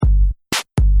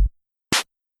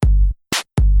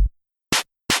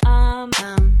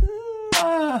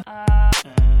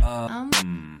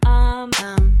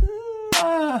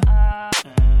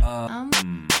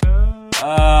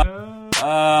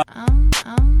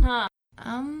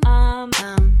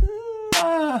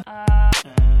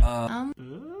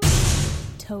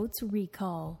Totes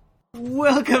Recall.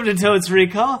 Welcome to Totes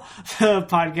Recall, the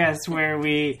podcast where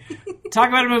we talk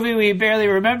about a movie we barely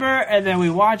remember, and then we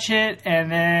watch it,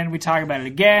 and then we talk about it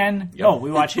again. Yep. Oh,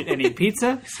 we watch it and eat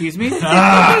pizza, excuse me.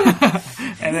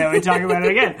 And then we talk about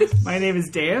it again. My name is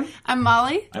Dan. I'm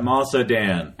Molly. I'm also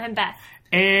Dan. I'm Beth.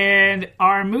 And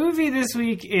our movie this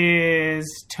week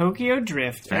is Tokyo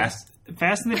Drift. Fast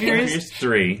and the Furious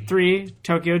 3. 3,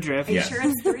 Tokyo Drift. Are you sure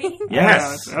it's 3?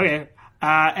 Yes. Okay.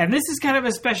 And this is kind of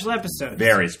a special episode.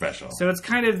 Very special. So it's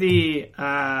kind of the,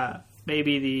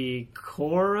 maybe the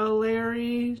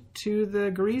corollary to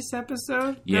the Grease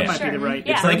episode? Yeah. That might be the right...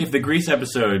 Yeah. It's like if the Grease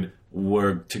episode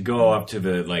were to go up to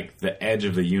the edge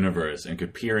of the universe and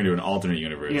could peer into an alternate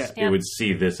universe, it would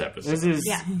see this episode. This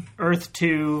is Earth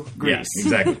 2 Grease. Yes,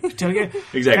 exactly. Tokyo,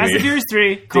 Exactly. Fast and Furious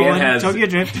 3, Tokyo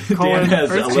Drift, Dan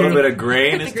has Earth a little 2. bit of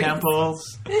gray in his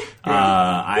temples.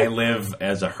 I live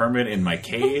as a hermit in my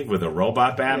cave with a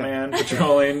robot Batman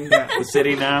patrolling the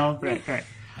city now. Right.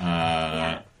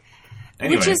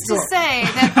 Anyway. Which is to say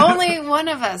that only one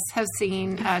of us have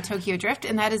seen Tokyo Drift,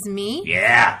 and that is me.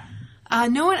 Yeah.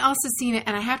 No one else has seen it,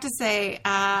 and I have to say,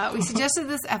 we suggested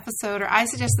this episode, or I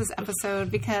suggested this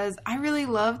episode, because I really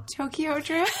love Tokyo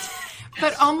Drift.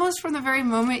 But almost from the very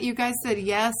moment you guys said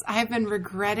yes, I have been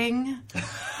regretting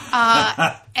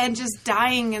and just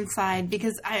dying inside,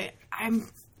 because I'm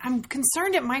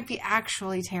concerned it might be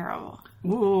actually terrible.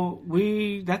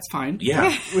 Ooh, that's fine.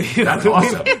 Yeah. That's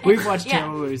awesome. We've watched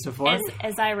terrible movies before.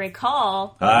 As I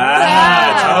recall,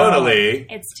 Totally.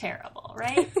 it's terrible,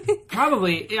 right?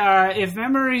 Probably, if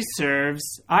memory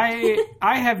serves, I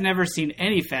have never seen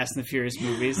any Fast and the Furious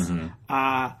movies,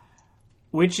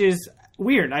 which is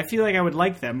weird. I feel like I would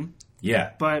like them,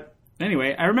 Yeah. but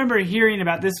anyway, I remember hearing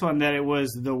about this one that it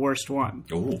was the worst one.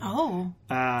 Ooh. Oh.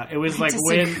 It was I like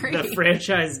when disagree. the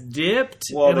franchise dipped,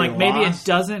 Well, and they like maybe it lost.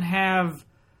 doesn't have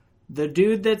the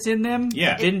dude that's in them.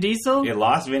 Yeah. Vin Diesel. It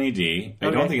lost Vinny D. I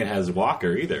Okay. don't think it has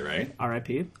Walker either, right?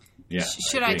 R.I.P. Yeah.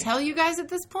 Should I tell you guys at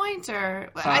this point, or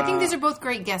I think these are both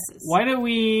great guesses. Why don't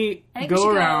we I think we go should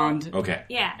go- around Okay.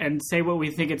 Yeah. and say what we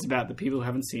think it's about, the people who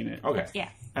haven't seen it. Okay.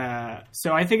 Yeah.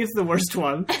 So I think it's the worst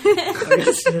one.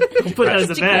 We'll put that as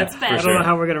a bet. That's bet. I don't know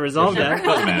how we're going to resolve that.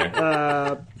 Doesn't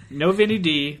matter. No Vinny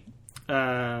D.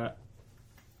 Paul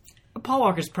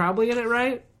Walker's probably in it,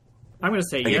 right? I'm going to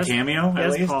say Like yes. a cameo, at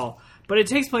Yes, least? Paul. But it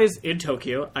takes place in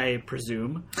Tokyo, I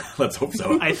presume. Let's hope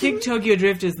so. I think Tokyo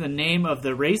Drift is the name of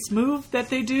the race move that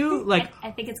they do. Like,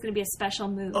 I think it's going to be a special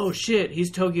move. oh shit,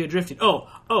 he's Tokyo Drifting. Oh,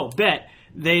 bet.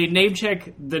 They name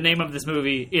check the name of this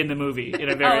movie in the movie in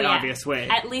a very obvious way.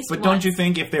 At least But once. don't you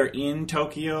think if they're in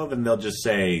Tokyo, then they'll just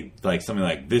say like something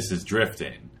like, this is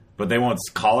drifting. But they won't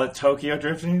call it Tokyo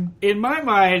drifting? In my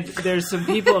mind, there's some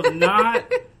people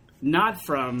not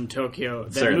from Tokyo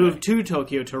that Certainly. moved to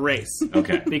Tokyo to race.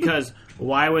 Okay. Because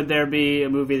why would there be a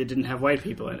movie that didn't have white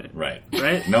people in it? Right.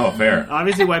 Right? No, fair.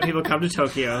 Obviously, white people come to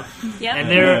Tokyo, Yep. and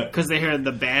they're because they hear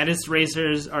the baddest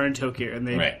racers are in Tokyo, and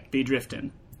they Right. be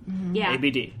drifting. yeah.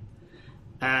 ABD.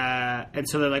 And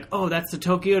so they're like, oh, that's the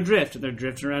Tokyo Drift, and they're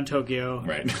drifting around Tokyo.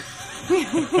 Right.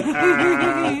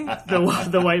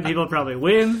 The white people probably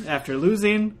win after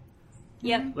losing.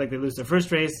 Yep. Like they lose their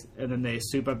first race, and then they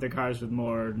soup up their cars with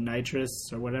more nitrous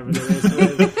or whatever the race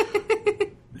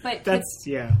is. But That's,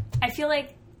 yeah. I feel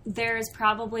like there's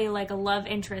probably like a love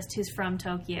interest who's from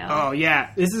Tokyo. Oh, yeah.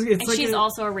 It's and like she's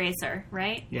also a racer,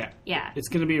 right? Yeah. Yeah. It's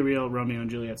going to be a real Romeo and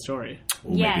Juliet story.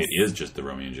 Well, Yes. maybe it is just the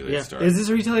Romeo and Juliet story. Is this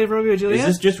a retelling of Romeo and Juliet? Is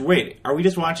this just, wait, are we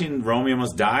just watching Romeo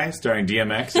Must Die starring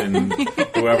DMX and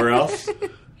whoever else?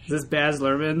 Is this Baz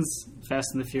Luhrmann's Fast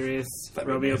and the Furious, That'd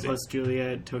be Romeo amazing. plus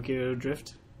Juliet, Tokyo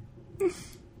Drift?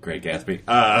 Great Gatsby.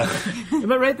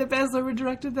 Am I right that Baz Luhrmann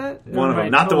directed that? One of them.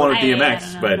 Right. Not the one with I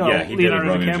DMX, don't but know. yeah, he did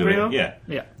Leonardo Romeo and Juliet. DiCaprio? Yeah.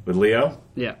 Yeah. With Leo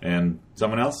Yeah. and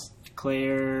someone else?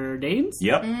 Claire Danes?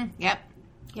 Yep. Yep.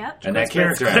 Yep. And that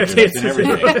character Claire actress and Danes.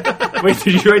 everything. Wait,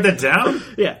 did you write that down?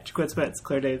 Yeah, Jaquette Spence.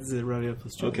 Claire Danes is Romeo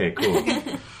plus Juliet. Okay,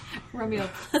 cool. Romeo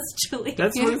plus Juliet.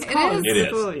 That's what it's It called. is. It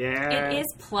is. Cool. Yeah. It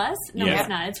is plus? No, Yeah. it's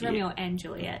not. It's Romeo and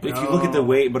Juliet. If you look at the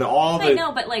way, but all the... I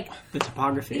know, but like, The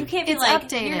topography. you can't be It's like,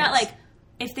 updated. you're not like,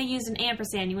 if they used an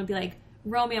ampersand, you wouldn't be like,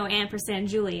 Romeo ampersand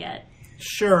Juliet.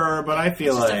 Sure, but I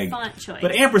feel It's just a like... font choice.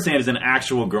 But ampersand is an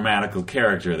actual grammatical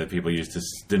character that people use to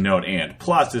denote and.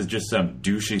 Plus is just some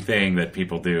douchey thing that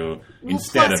people do Well,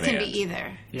 instead plus of can and. be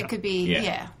either. Yeah. It could be, Yeah.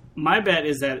 yeah. My bet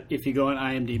is that if you go on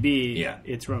IMDb, Yeah.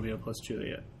 it's Romeo plus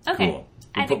Juliet. Okay. Cool.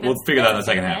 I think We'll that's- figure that in the that's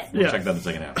second a half. good We'll Yeah. check that in the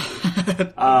second half. That's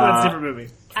a different movie.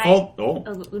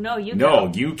 No, you No,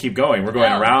 go. you keep going. We're going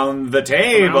No. around the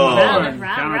table. Around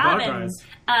Robin.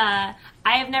 Counterclockwise.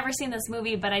 I have never seen this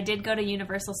movie, but I did go to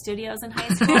Universal Studios in high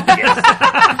school.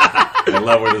 I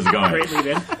love where this is going. Great lead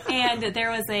in. And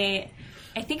there was I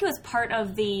think it was part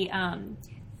of the,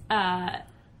 I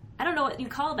don't know what you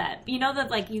call that. You know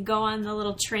that, like, you go on the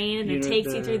little train and it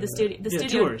takes you through the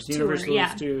studio tours. tour. Universal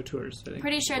Yeah. Studio tours. I think.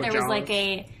 Pretty sure Or there was, Jaws. like,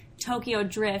 a Tokyo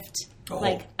Drift,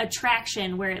 like,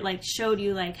 attraction where it, like, showed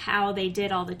you, like, how they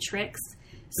did all the tricks.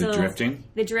 The drifting?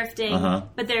 The drifting. Uh-huh.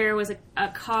 But there was a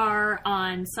car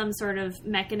on some sort of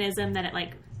mechanism that it,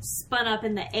 like, spun up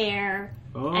in the air.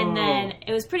 Oh. And then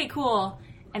it was pretty cool.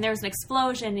 And there was an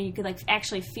explosion, and you could, like,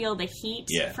 actually feel the heat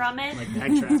from it. Like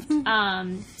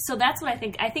Backdraft. So that's what I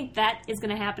think. I think that is going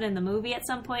to happen in the movie at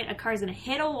some point. A car's going to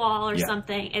hit a wall or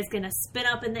something. It's going to spin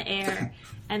up in the air.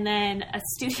 And then a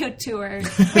studio tour is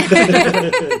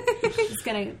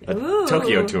going to... Ooh.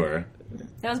 Tokyo tour.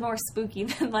 That was more spooky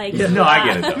than, like... No, I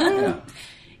get it, though.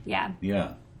 Yeah.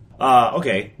 Yeah.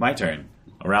 Okay, my turn.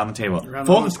 Around the table. Around the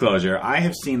Full table. disclosure, I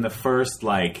have seen the first,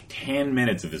 10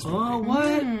 minutes of this movie. Oh,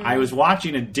 what? I was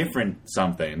watching a different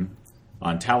something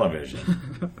on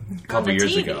television a couple the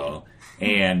years TV. ago,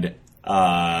 and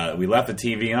we left the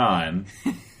TV on,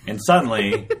 and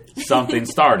suddenly something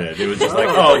started. It was just like,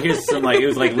 oh, here's some, it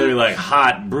was literally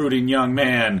hot, brooding young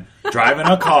man driving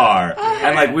a car,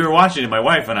 and we were watching it, my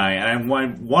wife and I, and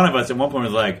one of us at one point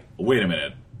was like, wait a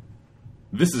minute.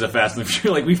 This is a Fast and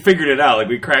Furious. We figured it out.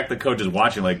 We cracked the code just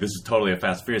watching. This is totally a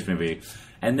Fast and Furious movie.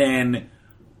 And then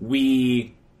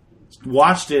we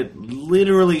watched it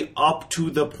literally up to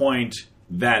the point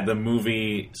that the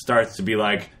movie starts to be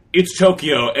like, it's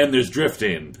Tokyo and there's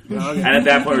drifting. Okay. And at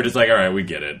that point, we're just like, all right, we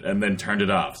get it. And then turned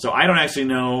it off. So I don't actually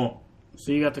know.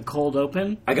 So you got the cold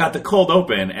open? I got the cold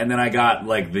open, and then I got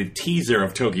the teaser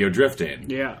of Tokyo drifting.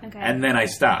 Yeah. Okay. And then I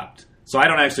stopped. So I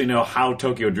don't actually know how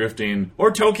Tokyo drifting,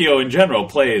 or Tokyo in general,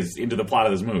 plays into the plot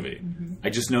of this movie. Mm-hmm. I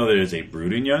just know there's a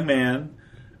brooding young man.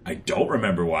 I don't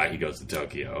remember why he goes to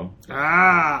Tokyo.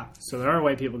 Ah, so there are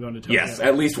white people going to Tokyo. Yes,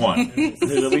 at least one. There's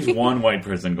at least one white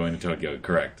person going to Tokyo,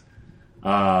 correct.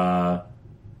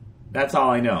 That's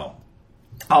all I know.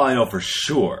 All I know for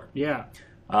sure. Yeah.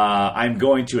 I'm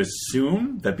going to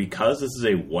assume that because this is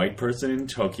a white person in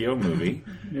Tokyo movie,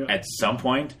 Yeah. at some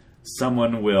point,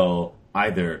 someone will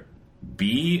either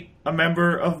be a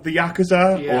member of the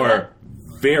Yakuza Yeah. or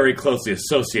very closely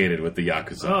associated with the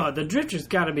Yakuza. Oh, the drifter's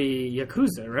got to be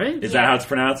Yakuza, right? Is that how it's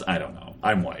pronounced? I don't know.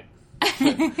 I'm white.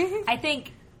 I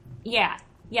think, yeah,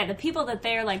 the people that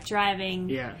they're driving.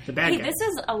 Yeah, the bad Hey, guy. this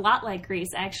is a lot like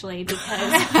Grease, actually,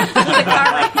 because the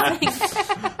car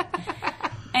racing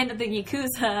and the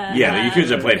Yakuza. Yeah, the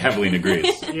Yakuza played heavily into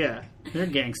Grease. Yeah, they're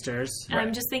gangsters.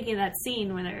 I'm just thinking of that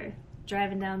scene where they're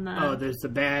driving down the. Oh, there's the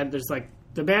bad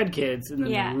kids, and then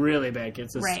Yeah. the really bad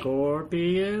kids, the Right.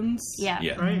 Scorpions. Yeah.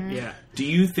 Yeah. Right? Yeah. Do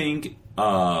you think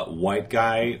a white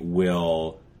guy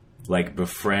will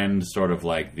befriend sort of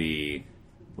the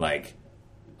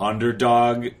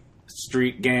underdog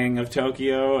street gang of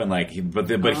Tokyo, and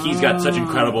but he's got such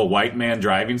incredible white man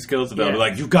driving skills that they'll be Yeah.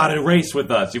 like, you've got to race with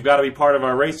us, you've got to be part of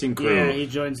our racing crew, Yeah, he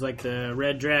joins the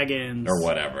Red Dragons. or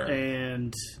whatever.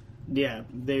 And, yeah,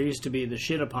 there used to be the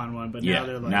shit upon one, but now Yeah,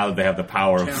 they're now that they have the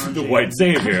power of the challenging. white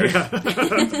savior.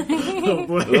 oh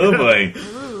boy. Oh boy.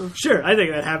 Sure, I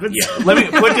think that happens. Yeah. Let me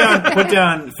put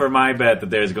down for my bet that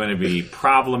there's going to be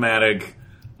problematic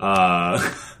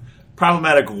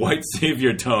white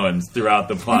savior tones throughout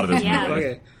the plot of this Yeah. movie.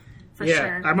 Okay. For yeah,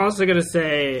 sure. I'm also going to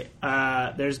say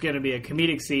there's going to be a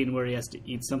comedic scene where he has to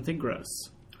eat something gross.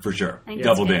 For sure. I think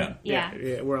Double that's down. good.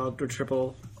 Yeah. We're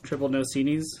triple no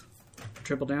scenes.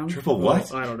 Triple down? Triple what?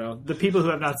 Well, I don't know. The people who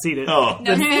have not seen it. Oh,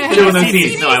 No, Triple No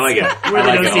C's. No, I like it. I We're the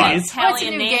like No it a lot. C's. Italian What's a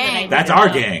new name that I gang? didn't That's our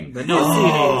know. gang. The No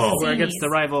Oh. We're against C's. the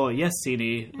rival Yes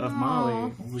City of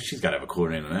Molly. Well, she's got to have a cooler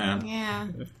name than that. Yeah.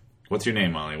 What's your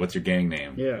name, Molly? What's your gang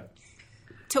name? Yeah.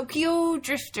 Tokyo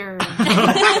Drifter.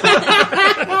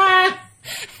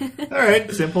 All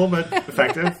right, simple but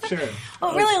effective. Sure.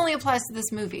 Well, it really only applies to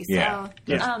this movie. So. Yeah.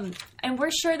 Yeah. And we're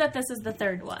sure that this is the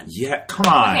third one. Yeah, come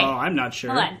on. Okay. Oh, I'm not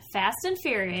sure. Hold on. Fast and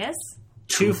Furious.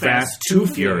 Too fast, too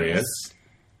furious.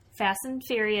 Fast and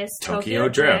Furious. Tokyo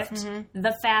Drift.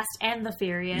 The Fast and the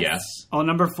Furious. Yes. Oh,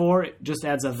 number 4 just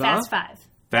adds a the. Fast 5.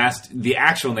 Fast. The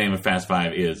actual name of Fast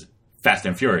 5 is Fast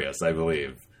and Furious, I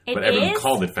believe. It But everyone is?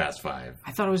 called it Fast 5.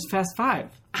 I thought it was Fast 5.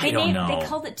 I don't know. They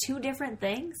called it two different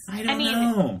things. I don't mean,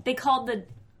 know. They called the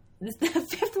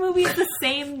fifth movie is the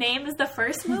same name as the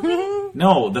first movie.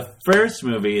 No, the first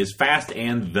movie is Fast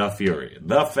and the Furious.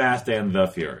 The Fast and the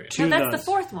Furious. No, that's the those.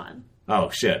 fourth one. Oh,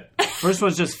 shit. First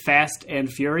one's just Fast and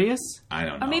Furious. I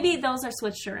don't know. Or maybe those are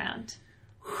switched around.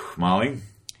 Molly?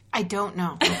 I don't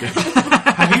know.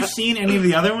 Have you seen any of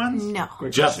the other ones? No.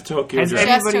 Just Tokyo Drift.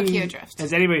 Just Tokyo Drift.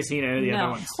 Has anybody seen any of the No.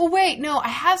 other ones? Well, wait, no. I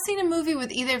have seen a movie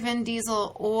with either Vin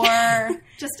Diesel or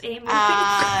Just a movie.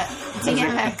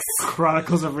 DMX.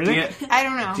 Chronicles of Riddick? I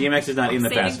don't know. DMX is not in the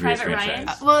Saving Fast and Furious Private Ryan?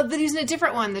 franchise. Well, he's in a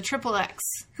different one, the Triple X.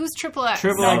 Who's Triple X?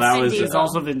 Triple No, X that was- is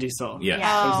also Vin Diesel. Yeah. Oh, It was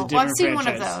a well, I've different seen one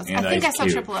of franchise. those. And I think I saw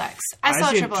Ice Cube. Triple X. I saw I've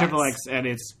seen Triple Triple X. X, and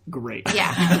it's great.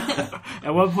 Yeah.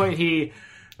 At one point,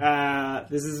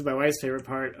 this is my wife's favorite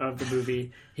part of the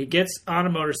movie. He gets on a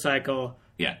motorcycle,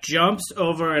 Yeah. jumps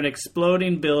over an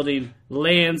exploding building,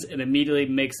 lands, and immediately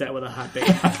makes that with a hot bake.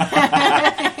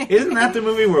 Isn't that the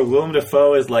movie where Willem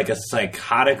Dafoe is like a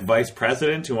psychotic vice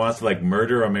president who wants to like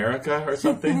murder America or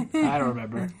something? I don't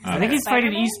remember. I think he's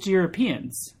fighting East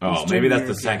Europeans. Oh, Eastern maybe that's the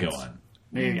Europeans. second one.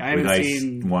 Maybe. I With haven't Ice,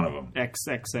 seen one of them.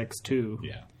 XXX2.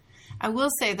 Yeah. I will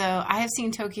say, though, I have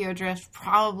seen Tokyo Drift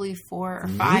probably 4 or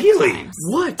 5 Really? times.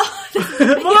 What?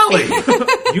 Molly,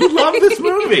 you love this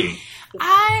movie.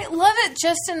 I love it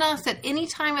just enough that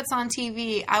anytime it's on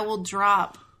TV, I will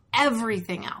drop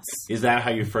everything else. Is that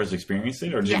how you first experienced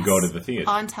it, or did Yes. you go to the theater?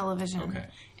 On television. Okay.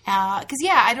 Because,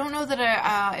 I don't know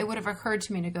that it would have occurred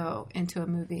to me to go into a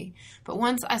movie. But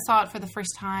once I saw it for the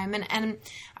first time, and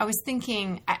I was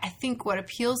thinking, I think what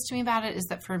appeals to me about it is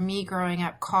that for me growing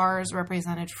up, cars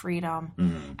represented freedom.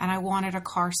 Mm-hmm. And I wanted a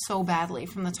car so badly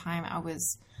from the time I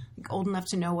was old enough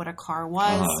to know what a car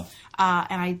was.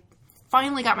 And I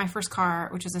finally got my first car,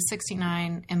 which was a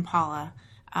 69 Impala.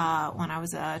 When I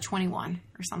was 21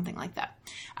 or something like that,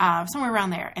 somewhere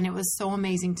around there. And it was so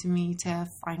amazing to me to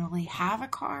finally have a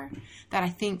car that I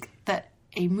think that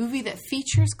a movie that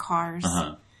features cars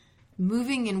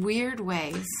moving in weird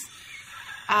ways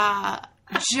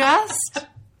just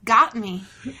got me.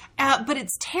 But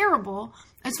it's terrible.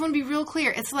 I just want to be real clear.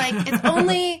 It's like, it's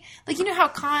only, like, you know how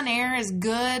Con Air is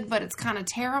good, but it's kind of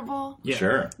terrible? Yeah.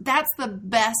 Sure. That's the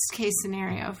best case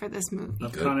scenario for this movie.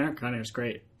 Love Con Air. Con Air's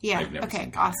great. Yeah. I've never Okay.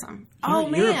 seen Con Air. Awesome. Oh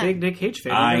man. You're a big Nick Cage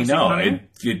fan. I You've never seen know. Con Air?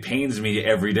 It pains me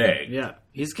every day. Yeah.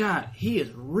 He is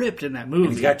ripped in that movie.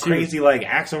 He's got too. crazy like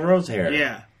Axl Rose hair.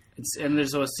 Yeah. And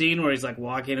there's a scene where he's like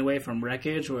walking away from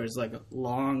wreckage where his like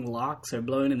long locks are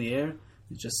blowing in the air.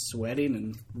 He's just sweating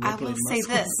and I rippling will say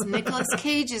muscles. this: Nicolas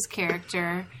Cage's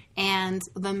character and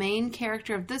the main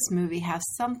character of this movie have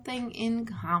something in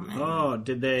common. Oh,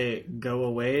 did they go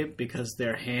away because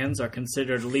their hands are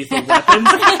considered lethal weapons?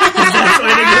 That's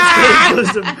why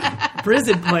Nicolas Cage goes to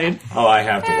prison playing. Oh, I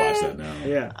have to watch that now.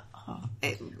 Yeah.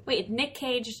 Wait, Nick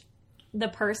Cage, the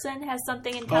person, has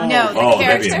something in common? No, the Oh,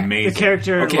 that'd be character. amazing. The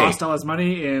character Okay. lost all his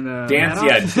money in Dan's,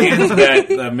 Madoff. that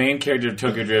the main character of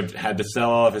Tokyo Drift had to sell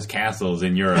all of his castles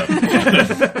in Europe.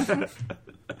 Because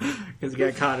he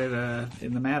got caught in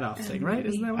the Madoff thing, right?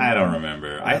 Isn't that what I don't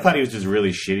remember. I thought he was just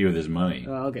really shitty with his money.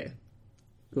 Oh, okay.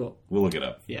 Cool. We'll look it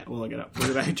up. Yeah, we'll look it up. We'll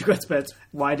get back to Spence.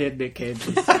 Why did Nick Cage?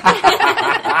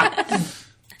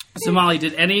 So, Molly,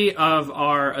 did any of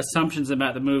our assumptions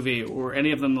about the movie, or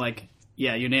any of them like,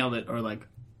 yeah, you nailed it, or like,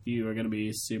 you are going to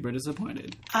be super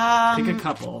disappointed? Pick a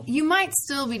couple. You might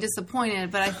still be disappointed,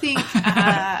 but I think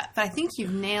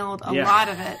you've nailed a Yeah. lot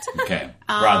of it. Okay.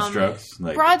 Broad strokes.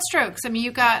 Like, Broad strokes. I mean,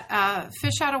 you've got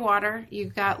fish out of water,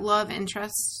 you've got love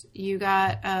interest, you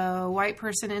got a white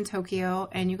person in Tokyo,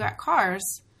 and you got cars.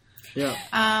 Yeah.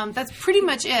 That's pretty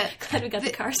much it. Glad we got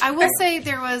the cars. I will say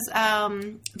there's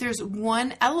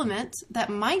one element that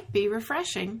might be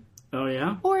refreshing, Oh,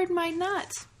 yeah? or it might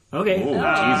not. Okay. Ooh,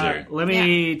 teaser. Let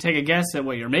me take a guess at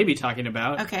what you're maybe talking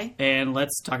about. Okay. And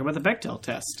let's talk about the Bechdel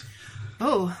test.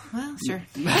 Oh, well, sure.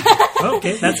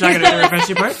 Okay, that's not going to refresh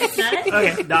your part. Not it?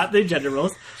 Okay, not the gender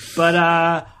roles. But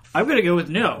I'm going to go with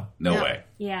no. no No. way.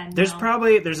 Yeah, no.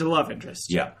 There's a love interest.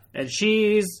 Yeah. And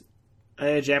she's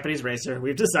a Japanese racer.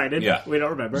 We've decided. Yeah. We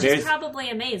don't remember. There's- Probably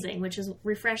amazing, which is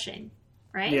refreshing,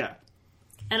 right? Yeah.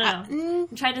 I don't know.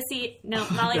 I'm trying to see. No,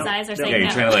 Molly's No, eyes are no. Yeah, saying you're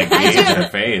no. trying to like gauge her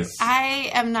face.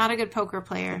 I am not a good poker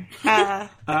player. But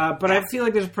I feel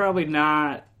like there's probably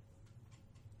not.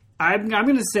 I'm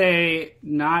going to say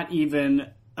not even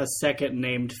a second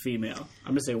named female.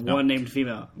 I'm going to say one named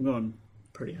female. I'm going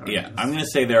pretty hard. Yeah, on this. I'm going to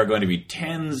say there are going to be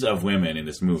tens of women in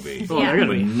this movie. Oh, they're going to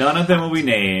But be. none of them will be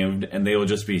named, and they will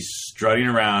just be strutting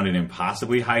around in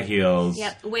impossibly high heels,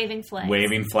 Yep, waving flags.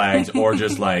 waving flags, or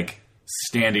just like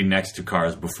standing next to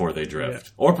cars before they drift.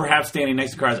 Yeah. Or perhaps standing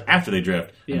next to cars after they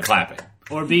drift Yeah. and clapping.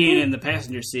 Or being in the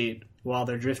passenger seat while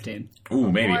they're drifting. Ooh,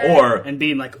 maybe. Or- And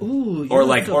being like, ooh. Or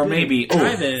maybe,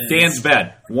 driving. Dan's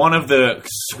bet. One of the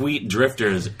sweet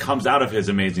drifters comes out of his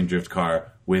amazing drift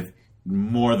car with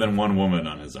more than one woman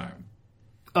on his arm.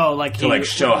 Oh, like To like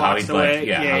show how walks he's away.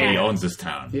 like, how he owns this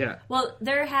town. Yeah. Well,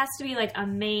 there has to be like a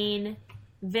main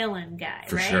villain guy,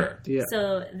 For right? sure. Yeah.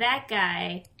 So that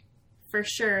guy for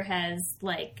sure has,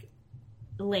 like,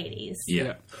 ladies.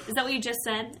 Yeah. Is that what you just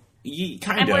said?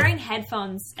 Kind I'm of. wearing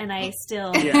headphones, and I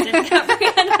still Yeah. didn't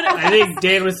comprehend what it was. I think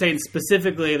Dan was saying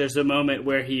specifically there's a moment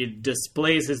where he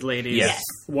displays his ladies, Yes.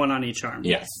 one on each arm.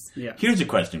 Yes. Yeah. Here's a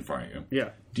question for you. Yeah.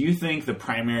 Do you think the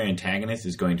primary antagonist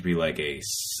is going to be like a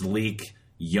sleek,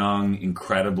 young,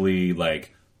 incredibly,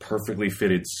 like, perfectly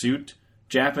fitted suit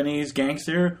Japanese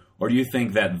gangster? Or do you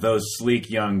think that those sleek,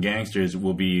 young gangsters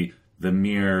will be the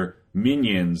mere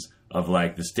minions of,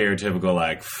 like, the stereotypical,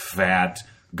 like, fat,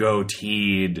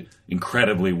 goateed,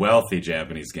 incredibly wealthy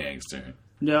Japanese gangster?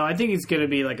 No, I think he's going to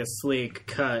be like a sleek,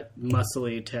 cut,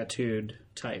 muscly, tattooed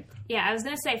type. Yeah, I was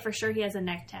going to say for sure he has a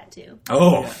neck tattoo.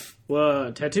 Oh,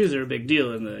 Well, tattoos are a big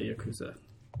deal in the Yakuza.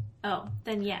 Oh,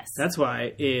 then yes. That's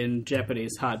why in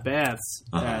Japanese hot baths,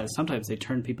 Uh-huh. sometimes they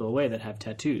turn people away that have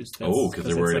tattoos. That's, Oh, 'cause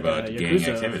they're worried it's like about a gang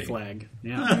Yakuza activity. flag.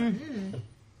 Yeah.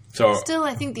 so Still,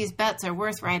 I think these bets are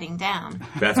worth writing down.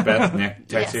 Beth's neck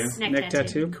tattoo? Yes. Neck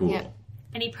tattoo. Cool. Yeah.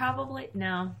 And he probably...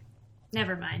 No.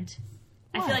 Never mind.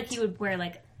 I feel like he would wear,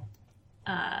 like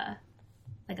a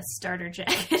starter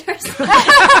jacket or something.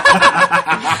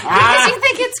 Because you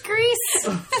think it's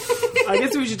Grease. I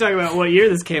guess we should talk about what year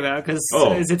this came out, because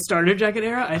Oh. is it starter jacket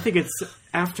era? I think it's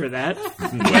after that.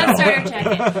 Not starter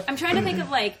jacket. I'm trying to think of,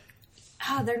 like...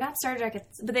 Oh, they're not starter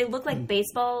jackets, but they look like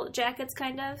baseball jackets,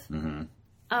 kind of.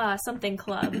 Mm-hmm. Something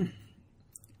club.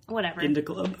 Whatever. Into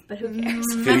club. But who cares?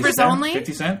 50 Members cent? only?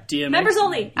 50 cent? DMX. Members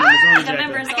only. Members only The jacket.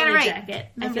 members I got it only right. jacket.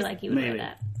 I feel like he would Maybe.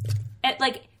 wear that.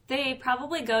 Like, they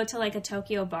probably go to, like, a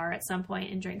Tokyo bar at some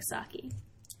point and drink sake.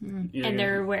 Yeah, And yeah.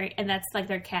 they're wearing, and that's like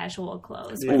their casual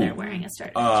clothes where Ooh. they're wearing a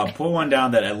starter jacket. Put one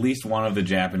down that at least one of the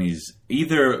Japanese,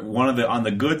 either one of the on the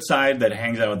good side that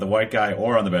hangs out with the white guy,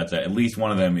 or on the bad side, at least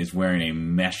one of them is wearing a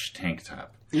mesh tank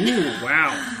top. Ooh,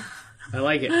 wow. I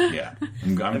like it. Yeah,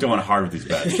 I'm going hard with these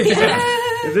bets.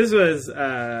 If this was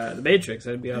The Matrix,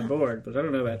 I'd be on board, but I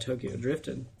don't know about Tokyo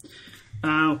Drifting.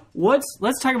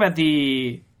 Let's talk about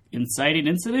the inciting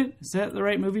incident. Is that the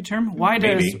right movie term? Why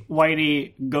does Maybe.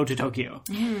 Whitey go to Tokyo?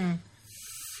 Here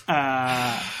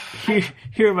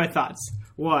are my thoughts.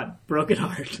 1, broken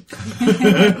heart.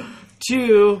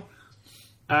 2,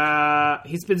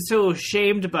 he's been so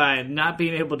shamed by not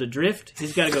being able to drift.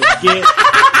 He's got to go get.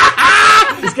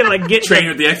 He's got to like get Train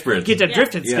with the experts. get that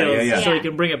drifting Yeah, skills yeah. so he Yeah.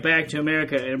 can bring it back to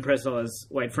America and impress all his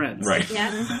white friends. Right.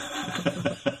 Yeah.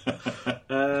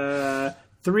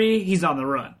 3, he's on the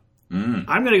run. I'm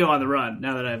going to go on the run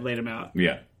now that I've laid him out.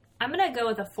 Yeah. I'm going to go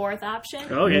with a fourth option,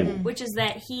 Okay. which is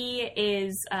that he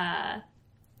is,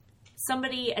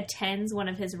 somebody attends one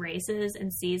of his races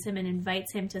and sees him and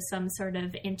invites him to some sort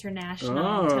of international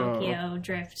Oh. Tokyo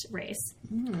drift race.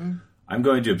 I'm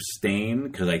going to abstain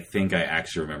because I think I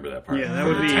actually remember that part. Yeah, that from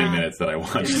would the be- 10 minutes that I In the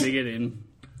watched. beginning.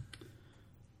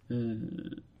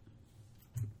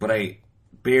 But I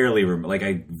barely remember. Like,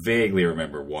 I vaguely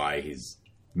remember why he's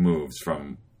moves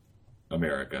from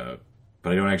America,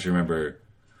 but I don't actually remember.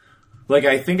 Like,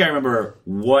 I think I remember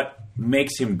what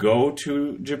makes him go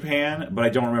to Japan, but I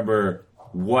don't remember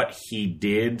what he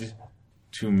did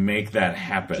to make that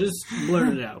happen. Just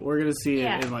blurt it out. We're going to see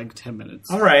Yeah. it in like 10 minutes.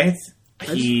 All right. I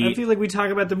feel like we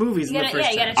talk about the movies in You the gotta,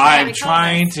 first yeah, you time. gotta try I'm to recall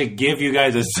trying this. to give you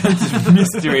guys a sense of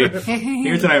mystery.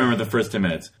 Here's what I remember the first 10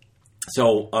 minutes.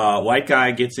 So, white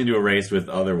guy gets into a race with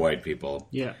other white people.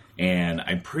 Yeah. And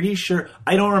I'm pretty sure,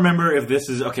 I don't remember if this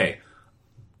is, okay.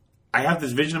 I have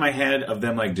this vision in my head of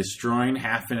them like destroying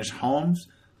half-finished homes,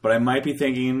 but I might be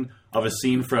thinking of a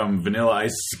scene from Vanilla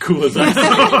Ice Cool as Ice.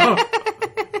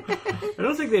 I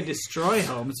don't think they destroy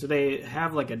homes, so they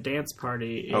have like a dance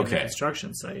party in Okay. a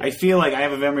construction site. I feel like I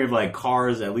have a memory of like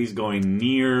cars at least going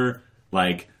near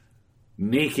like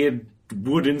naked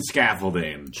wooden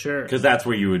scaffolding. Sure. Because that's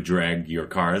where you would drag your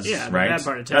cars, Yeah, the right? bad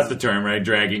part of town. That's the term, right?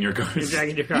 Dragging your cars. You're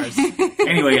dragging your cars.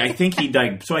 Anyway, I think he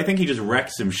just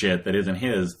wrecks some shit that isn't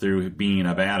his through being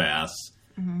a badass.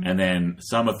 And then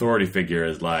some authority figure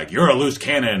is like, "You're a loose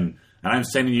cannon, and I'm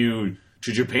sending you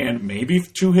to Japan, maybe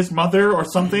to his mother or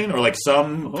something, or like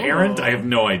some parent. I have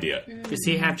no idea." Is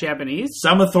he half Japanese?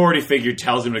 Some authority figure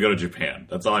tells him to go to Japan.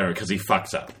 That's all I remember, because he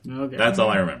fucks up. Okay. That's all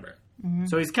I remember.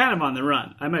 So he's kind of on the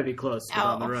run. I might be close, but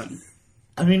on the Oh. run.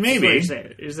 I mean, What maybe. you're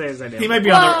saying. You're saying his idea. He might be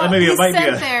Well, on the... Maybe he's it might be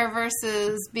sent a... there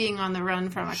versus being on the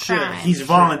run from a Sure, crime. He's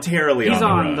voluntarily He's on the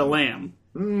on run. the lam.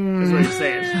 Is what you're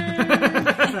saying.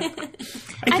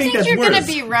 I think that's you're going worse.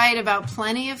 to be right about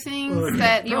plenty of things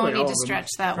that you Probably don't need all to of them. stretch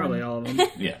that Probably one. all of them.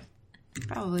 Yeah.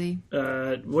 Probably.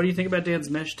 What do you think about Dan's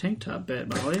mesh tank top bet,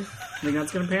 Molly? Think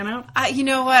that's going to pan out? You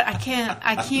know what? I can't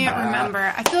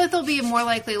remember. I feel like there'll be more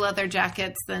likely leather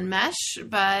jackets than mesh,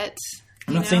 but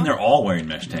I'm not saying they're all wearing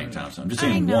mesh tank tops. I'm just I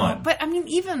saying know, one. but I mean,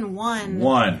 even one.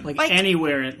 One. Like, Like-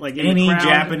 anywhere, like in Any the crowd.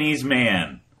 Japanese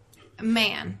man.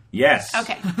 Man. Yes.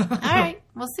 Okay. All right.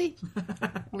 We'll see.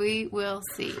 We will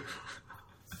see.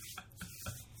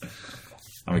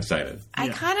 I'm excited. I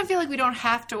kind of feel like we don't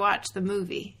have to watch the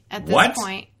movie at this What?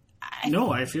 point.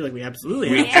 No, I feel like we absolutely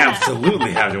We have.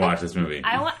 absolutely have to watch this movie.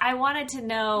 I wanted to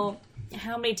know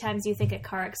how many times you think a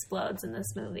car explodes in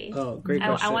this movie. Oh, great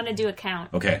question. I want to do a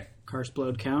count. Okay. Car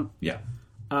explode count? Yeah.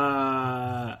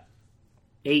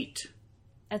 8.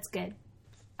 That's good.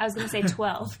 I was going to say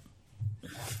 12.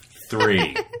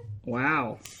 3.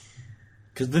 Wow.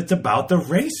 Because it's about the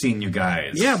racing, you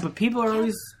guys. Yeah, but people are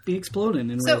always be exploding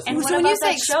in So, racing. And what so when you about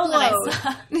say that show that I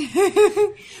explode,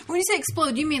 saw? when you say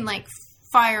explode, you mean like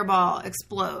fireball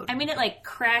explode? I mean, it like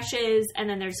crashes and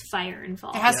then there's fire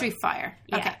involved. It has to be fire.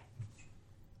 Yeah. Okay.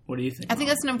 What do you think? I think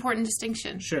that's an important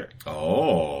distinction. Sure.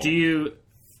 Oh.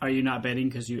 Are you not betting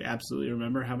because you absolutely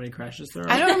remember how many crashes there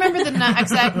are? I don't remember the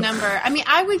exact number. I mean,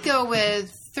 I would go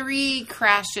with 3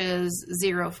 crashes,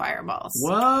 0 fireballs.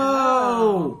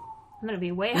 Whoa! I'm going to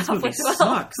be way This off movie with 12.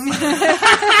 sucks.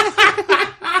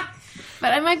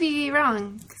 But I might be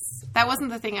wrong. 'Cause that wasn't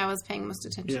the thing I was paying most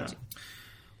attention Yeah. to.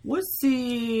 What's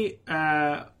the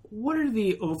what are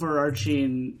the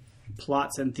overarching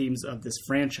plots and themes of this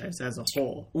franchise as a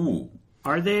whole? Ooh.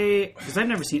 Are they? Because I've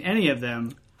never seen any of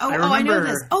them. I know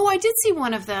this. Oh, I did see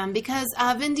one of them because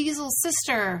Vin Diesel's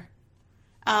sister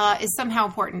is somehow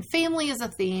important. Family is a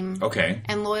theme. Okay.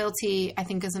 And loyalty, I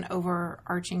think, is an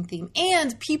overarching theme.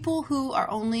 And people who are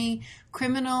only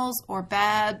criminals or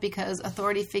bad because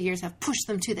authority figures have pushed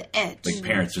them to the edge. Like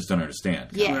parents just don't understand.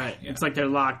 Yeah. Right. It's like they're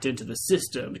locked into the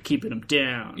system, keeping them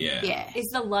down. Yeah. Yeah. Is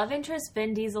the love interest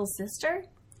Vin Diesel's sister?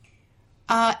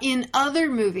 In other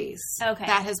movies, Okay.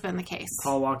 that has been the case.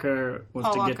 Paul Walker wants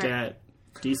Paul to get Walker. that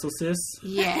diesel sis.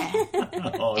 Yeah.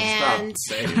 Oh, And-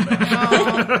 stop saying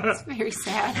that. Oh, it's very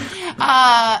sad.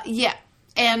 Yeah.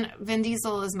 And Vin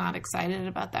Diesel is not excited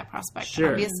about that prospect,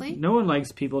 Sure. obviously. No one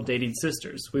likes people dating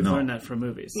sisters. We've No. learned that from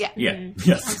movies. Yeah. Yeah.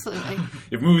 Yes. Absolutely.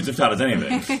 If movies have taught us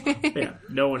anything. Yeah.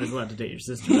 No one is allowed to date your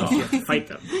sister. You have to fight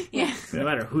them. Yeah. No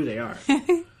matter who they are.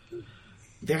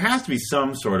 There has to be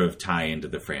some sort of tie into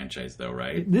the franchise, though,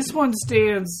 right? This one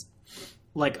stands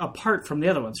like apart from the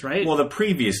other ones, right? Well, the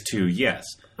previous 2, yes.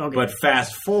 Okay. But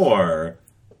Fast 4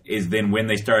 is then when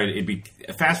they started.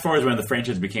 Fast 4 is when the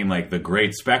franchise became like the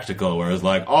great spectacle, where it was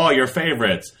like all your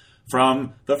favorites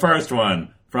from the first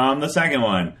one, from the second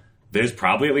one. There's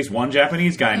probably at least one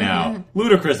Japanese guy now.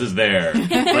 Ludacris is there.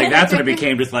 Like that's when it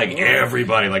became just like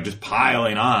everybody like just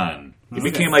piling on. It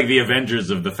became like the Avengers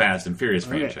of the Fast and Furious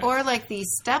franchise. Or like the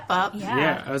Step Up.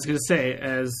 Yeah, I was going to say,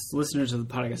 as listeners of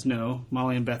the podcast know,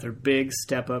 Molly and Beth are big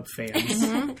Step Up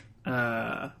fans.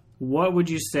 What would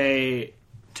you say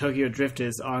Tokyo Drift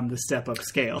is on the Step Up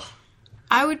scale?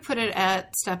 I would put it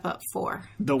at Step Up 4.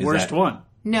 The worst one.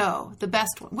 No, the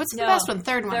best one. What's the No, best one?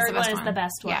 Third one's third the best one one. is the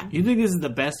best one. Yeah. You think this is the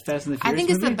best Fast and the I Furious think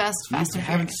it's the movie? best Fast I and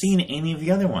haven't Furious. seen any of the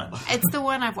other ones. It's the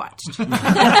one I've watched.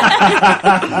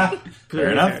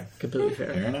 Completely enough. fair. Completely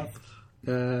fair. Fair enough.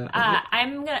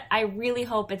 I really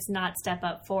hope it's not Step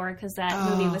Up 4 because that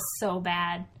movie was so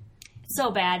bad. So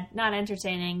bad. Not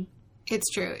entertaining. It's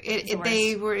true.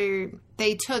 the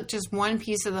They took just one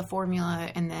piece of the formula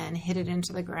and then hit it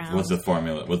into the ground. What's the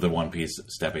formula? Was the One Piece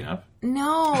stepping up?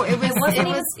 No, it was wasn't it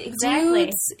even was exactly.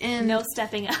 dudes in No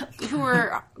stepping up. who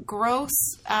were gross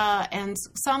and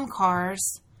some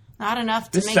cars, not enough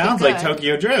to This make sounds it good. like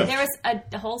Tokyo Drift. There was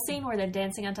a whole scene where they're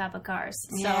dancing on top of cars.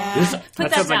 So Yeah. This- put that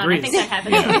that sounds like down. I Grease. think that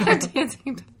happened.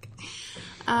 Dancing.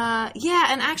 Yeah,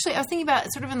 and actually, I was thinking about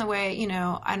it sort of in the way, I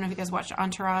don't know if you guys watched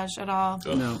Entourage at all.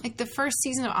 No. Like the first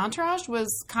season of Entourage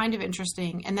was kind of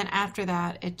interesting, and then after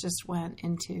that, it just went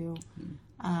into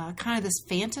kind of this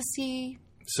fantasy.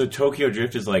 So Tokyo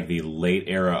Drift is like the late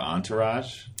era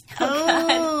Entourage?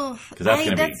 Oh, Because that's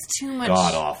going to be that's too much.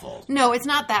 god awful. No, it's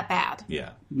not that bad. Yeah.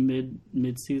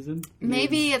 Mid-season?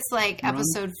 Maybe it's like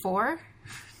episode 4.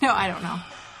 No, I don't know.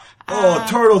 Oh,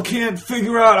 Turtle can't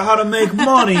figure out how to make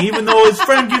money, even though his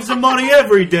friend gives him money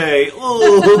every day.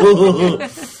 Oh.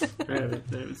 I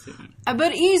haven't seen it. I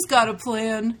bet he's got a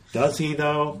plan. Does he,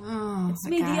 though? It's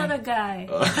me, the other guy.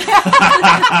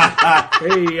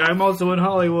 Hey, I'm also in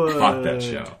Hollywood. Fuck that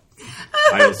show.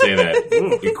 I will say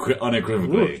that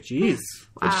unequivocally. Jeez.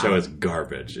 That show is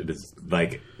garbage. It is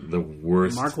like the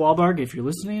worst. Mark Wahlberg, if you're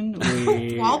listening,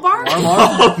 we... Wahlberg?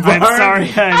 I'm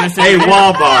sorry. I missed Hey, it.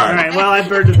 All Wahlberg. right, well, I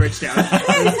burned the bridge down.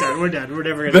 We're done. We're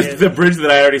never going to The bridge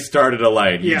that I already started a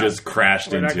light, you Yeah. just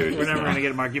crashed We're into. never just now. going to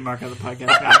get a Marky Mark on the podcast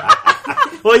now.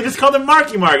 Well, you just called him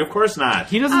Marky Mark. Of course not.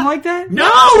 He doesn't like that?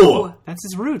 No! That's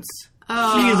his roots.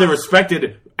 He's a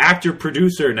respected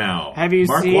actor-producer now. Have you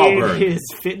Mark seen Wahlberg. his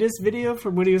fitness video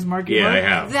from when he was Marky Yeah, Mark? I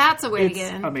have. That's a way to It's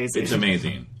get in. amazing. It's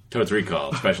amazing. Totes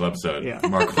Recall, special episode. Yeah.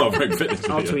 Mark Wahlberg fitness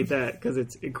video. I'll tweet that because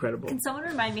it's incredible. Can someone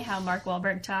remind me how Mark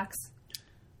Wahlberg talks?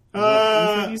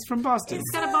 He's from Boston.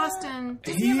 He's got a Boston.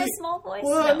 Does he have a small voice?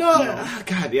 Well, no. Oh,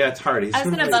 God, yeah, it's hard. He's I was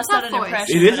sort going of to like- bust out tough an voice.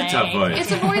 impression. It is but a tough I- voice.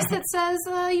 It's a voice that says,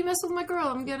 you mess with my girl,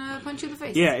 I'm gonna punch you in the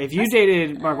face. Yeah, if you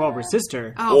dated Mark Wahlberg's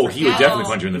sister, Oh, he would forget definitely it.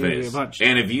 punch you in the He would face. get punched.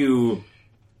 And if you...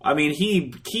 I mean,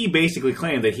 he basically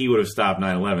claimed that he would have stopped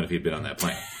 9/11 if he'd been on that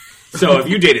plane. So if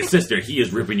you date his sister, he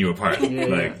is ripping you apart.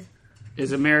 yeah.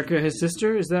 Is America his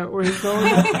sister? Is that where he's going?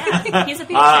 Yeah, he's a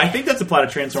piece of I shit. think that's the plot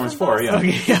of Transformers 4, yeah.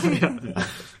 Yeah.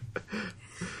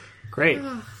 Great.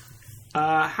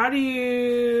 How do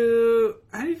you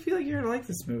feel like you're gonna like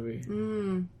this movie?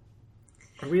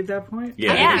 Are we at that point?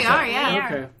 Yeah, I think we so. are, yeah. Yeah.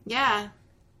 Okay. Yeah.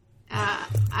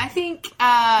 I think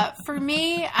for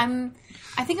me,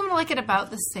 I think I'm gonna like it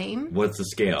about the same, What's the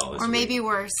scale? or maybe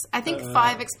worse. I think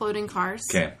 5 exploding cars.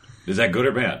 Okay. Is that good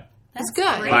or bad? That's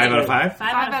good. great. 5 out of 5?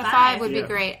 5 out of 5 would Yeah. be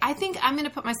great. I think I'm gonna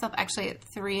put myself actually at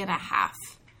 3.5.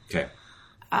 Okay.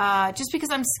 Just because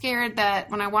I'm scared that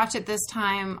when I watch it this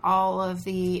time, all of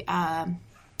the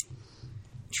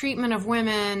treatment of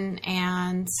women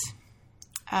and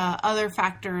other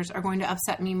factors are going to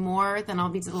upset me more than I'll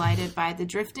be delighted by the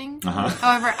drifting.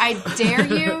 However, I dare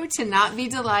you to not be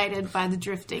delighted by the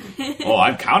drifting. Oh,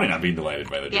 I'm counting on being delighted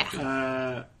by the Yeah.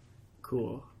 drifting.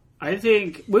 Cool. I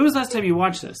think. When was the last time you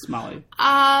watched this, Molly?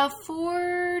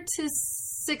 4 to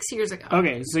 6 years ago.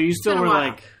 Okay, so you still been a were while.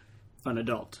 like an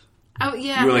adult, Oh,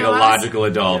 yeah. You were like no, a I was- logical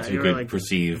adult Yeah, who you were could like-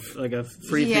 perceive. like a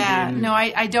free Yeah, thinking. no,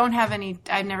 I don't have any.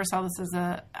 I never saw this as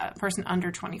a person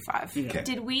under 25. Okay.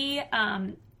 Did we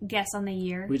guess on the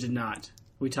year? We did not.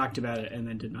 We talked about it and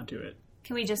then did not do it.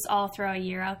 Can we just all throw a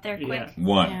year out there quick? Yeah.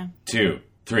 1, Yeah. 2,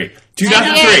 3.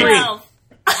 2003! 12.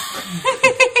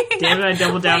 David and I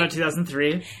doubled down on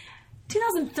 2003.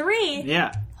 2003?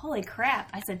 Yeah. Holy crap.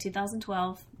 I said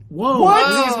 2012. Whoa.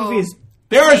 What? This movie is.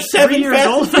 There are 7 years Fast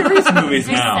old? and Furious movies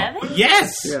There's now. 7?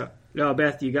 Yes! Yeah. No,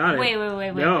 Beth, you got it. Wait.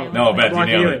 No. No, Beth, you Block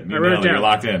nailed you it. in. You I wrote it nailed it. You're down.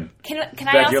 locked in. Can I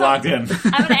Beth, also... you're locked in. I'm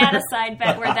going to add a side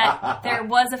bet where that there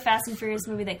was a Fast and Furious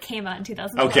movie that came out in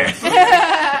 2012. Okay.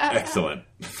 Excellent.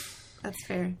 That's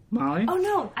fair. Molly? Oh,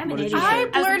 no. I'm an did idiot. you say? I was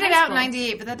in blurted high out school.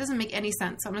 98, but that doesn't make any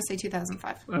sense. So I'm going to say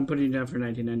 2005. I'm putting you down for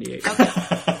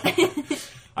 1998.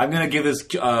 I'm going to give this,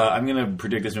 I'm going to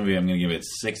predict this movie, I'm going to give it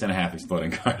 6.5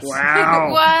 exploding cars. Wow.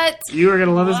 What? You were going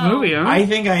to love this Whoa. movie, huh? I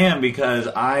think I am because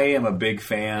I am a big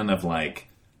fan of like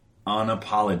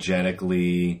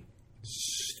unapologetically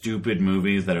stupid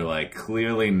movies that are like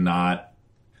clearly not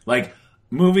like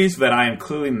movies that I am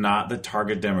clearly not the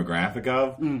target demographic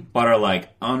of, but are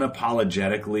like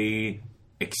unapologetically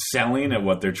excelling at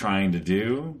what they're trying to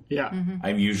do. yeah. I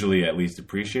usually at least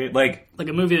appreciate like Like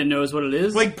a movie that knows what it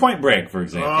is. Point Break, for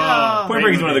example. Oh, Point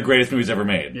Break is one of the greatest movies ever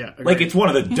made. Yeah, agreed. like it's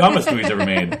one of the dumbest movies ever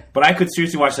made. But I could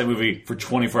seriously watch that movie for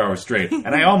 24 hours straight, and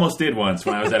I almost did once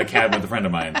when I was at a cabin with a friend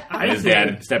of mine. And his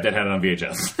stepdad had it on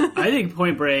VHS. I think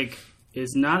Point Break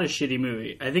is not a shitty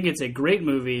movie. I think it's a great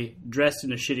movie dressed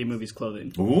in a shitty movie's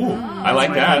clothing. Ooh, I like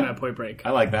My time at that. Point Break.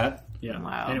 I like that. Yeah.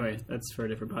 Wow. Anyway, that's for a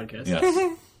different podcast.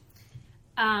 Yes.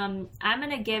 I'm going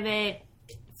to give it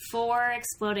 4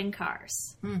 exploding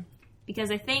cars. Because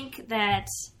I think that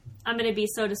I'm going to be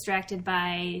so distracted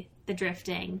by the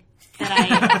drifting that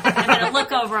I'm going to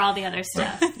look over all the other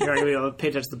stuff. You're not going to be able to pay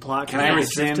attention to the plot. Can I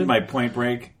rescind my Point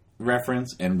Break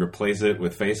reference and replace it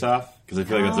with Face Off? Because I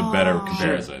feel like that's a better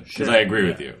comparison. Because sure. I agree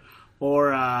with you.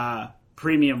 Or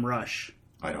Premium Rush.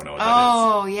 I don't know what that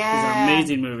Oh, It's yeah. an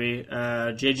amazing movie.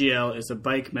 JGL is a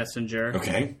bike messenger. is.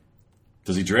 Okay.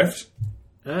 Does he drift?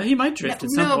 He might drift at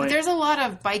some No, point. but there's a lot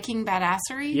of biking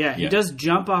badassery. Yeah, he Yeah. does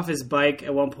jump off his bike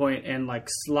at one point and like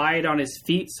slide on his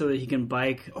feet so that he can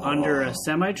bike under a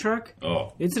semi truck.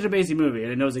 Oh. It's an amazing movie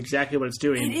and it knows exactly what it's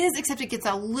doing. It is, except it gets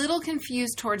a little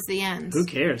confused towards the end. Who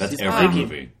cares? That's He's every biking.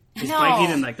 movie. He's No.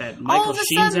 biking in like that All Michael of a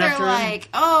Sheen's sudden they're after him. like,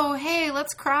 oh, hey,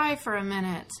 let's cry for a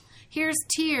minute. Here's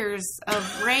tears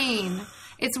of rain.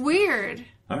 It's weird.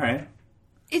 All right.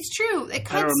 It's true. It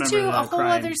I don't cuts remember to a that whole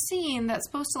crying. other scene that's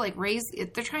supposed to like raise.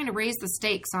 They're trying to raise the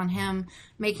stakes on him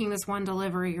making this one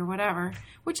delivery or whatever,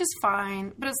 which is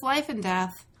fine. But it's life and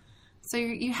death, so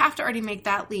you have to already make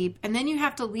that leap, and then you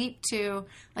have to leap to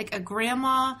like a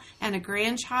grandma and a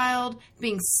grandchild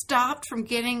being stopped from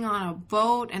getting on a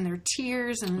boat, and their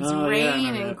tears and it's Oh, yeah, I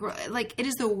rain remember and like it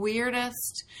is the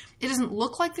weirdest. It doesn't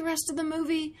look like the rest of the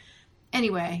movie.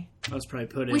 Anyway, I was probably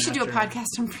put in. we should do a after- podcast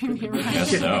on Premium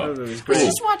Yes, Rush. so. That was We great. should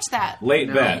just watch that. Late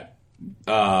No. bet.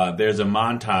 there's a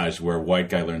montage where white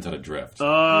guy learns how to drift.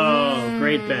 Oh,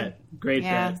 great bet. Great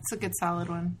Yeah, bet. it's a good solid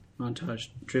one. Montage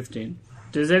drifting.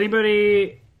 Does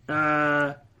anybody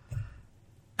out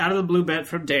of the blue bet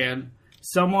from Dan?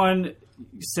 Someone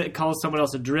calls someone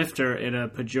else a drifter in a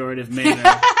pejorative manner,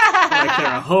 like they're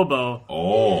a hobo.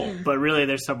 Oh, But really,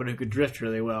 there's someone who could drift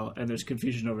really well, and there's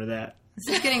confusion over that.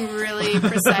 This is getting really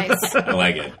precise. I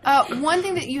like it. One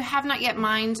thing that you have not yet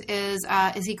mined is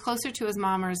he closer to his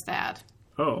mom or his dad?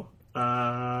 Oh,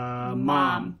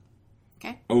 mom.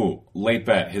 Okay. Oh, late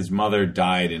bet. His mother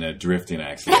died in a drifting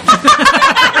accident.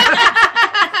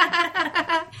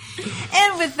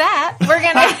 And with that, we're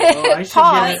gonna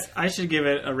pause. I should give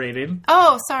it a rating.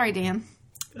 Oh, sorry, Dan.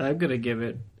 I'm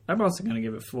also gonna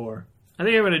give it 4. I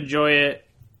think I would enjoy it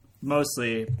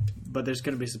mostly, but there's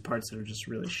gonna be some parts that are just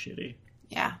really shitty.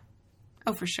 Yeah.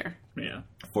 Oh, for sure. Yeah.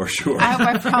 For sure. I hope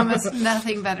I promise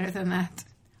nothing better than that.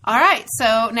 All right,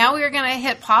 so now we are going to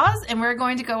hit pause, and we're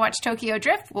going to go watch Tokyo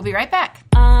Drift. We'll be right back.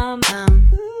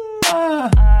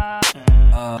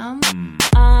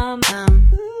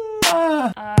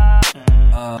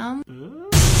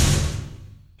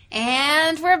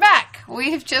 And we're back.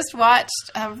 We've just watched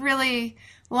a really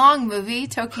long movie,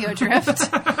 Tokyo Drift.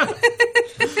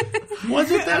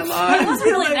 Was it that It long?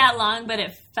 wasn't really that long, but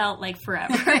it felt like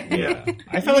forever. Yeah.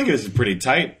 I felt like it was a pretty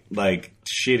tight, like,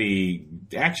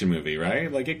 shitty action movie,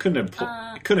 right? Like, it couldn't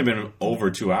have been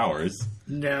over 2 hours.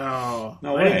 No.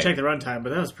 No I way. didn't check the runtime, but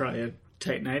that was probably a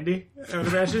tight 90, I would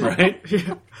imagine. Right?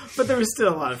 Yeah. But there was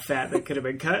still a lot of fat that could have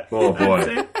been cut. Oh, boy. I'd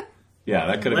say. Yeah,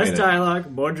 that could have Less made dialogue,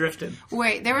 more drifting.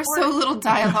 Wait, there was so little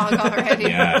dialogue already.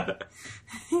 it. Yeah.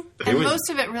 And was- most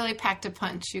of it really packed a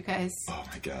punch, you guys. Oh,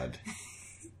 my God.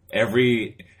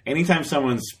 Anytime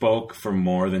someone spoke for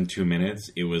more than 2 minutes,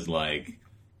 it was like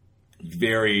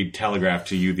very telegraphed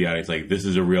to you, the audience, like, this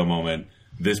is a real moment.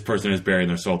 This person is bearing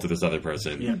their soul to this other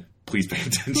person. Yeah. Please pay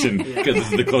attention, because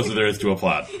this is the closest there is to a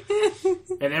plot.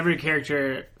 And every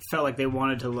character felt like they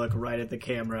wanted to look right at the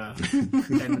camera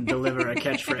and deliver a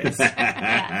catchphrase.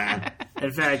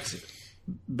 In fact,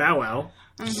 Bow Wow,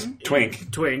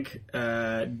 Twink.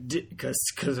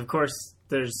 because of course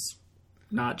there's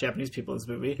not Japanese people in this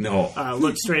movie. No.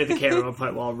 Looked straight at the camera at one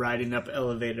point while riding up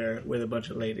elevator with a bunch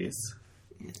of ladies.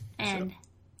 And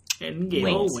And gave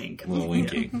a little wink. A little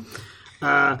winky.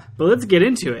 But let's get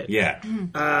into it.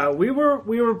 Yeah. We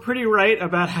were pretty right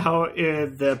about how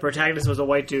the protagonist was a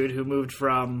white dude who moved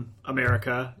from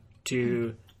America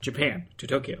to Japan, to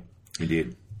Tokyo, We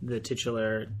did. the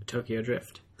titular Tokyo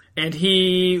Drift. And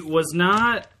he was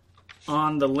not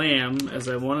on the lam as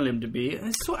I wanted him to be.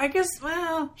 So I guess,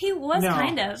 well... he was no.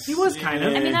 kind of. He was kind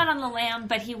of. I mean, not on the lam,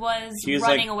 but he was was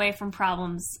running like- away from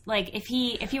problems. Like, if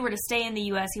he were to stay in the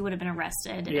U.S., he would have been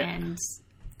arrested Yeah. and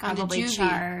Gone to probably juvie.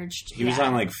 charged. He was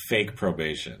on, like, fake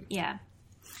probation. Yeah.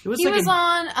 It was He like was a-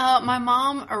 on, my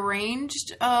mom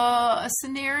arranged a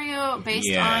scenario based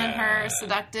Yeah. on her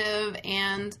seductive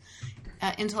and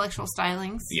intellectual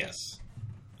stylings. Yes.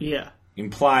 Yeah.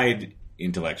 Implied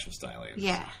intellectual styling.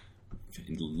 Yeah.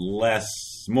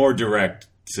 More direct,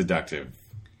 seductive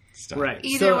stuff. Right.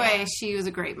 Either way, she was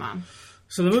a great mom.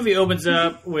 So the movie opens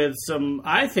up with some...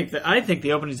 I think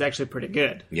the opening is actually pretty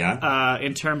good. Yeah?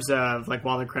 In terms of, like,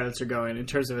 while the credits are going, in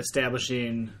terms of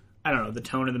establishing, I don't know, the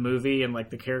tone of the movie and, like,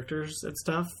 the characters and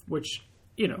stuff, which,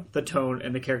 you know, the tone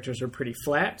and the characters are pretty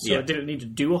flat, so Yeah. it didn't need to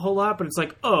do a whole lot, but it's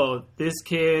like, oh, this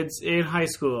kid's in high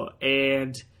school,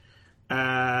 and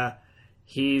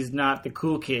he's not the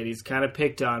cool kid. He's kind of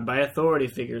picked on by authority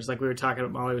figures. Like we were talking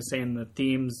about, Molly was saying the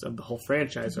themes of the whole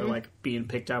franchise are, like, being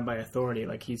picked on by authority.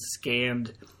 Like, he's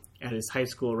scanned at his high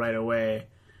school right away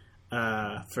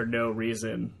for no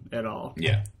reason at all.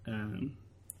 Yeah.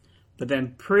 But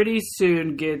then pretty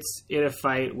soon gets in a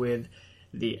fight with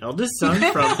the eldest son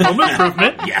from Home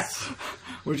Improvement. Yes!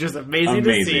 Which is amazing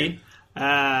to see.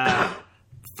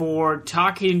 For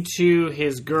talking to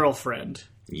his girlfriend.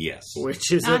 Yes.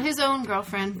 Which is Not his own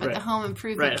girlfriend, but Right. the Home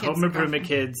Improvement right, kid's Home Improvement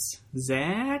girlfriend. kids.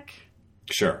 Zach?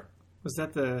 Sure. Was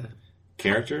that the...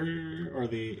 Character or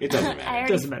the... It doesn't matter.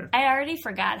 Doesn't matter. I already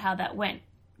forgot how that went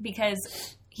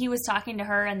because he was talking to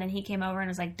her and then he came over and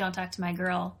was like, "Don't talk to my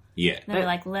girl." Yeah. And they're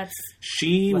like, "Let's."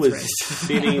 She Let's was race.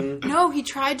 sitting... No, he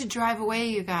tried to drive away,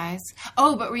 you guys.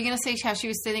 Oh, but were you going to say how she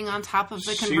was sitting on top of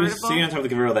the She convertible? was sitting on top of the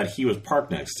convertible that he was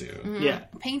parked next to. Yeah.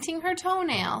 Painting her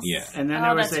toenails. Yeah. And then Oh,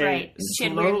 there was that's a right. She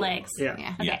had slow- weird legs. Yeah.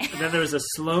 Yeah. Okay. Yeah. And then there was a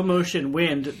slow motion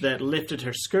wind that lifted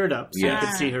her skirt up so you Yes.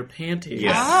 could see her panties.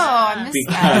 Yes. Oh, I missed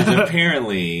that. Because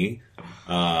apparently,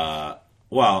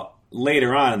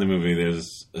 later on in the movie,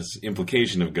 there's this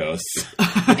implication of ghosts.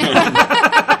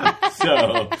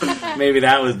 So maybe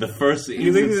that was the first.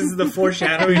 You think this is the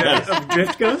foreshadowing Yes. of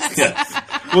Drift Ghost? Yes.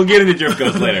 We'll get into Drift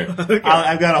Ghost later.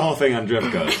 I've got a whole thing on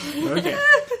Drift Ghost. Okay.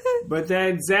 But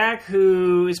then Zach,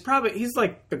 who is he's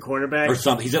like the quarterback. Or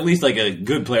something. He's at least like a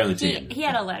good player on the team. He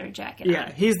had a leather jacket Yeah,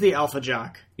 on. he's the alpha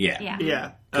jock. Yeah. Yeah.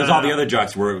 Yeah. Because all the other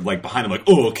jocks were like behind him like,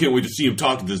 oh, I can't wait to see him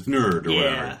talk to this nerd or Yeah.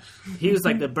 whatever. He was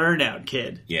like the burnout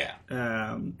kid. Yeah.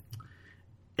 And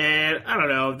I don't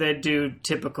know, they do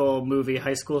typical movie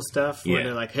high school stuff where Yeah.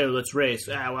 they're like, hey, let's race.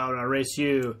 Well, I want to race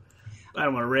you. I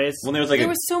don't want to race. Well, there was like There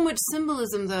was so much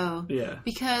symbolism, though. Yeah.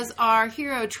 Because our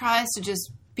hero tries to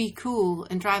just be cool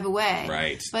and drive away.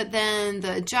 Right. But then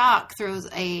the jock throws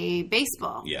a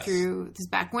baseball Yes. through his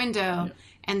back window,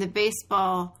 and the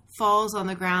baseball falls on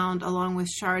the ground along with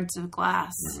shards of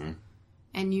glass. Mm-hmm.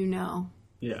 And you know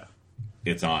Yeah.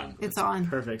 it's on. it's on.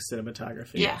 Perfect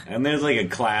cinematography. Yeah. And there's like a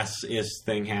class-ist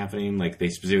thing happening. Like they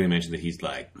specifically mentioned that he's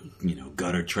like,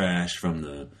 gutter trash from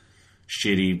the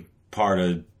shitty part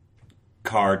of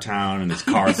car town and his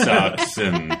car sucks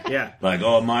and Yeah. like,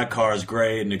 oh, my car's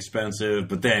great and expensive.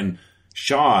 But then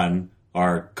Sean,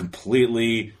 our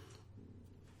completely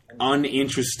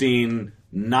uninteresting,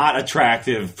 not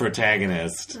attractive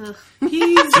protagonist,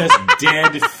 He's just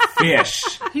dead fish.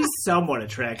 he's somewhat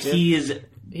attractive.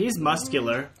 He's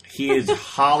muscular. He is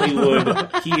Hollywood.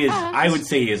 I would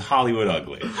say he is Hollywood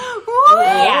ugly.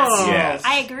 Yes. Yes.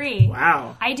 I agree.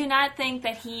 Wow. I do not think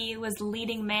that he was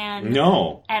leading man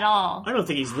No. at all. I don't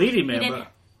think he's leading man, didn't- but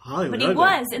Hollywood. But he ugly.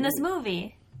 was in this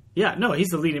movie. Yeah, no, he's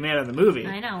the leading man of the movie.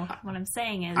 I know. What I'm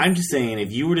saying is... I'm just saying,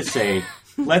 if you were to say,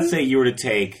 let's say you were to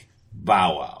take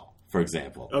Bow Wow, for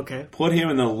example. Okay. Put him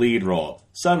in the lead role.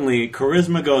 Suddenly,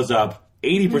 charisma goes up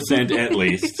 80% at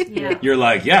least. Yeah. You're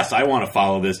like, yes, I want to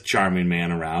follow this charming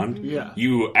man around. Yeah.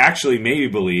 You actually maybe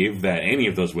believe that any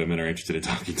of those women are interested in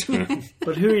talking to him.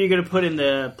 But who are you going to put in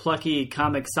the plucky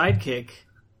comic sidekick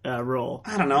role?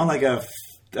 I don't know, like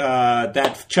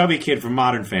that chubby kid from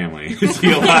Modern Family. Is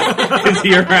he alive? Is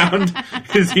he around?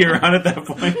 Is he around at that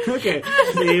point? Okay,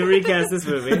 so you recast this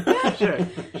movie.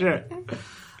 Sure.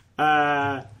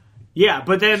 Yeah,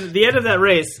 but then the end of that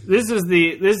race, this was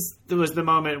the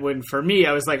moment when, for me,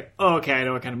 I was like, oh, okay, I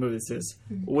know what kind of movie this is.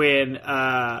 When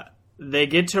they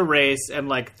get to race and,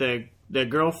 like, the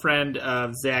girlfriend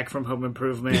of Zach from Home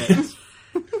Improvement,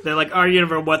 they're, like, arguing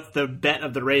over what the bet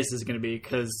of the race is going to be,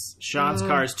 because Sean's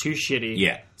car is too shitty.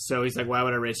 Yeah. So he's like, why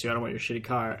would I race you? I don't want your shitty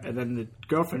car. And then the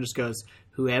girlfriend just goes,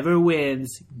 whoever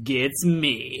wins gets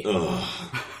me. So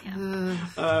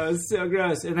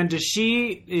gross. And then is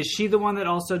she the one that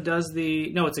also does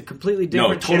no, it's a completely No,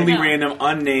 different totally chick. random,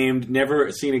 unnamed,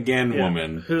 never seen again Yeah.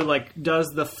 woman. Who, like, does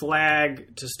the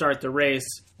flag to start the race,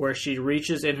 where she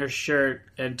reaches in her shirt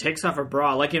and takes off her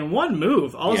bra, like in one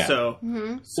move also.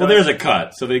 Mm-hmm. So, Well, there's a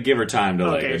cut, so they give her time to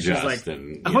like okay, she's adjust. like,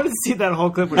 And I want to see that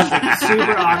whole clip where she's like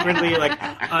super awkwardly like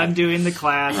undoing the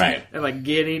clasp Right. and like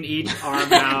getting each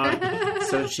arm out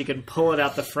so that she can pull it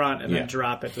out the front and Yeah. then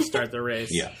drop it to start the race.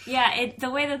 yeah, Yeah,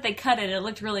 the way that they cut it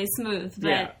looked really smooth. But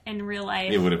Yeah. in real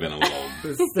life... it would have been a little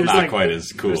There's not like- quite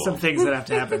as cool. There's some things that have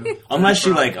to happen.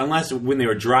 Unless when they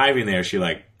were driving there, she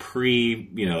like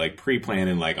pre-planned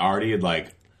and like already had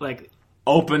like Like,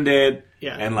 opened it.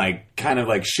 Yeah. And like kind of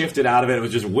like shifted out of it. It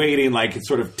was just waiting, like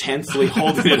sort of tensely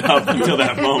holding it up until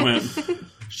that moment.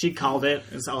 she called it.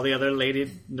 It's all the other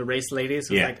the race ladies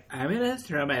was Yeah. like, I'm going to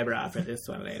throw my bra for this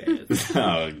one, ladies.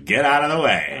 So get out of the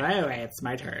way. Anyway, it's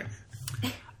my turn.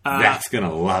 Zach's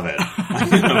gonna love it. I'm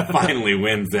gonna finally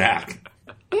win Zach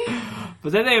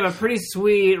But then they have a pretty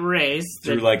sweet race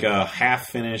through that, like a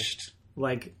half-finished.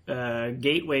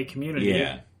 Gateway Community.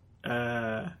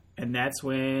 Yeah. And that's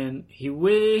when he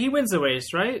wins the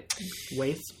race, right? He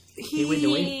wins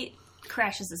the race. He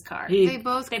crashes his car. They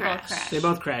both They crash. both crash. They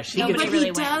both crash. He No, gets, but But really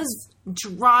he wins. does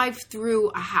drive through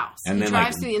a house. And he then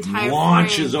drives like through the entire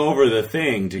launches frame. over the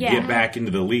thing to Yeah. get back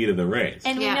into the lead of the race.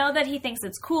 And Yeah. we know that he thinks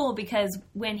it's cool because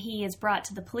when he is brought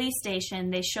to the police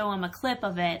station, they show him a clip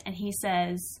of it, and he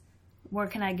says, where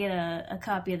can I get a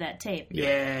copy of that tape?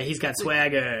 yeah, he's got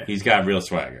swagger. He's got real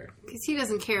swagger. Because he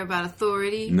doesn't care about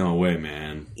authority. No way,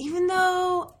 man. Even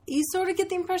though you sort of get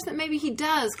the impression that maybe he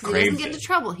does, because he Craves doesn't get it. into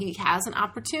trouble. He has an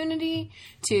opportunity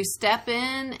to step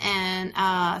in and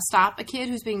stop a kid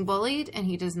who's being bullied, and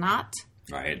he does not.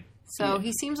 Right? So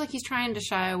he seems like he's trying to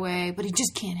shy away, but he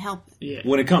just can't help it. Yeah.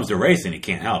 When it comes to racing, he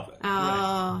can't help it.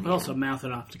 Oh, But also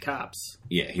mouthing off to cops.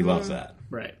 Yeah, he loves that.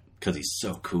 Right. Because he's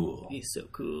so cool. He's so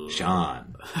cool.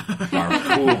 Sean. Our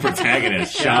cool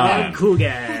protagonist, Sean. Cool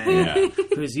guy. Yeah.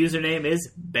 Whose username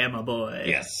is Bama Boy.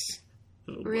 Yes.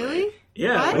 really?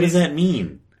 Yeah. What? What does that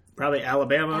mean? Probably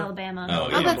Alabama. Alabama. Oh,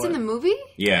 Oh, yeah. that's in the movie?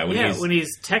 Yeah, when Yeah, he's... when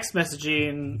he's text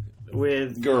messaging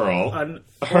with girl,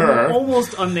 her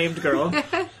almost unnamed girl,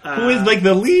 who is like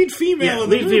the lead female.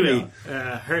 lead female.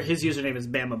 His username is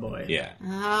Bama Boy. Yeah.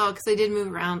 Oh, because they did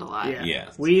move around a lot. Yeah.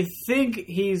 Yes. We think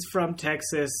he's from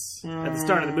Texas at the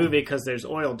start of the movie because there's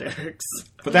oil derricks.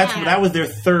 But that was their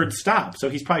third stop, so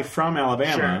he's probably from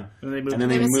Alabama. Sure. And then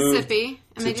they moved Mississippi,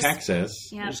 and to they Texas.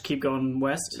 Yeah. just keep going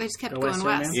west. They just kept Go going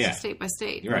west, Yeah. state by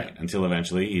state. Right, until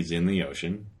eventually he's in the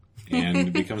ocean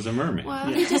and becomes a merman. Well,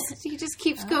 he just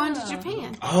keeps going to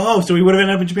Japan. Oh, so he would have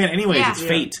ended up in Japan anyways. Yeah. It's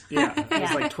fate. Yeah,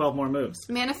 there's like 12 more moves.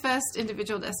 Manifest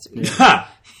individual destiny. Ha!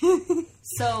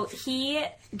 So he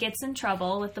gets in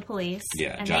trouble with the police.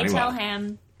 Yeah, and Johnny they tell Well.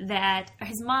 him that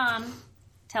his mom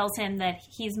tells him that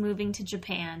he's moving to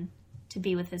Japan to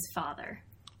be with his father.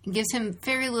 It gives him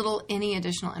very little any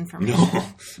additional information. No.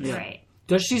 Yeah. Right.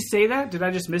 Does she say that? Did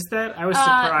I just miss that? I was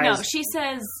surprised. No, she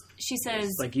says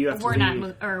Like, you have to we're not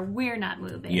leave. we're not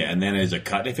moving. Yeah, and then there's a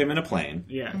cut of him in a plane.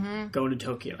 Yeah, Mm-hmm. going to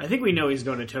Tokyo. I think we know he's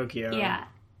going to Tokyo. Yeah.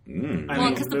 I Well, mean,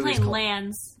 because the movie's plane called-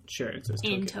 lands Sure, it says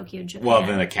in Tokyo. Tokyo, Japan. Well,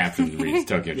 then a caption reads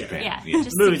Tokyo, Japan. yeah, Yeah.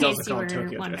 just The movie's in also case you called were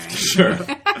Tokyo wondering. Drift. Sure.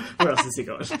 Where else is he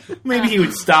going? Maybe he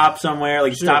would stop somewhere,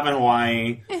 like stop in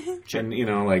Hawaii,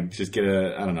 and like just get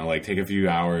like take a few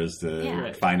hours to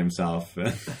Yeah. find himself.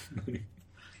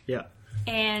 Yeah.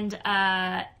 And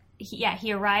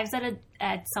he arrives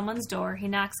at someone's door. He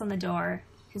knocks on the door.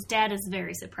 His dad is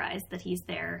very surprised that he's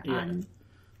there Yeah. on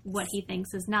what he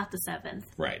thinks is not the 7th,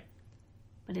 Right.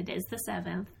 but it is the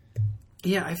 7th.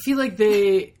 Yeah, I feel like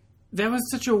that was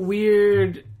such a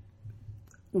weird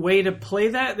way to play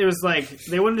that. There was like,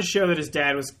 they wanted to show that his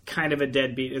dad was kind of a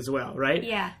deadbeat as well, right?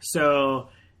 Yeah. So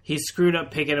he screwed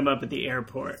up picking him up at the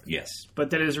airport. Yes. But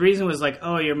then his reason was like,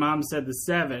 oh, your mom said the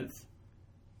 7th.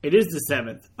 It is the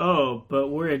 7th. Oh, but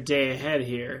we're a day ahead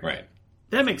here. Right.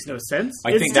 That makes no sense.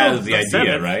 I It's think still that is the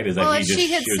idea, 7th. right? Is that Well, he if just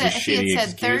she had was said, a if he had shitty said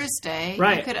excuse? Thursday,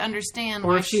 Right. you could understand. Or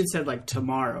why if she had said like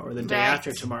tomorrow or the day Right.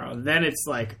 after tomorrow, then it's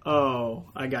like, oh,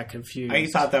 I got confused. I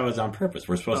thought that was on purpose.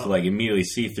 We're supposed to like immediately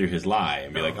see through his lie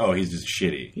and be like, oh, he's just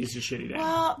shitty. He's just shitty dad.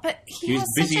 Well, but he was has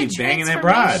busy such a banging that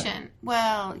broad. transformation.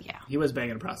 Well, yeah. He was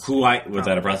banging a prostitute. Who was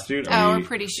that a prostitute? Oh, we're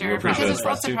pretty sure. We're pretty sure Because it there's was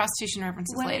lots of prostitute. prostitution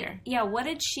references What later. what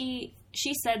did she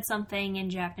said something in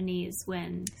Japanese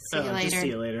when... See you Just later. see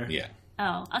you later. Yeah.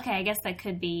 Oh, okay, I guess that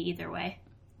could be either way.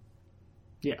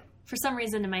 Yeah. For some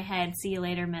reason in my head, see you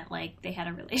later meant like they had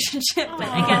a relationship, but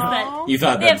I guess that... You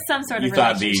thought They that have some sort of you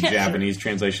thought the relationship. Japanese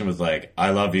translation was like,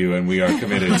 I love you and we are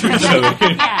committed to each other.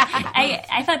 Yeah,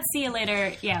 I thought see you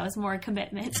later, yeah, it was more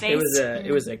commitment based.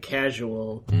 It was a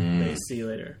casual based see you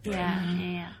later.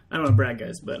 Yeah. I don't want to brag,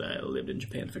 guys, but I lived in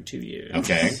Japan for 2 years.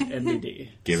 Okay. NBD.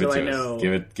 Give so it to I us. know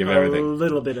Give a everything.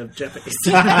 little bit of Japanese.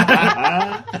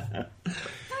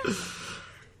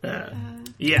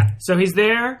 Yeah. So he's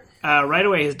there. Right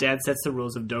away, his dad sets the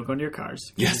rules of don't go near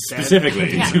cars. Yes, His dad-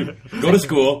 specifically. Go to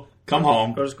school, come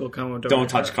home, Go to school, come home, don't go to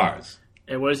touch car. cars.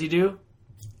 And what does he do?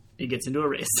 He gets into a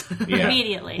race. Yeah.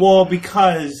 Immediately. Well,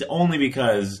 only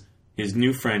because his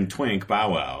new friend Twink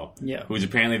Bow Wow, Yeah. who's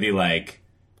apparently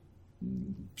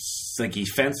he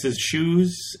fences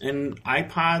shoes and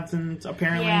iPods and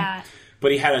apparently. Yeah.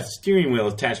 But he had a steering wheel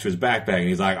attached to his backpack, and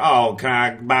he's like, "Oh, can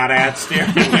I buy that steering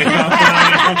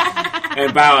wheel?"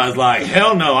 And Bow Wow's like,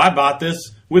 "Hell no! I bought this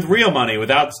with real money,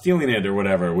 without stealing it or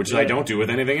whatever." Which I don't do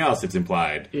with anything else. It's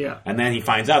implied. Yeah. And then he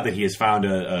finds out that he has found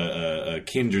a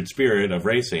kindred spirit of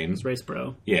racing. Race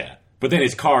bro. Yeah. But then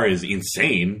his car is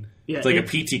insane. Yeah, It's like it- a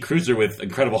PT Cruiser with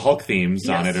Incredible Hulk themes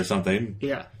on Yes. it or something.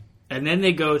 Yeah. And then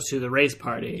they go to the race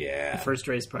party. Yeah. The first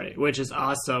race party, which is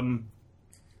awesome.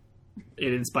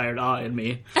 It inspired awe in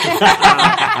me.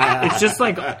 It's just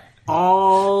like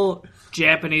all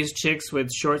Japanese chicks with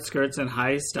short skirts and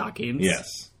high stockings.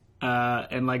 Yes.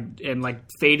 And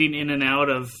fading in and out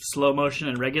of slow motion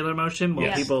and regular motion while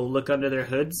Yes. people look under their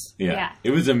hoods. Yeah. Yeah.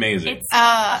 It was amazing. It's The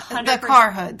 100%.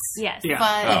 car hoods. Yes. Yeah.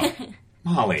 But Oh.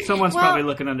 Molly. Someone's Well- probably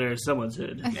looking under someone's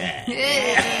hood.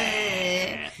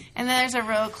 And then there's a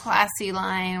real classy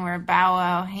line where Bow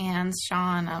Wow hands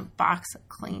Sean a box of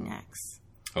Kleenex.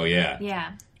 Oh, yeah.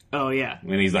 Yeah. Oh, yeah.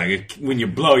 When he's like, when you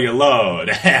blow your load.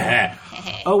 I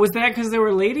Oh, was that because they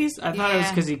were ladies? I thought it was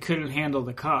Yeah. because he couldn't handle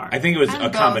the car. think it was And a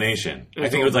both. combination. I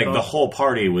think it was like the whole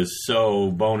party was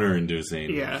so boner-inducing.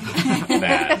 Yeah.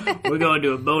 That We're going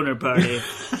to a boner party.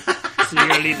 So you're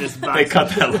going to need this box. they cut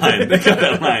that line. They cut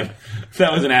that line.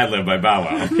 That was an ad-lib by Bow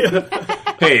Wow.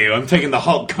 Hey, I'm taking the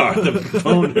Hulk car, the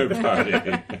boner party.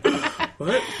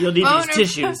 What? You'll need Boner these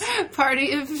tissues.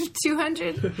 Party of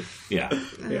 200. Yeah.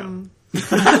 Yeah.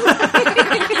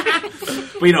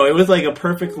 But it was like a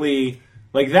perfectly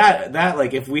like that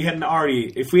like if we hadn't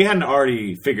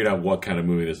already figured out what kind of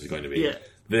movie this was going to be. Yeah.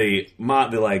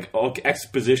 the like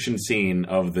exposition scene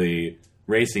of the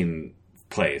racing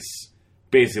place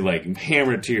basically like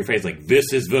hammered to your face like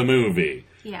this is the movie.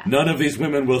 Yeah. None of these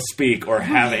women will speak or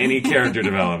have any character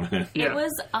development. It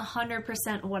was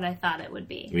 100% what I thought it would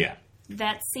be. Yeah.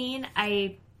 That scene,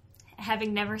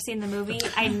 having never seen the movie,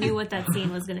 I knew what that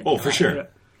scene was going to be. Oh, for like. sure.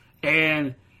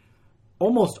 And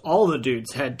almost all the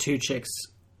dudes had two chicks.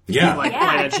 Yeah. Like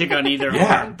Yeah. play a chick on either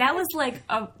Yeah. arm. That was like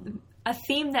a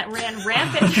theme that ran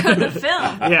rampant through the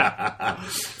film. Yeah.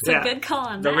 So good call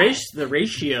on The that. the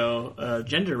ratio,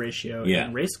 gender ratio Yeah.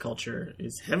 in race culture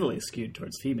is heavily skewed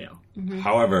towards female.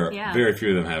 However, Yeah. very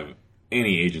few of them have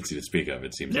any agency to speak of,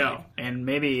 it seems like. No, and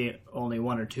maybe only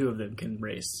one or two of them can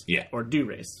race. Yeah. Or do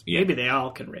race. Yeah. Maybe they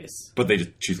all can race. But they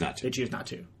just choose not They to. choose not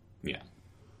to. Yeah.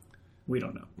 We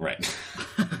don't know. Right.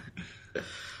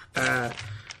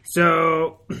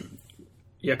 So,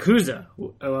 Yakuza.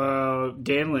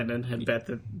 Dan Linden had bet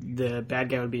that the bad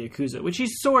guy would be Yakuza, which he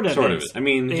sort of Sort of is. is. I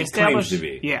mean, They he established- claims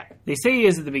to be. Yeah. They say he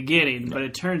is at the beginning, but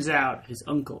it turns out his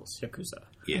uncle's Yakuza.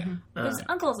 Yeah. His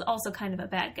uncle's also kind of a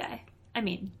bad guy. I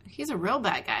mean, He's a real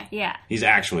bad guy. yeah. He's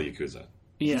actually Yakuza.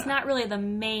 Yeah. He's not really the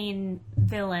main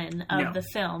villain of No. the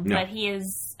film, No. but he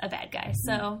is a bad guy.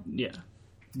 So, Yeah.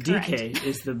 DK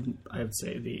is I would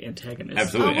say, the antagonist. Oh,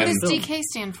 Absolutely. what does And- DK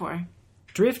stand for?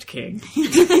 Drift King.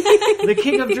 The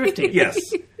king of drifting. Yes.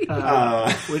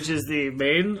 Which is the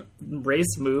main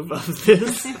race move of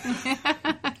this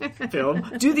film.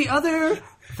 Do the other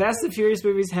Fast and Furious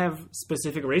movies have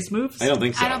specific race moves? I don't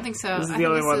think so. I don't think so. This is I the think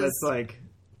only this one is- that's like,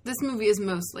 This movie is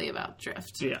mostly about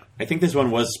drift. yeah. I think this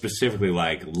one was specifically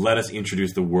like, let us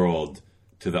introduce the world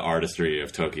to the artistry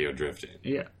of Tokyo drifting.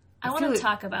 Yeah. I want feel to like-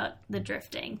 talk about the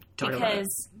drifting Talk about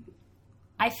because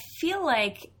I feel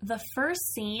like the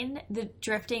first scene, the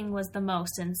drifting was the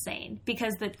most insane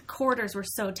because the quarters were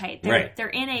so tight. Right. They're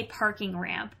in a parking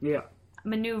ramp, Yeah.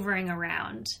 maneuvering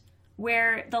around.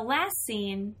 Where the last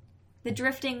scene, the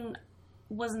drifting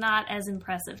was not as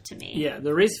impressive to me. Yeah,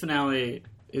 the race finale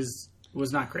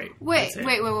was not great. I'd Wait. say.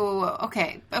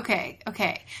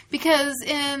 Okay. Because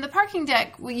in the parking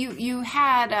deck, you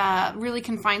had really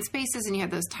confined spaces and you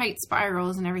had those tight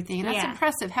spirals and everything, and that's Yeah.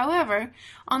 impressive. However,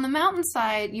 on the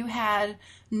mountainside, you had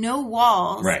no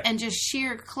walls Right. and just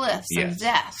sheer cliffs Yes. of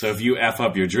death. So if you F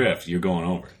up your drift, you're going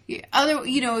over.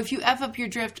 If you F up your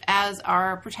drift as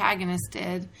our protagonist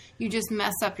did, you just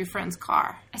mess up your friend's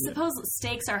car. I suppose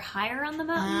stakes are higher on the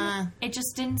mountain. It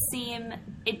just didn't seem...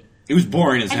 It was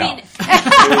boring as I hell. mean,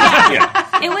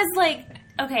 Yeah. it was like,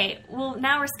 okay, well,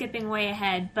 now we're skipping way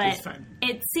ahead, but It's fine.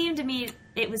 it seemed to me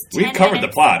it was 10 We've covered the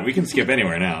minutes. plot. We can skip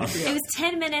anywhere now. It was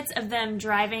 10 minutes of them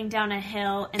driving down a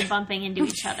hill and bumping into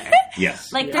each other.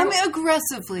 Yes. Like, I there, mean,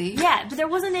 aggressively. yeah, but there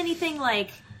wasn't anything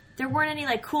like, there weren't any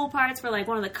like cool parts where like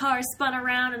one of the cars spun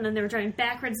around and then they were driving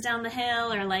backwards down the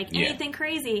hill or like Yeah. anything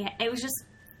crazy. It was just,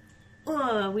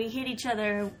 we hit each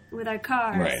other with our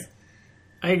cars. Right.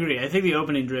 I agree. I think the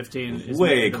opening drifting is Way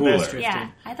maybe the cooler. best drifting. Yeah,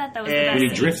 I thought that was And the best. When he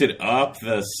scene. drifted up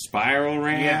the spiral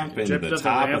ramp into drifted the up the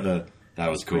top ramp. of the... That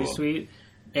was cool. Pretty sweet.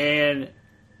 And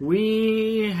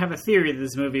we have a theory that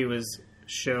this movie was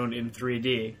shown in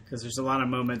 3D because there's a lot of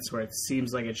moments where it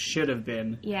seems like it should have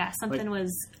been. Yeah, something Like-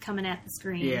 was coming at the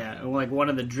screen. Yeah, and like one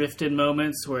of the drifted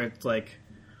moments where it's like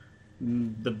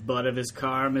the butt of his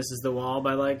car misses the wall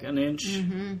by like an inch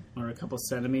or a couple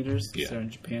centimeters. Yeah. They're in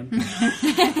Japan.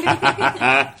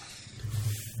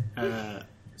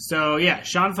 So yeah,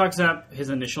 Sean fucks up his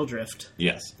initial drift.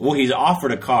 Yes. Well, he's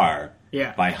offered a car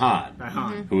Yeah, by Han, by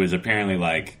Han. who is apparently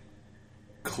like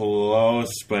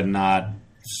close but not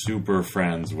super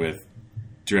friends with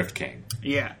Drift King.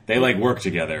 Yeah, They like work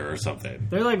together or something.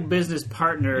 they're like business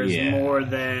partners Yeah. more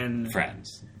than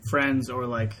Friends. friends or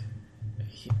like.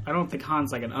 I don't think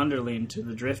Han's like an underling to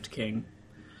the Drift King.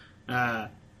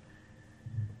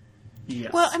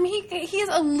 Yes. Well, I mean, he is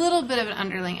a little bit of an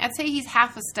underling. I'd say he's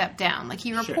half a step down. Like,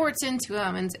 he reports into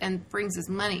him and brings his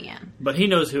money in. but he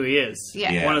knows who he is.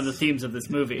 Yeah. Yeah. One of the themes of this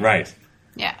movie. Right.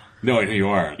 Yeah. Knowing who you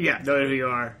are. Yeah, knowing who you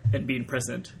are and being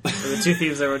present are the two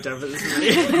themes I wrote down for this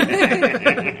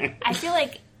movie. I feel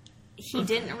like he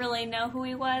didn't really know who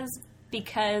he was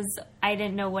because I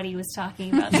didn't know what he was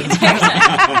talking about the entire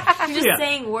time. He was just Yeah.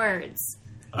 saying words.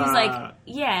 He was like,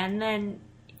 yeah, and then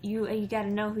you got to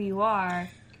know who you are.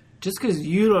 Just because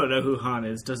you don't know who Han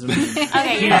is doesn't mean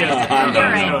Okay, he you're doesn't right. You're know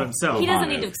right. himself. He doesn't Han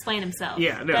need is. to explain himself.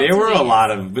 Yeah, no. That's There were who a he lot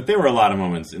is. of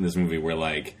moments in this movie where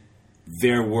like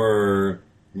there were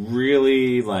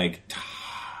really like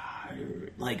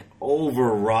like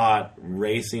overwrought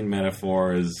racing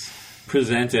metaphors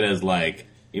presented as like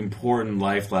important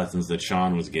life lessons that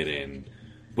Sean was getting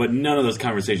But none of those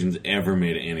conversations ever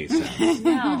made any sense.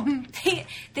 No,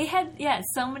 they had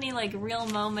so many like real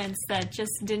moments that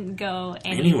just didn't go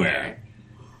anywhere.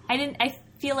 I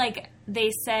feel like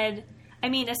they said. I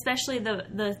mean, especially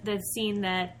the scene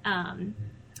that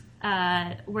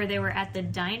where they were at the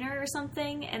diner or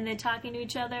something, and they're talking to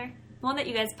each other. The one that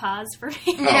you guys paused for me.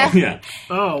 Oh, yeah.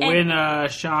 Oh, when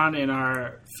Sean and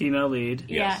our female lead,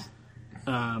 Yes.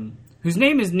 whose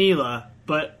name is Neela,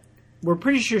 but we're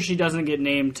pretty sure she doesn't get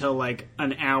named till like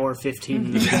an hour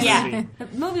 15 minutes. Yeah, the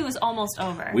movie was almost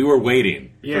over. We were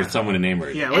waiting Yeah. for someone to name her.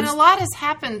 Yeah, And a lot has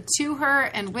happened to her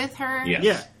and with her. Yes.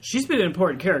 yeah, she's been an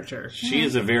important character. She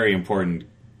is a very important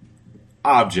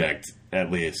object,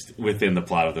 at least, within the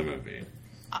plot of the movie.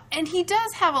 And he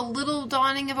does have a little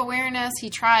dawning of awareness. He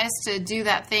tries to do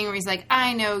that thing where he's like,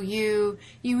 I know you.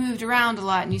 You moved around a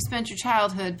lot and you spent your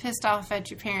childhood pissed off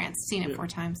at your parents. Seen it 4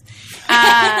 times.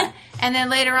 And then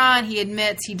later on, he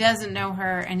admits he doesn't know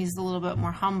her and he's a little bit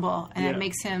more humble. And it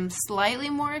makes him slightly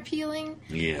more appealing.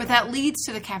 Yeah. But that leads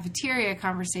to the cafeteria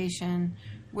conversation,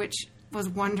 which was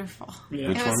wonderful. Yeah. It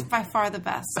Which was one? by far the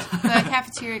best. The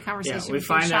cafeteria conversation we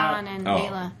between find Sean out- and Oh.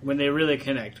 Neela. When they really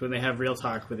connect, when they have real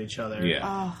talk with each other. Yeah.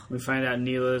 Oh, We find out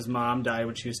Neela's mom died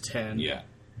when she was 10. Yeah.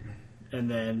 And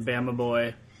then Bama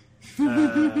Boy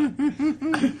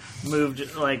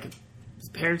moved, like, his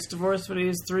parents divorced when he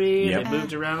was 3. Yep. And they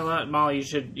moved around a lot. Molly, you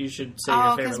should say your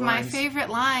oh, favorite because my lines. favorite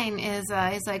line is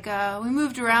he's like, we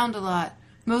moved around a lot,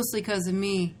 mostly because of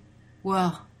me.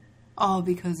 Well, all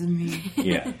because of me.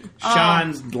 Yeah.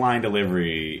 Sean's line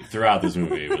delivery throughout this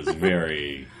movie was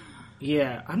very...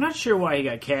 Yeah, I'm not sure why he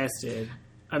got casted.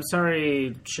 I'm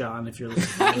sorry, Sean, if you're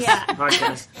listening to this Yeah.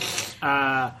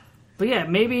 podcast. But yeah,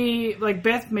 maybe, like,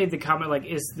 Beth made the comment, like,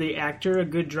 is the actor a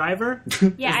good driver?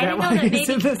 Yeah, Is I didn't why know that he's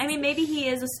in maybe. this? I mean, maybe he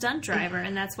is a stunt driver,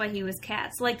 and that's why he was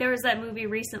cast. Like there was that movie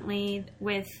recently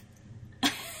with. I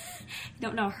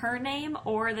don't know her name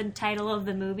or the title of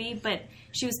the movie, but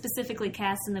she was specifically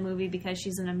cast in the movie because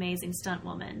she's an amazing stunt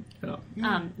woman. Oh.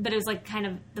 But it was like kind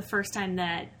of the first time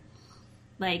that,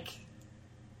 like,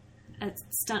 a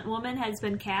stunt woman has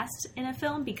been cast in a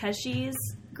film because she's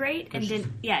great and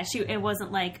didn't. Yeah, it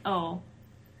wasn't like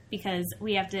because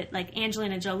we have to like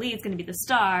Angelina Jolie is going to be the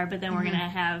star, but then we're going to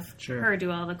have Sure. her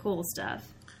do all the cool stuff.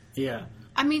 Yeah.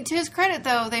 I mean, to his credit,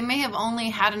 though, they may have only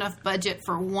had enough budget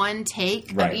for one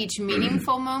take Right. of each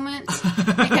meaningful moment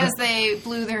because they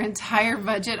blew their entire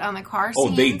budget on the car Oh,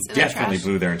 scenes. they and the definitely trash.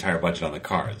 blew their entire budget on the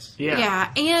cars. Yeah.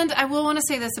 Yeah, and I will want to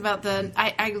say this about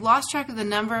I lost track of the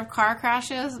number of car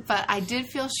crashes, but I did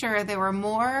feel sure there were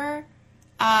more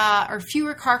or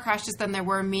fewer car crashes than there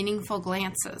were meaningful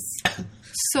glances.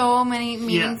 So many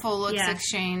meaningful looks Yeah.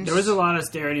 exchanged. There was a lot of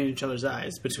staring in each other's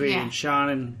eyes between Yeah. Sean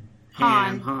and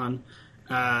Han. Han.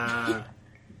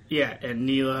 Yeah, and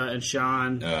Neela and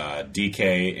Sean.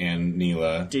 DK and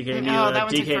Neela. DK and Oh, Neela, that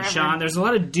one took DK and forever. Sean. There's a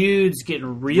lot of dudes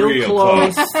getting real Real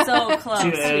close. So close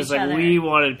to, to it was each like other. we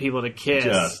wanted people to kiss.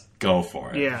 Just go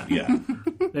for it. Yeah. Yeah.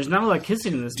 There's not a lot of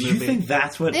kissing in this Do movie. you think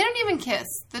that's what... They don't even kiss.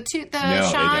 The No, they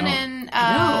Sean don't. and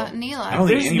No. Neela. I don't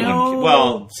think There's anyone... no-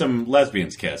 Well, some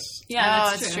lesbians kiss Yeah, Oh,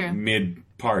 that's it's true. true.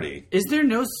 mid-party. Is there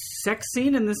no sex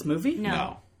scene in this movie?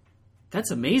 No. That's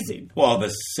amazing. Well, the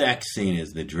sex scene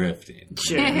is the drifting.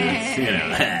 Sure. You know.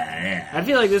 Yeah. I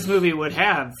feel like this movie would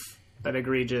have an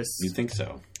egregious. You think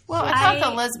so? Well, I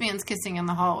thought the lesbians kissing in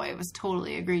the hallway was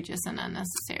totally egregious and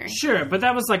unnecessary. Sure, but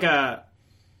that was like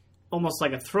almost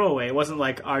like a throwaway. It wasn't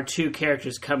like our two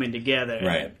characters coming together.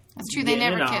 Right. That's true. They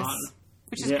Getting never it kiss, on.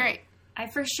 which is Yeah. great. I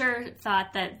for sure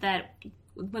thought that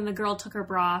when the girl took her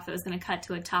bra off, it was going to cut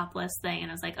to a topless thing, and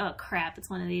I was like, "Oh crap, it's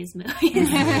one of these movies."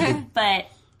 But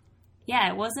yeah,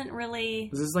 it wasn't really.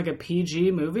 Is this like a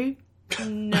PG movie?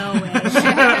 No way.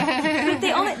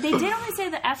 But they did only say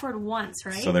the F word once,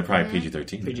 right? So they're probably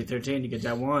PG-13. PG-13, you get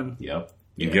that one. Yep.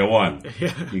 You get one.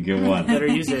 Yeah. You get one. Better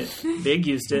use it. Big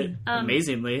used it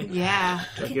amazingly. Yeah.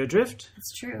 Tokyo Drift.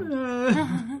 It's true.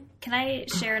 Can I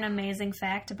share an amazing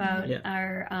fact about Yeah.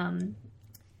 our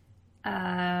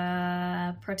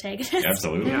protagonist?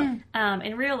 Absolutely. Yeah.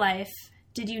 In real life,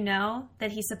 did you know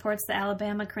that he supports the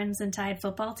Alabama Crimson Tide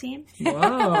football team?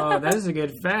 Whoa, that is a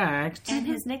good fact. And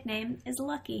his nickname is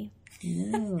Lucky. Did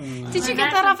you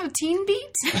get that off of Teen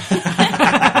Beat?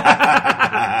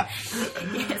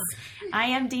 Yes.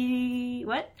 IMDb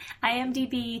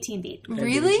Teen Beat.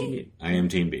 Really? I am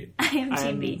Team Beat. I am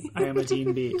Teen Beat. I am a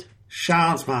Teen Beat.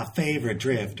 Sean's my favorite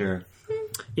drifter.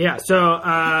 Yeah, so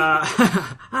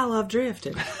I love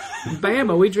drifting.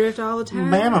 Bama, we drift all the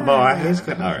time. Bama boy. He's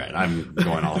good. All right. I'm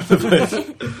going all over the place.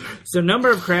 So number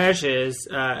of crashes,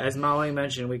 as Molly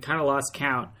mentioned, we kind of lost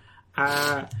count.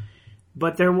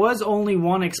 but there was only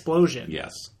one explosion.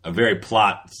 Yes. A very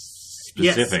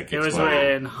plot-specific Yes, it was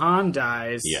explosion. when Han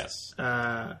dies. Yes.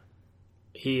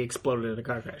 He exploded in a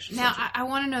car crash. Now, I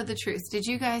want to know the truth. Did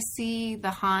you guys see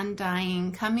the Han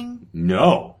dying coming?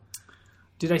 No.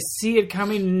 Did I see it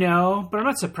coming? No, but I'm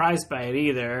not surprised by it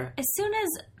either. As soon as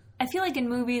I feel like in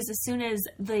movies, as soon as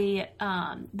the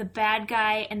bad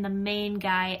guy and the main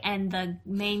guy and the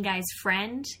main guy's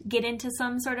friend get into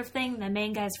some sort of thing, the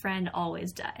main guy's friend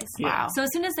always dies. Wow. So as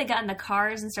soon as they got in the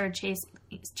cars and started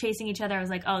chasing each other, I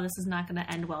was like, oh, this is not going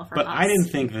to end well for us. But I didn't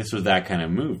think this was that kind of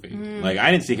movie. Like,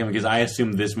 I didn't see it coming because I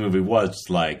assumed this movie was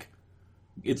just like,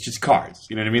 it's just cars.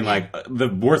 You know what I mean? Like, the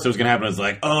worst that was going to happen was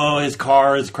like, oh, his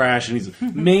car is crashed, and he's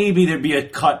maybe there'd be a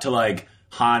cut to like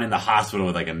Han in the hospital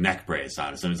with like a neck brace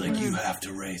on. So he's like, you have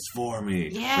to race for me.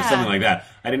 Yeah. Or something like that.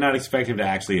 I did not expect him to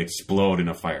actually explode in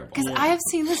a fireball. Because I have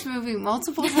seen this movie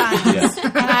multiple times,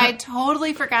 and I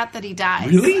totally forgot that he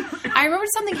dies. Really? I remember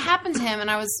something happened to him, and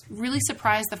I was really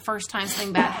surprised the first time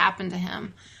something bad happened to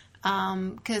him.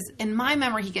 Because in my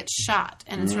memory, he gets shot,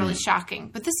 and it's really shocking.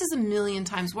 But this is a million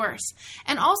times worse.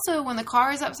 And also, when the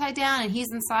car is upside down and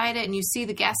he's inside it, and you see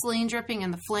the gasoline dripping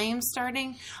and the flames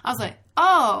starting, I was like,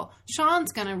 oh,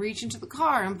 Sean's going to reach into the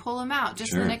car and pull him out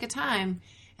just in the nick of time.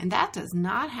 And that does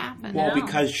not happen. Well,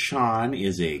 because Sean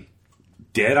is a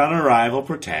dead-on-arrival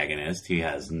protagonist. He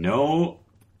has no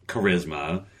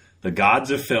charisma. The gods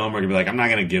of film are going to be like, I'm not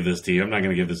going to give this to you. I'm not going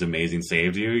to give this amazing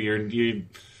save to you.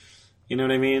 You know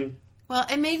what I mean? Well,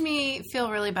 it made me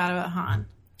feel really bad about Han.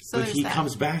 So But there's he that.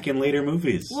 comes back in later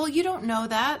movies. Well, you don't know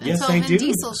that Yes, until I Vin do.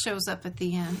 Diesel shows up at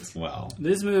the end. Well,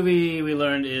 This movie, we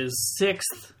learned, is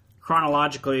 6th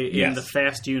chronologically in Yes. the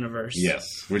Fast universe. yes,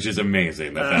 which is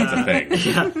amazing that that's a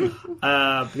thing.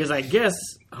 Because I guess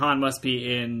Han must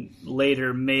be in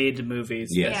later made movies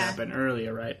Yes. that happened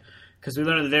earlier, right? Because we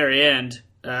learned at the very end,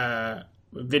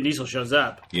 Vin Diesel shows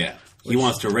up. Yeah. He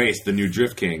wants to race the new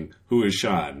Drift King, who is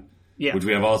Sean, Yeah. which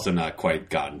we have also not quite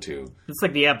gotten to. It's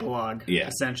like the epilogue, Yeah.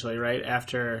 essentially, right?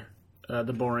 After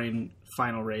the boring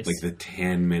final race. Like the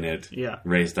 10-minute Yeah.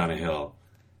 race down a hill.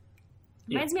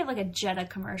 Reminds me of like a Jetta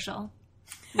commercial.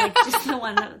 Like just the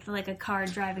one that with like a car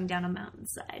driving down a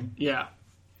mountainside. Yeah.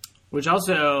 Which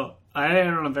also, I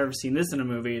don't know if I've ever seen this in a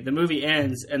movie. The movie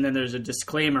ends, and then there's a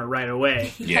disclaimer right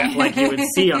away. Yeah. Like you would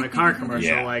see on a car commercial,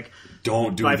 Yeah. like,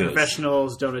 Don't do by this.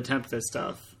 professionals, don't attempt this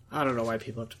stuff. I don't know why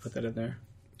people have to put that in there.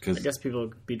 I 'Cause- guess people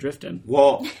would be drifting.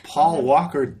 Well, Paul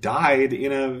Walker died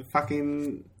in a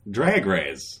fucking drag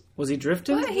race. Was he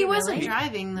drifting? But he wasn't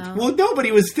driving, though. Well, no, but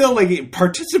he was still like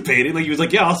participating. Like he was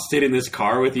like, "Yeah, I'll sit in this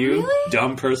car with you, Really?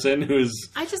 dumb person." Who's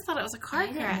I just thought it was a car I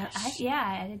didn't know. crash.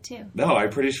 I did too. no, I'm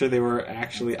pretty sure they were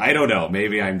actually. I don't know.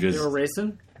 Maybe I'm just. They were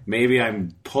racing? Maybe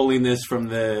I'm pulling this from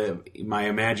my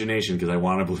imagination because I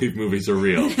want to believe movies are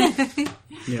real.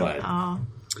 But Oh.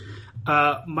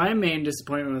 My main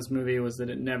disappointment in this movie was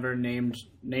that it never name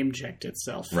checked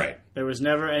itself. Right. There was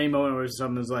never any moment where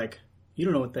someone was like, "You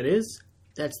don't know what that is?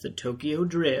 That's the Tokyo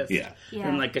Drift." yeah, Yeah.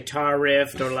 And like guitar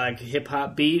riff or like hip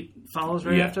hop beat follows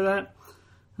right Yeah. after that.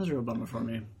 That was a real bummer for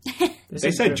me.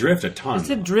 they said drift a ton. They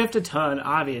said drift a ton,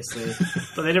 obviously,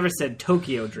 but they never said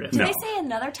Tokyo Drift. No. Did they say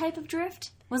another type of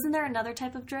drift? Wasn't there another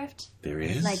type of drift? There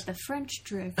is. Like the French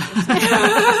drift.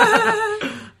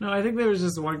 No, I think there was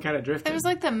just one kind of drift. There was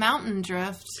like the mountain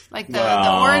drift, like the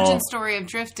Well, origin story of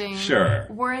drifting. sure.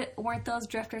 Weren't those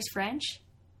drifters French?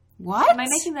 What? Am I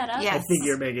making that up? Yes. I think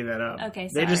you're making that up. Okay,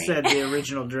 They just sorry. said the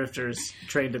original drifters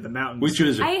trained in the mountains. Which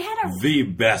was I had a- the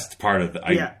best part of the.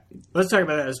 Yeah. Let's talk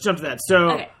about that. Let's jump to that. So,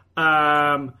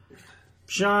 Okay.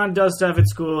 Sean does stuff at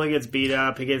school. He gets beat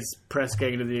up. He gets press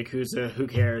gang into the Yakuza. Who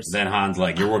cares? Then Han's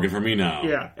like, "You're working for me now."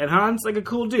 Yeah. And Han's like a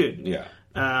cool dude. Yeah.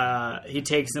 He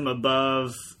takes him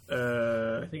above.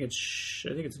 I think it's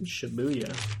in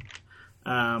Shibuya.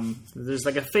 There's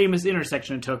like a famous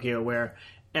intersection in Tokyo where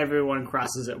everyone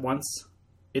crosses at once.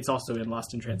 It's also in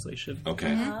Lost in Translation.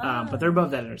 Okay. But they're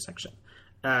above that intersection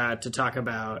to talk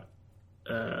about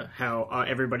how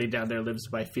everybody down there lives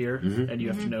by fear, and you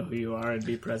have to know who you are and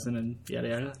be present and yada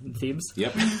yada and themes.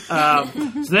 Yep. So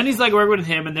then he's like working with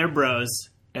him, and they're bros.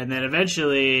 And then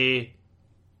eventually,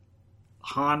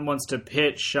 Han wants to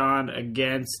pit Sean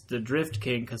against the Drift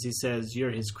King because he says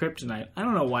you're his kryptonite. I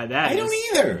don't know why that I is. don't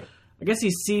either. I guess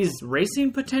he sees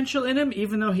racing potential in him,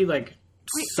 even though he like.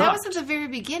 Wait, that was sucked. at the very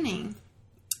beginning.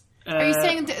 Are you Uh,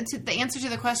 saying the answer to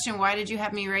the question, why did you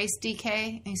have me race DK?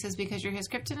 And he says, because you're his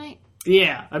kryptonite?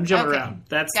 Yeah, I'm jumping Okay. around.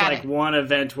 That's Got like it. one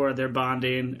event where they're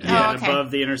bonding, and Oh, then okay.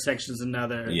 above the intersection's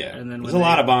another. Yeah. And then There's when a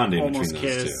lot they of bonding almost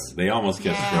between those kiss. two. They almost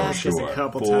kiss Yeah. for Kiss a sure.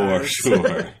 couple For times.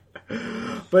 sure.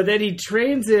 But then he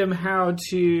trains him how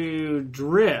to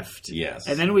drift. Yes.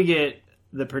 And then we get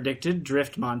the predicted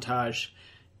drift montage,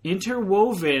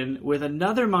 interwoven with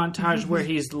another montage where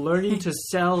he's learning to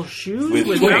sell shoes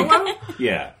with Twink. Mello?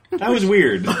 Yeah. That was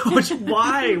weird.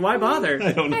 Why? Why bother?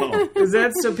 I don't know. Is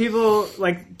that so people,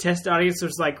 like, test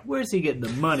audiences like, where's he getting the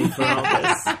money for all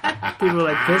this? People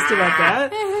are, like, pissed about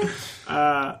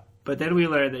that? But then we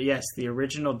learned that, yes, the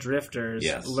original drifters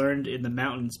learned in the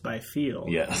mountains by feel.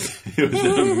 Yes. It was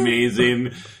an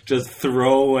amazing, just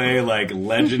throwaway, like,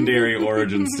 legendary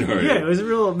origin story. Yeah, it was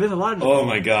real mythological. Oh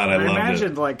my god, I loved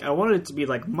imagined, it. like, I wanted it to be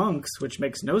like monks, which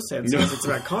makes no sense because it's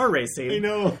about car racing. I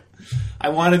know. I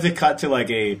wanted to cut to, like,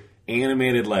 a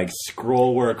animated, like,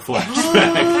 scroll work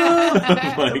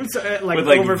flashback. Like with,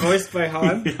 like, over-voiced by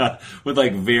Han. Yeah, with,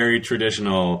 like, very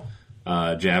traditional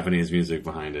Japanese music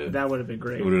behind it. That would have been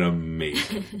great. It would have been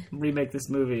amazing. Remake this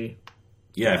movie.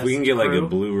 Yeah, if we can get, like, crew. a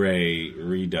Blu-ray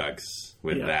Redux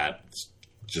with Yeah. that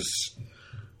just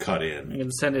cut in. You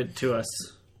can send it to us.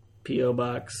 P.O.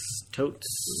 Box Totes.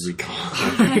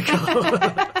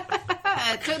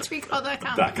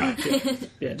 ToadsRecall.com.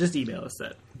 Yeah, just email us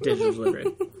that. Digital delivery.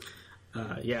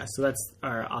 So that's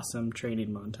our awesome training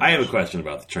montage. I have a question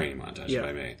about the training montage, Yeah. if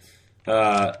I may.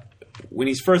 When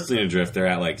he's first learning to drift, they're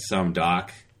at, like, some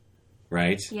dock,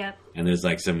 right? Yep. And there's,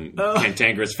 like, some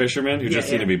cantankerous fishermen who just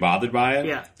seem yeah. to be bothered by it.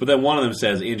 Yeah. But then one of them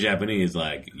says, in Japanese,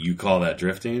 like, you call that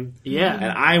drifting? Yeah. And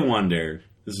I wonder,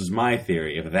 this is my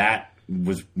theory, if that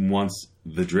was once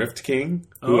the Drift King,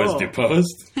 who was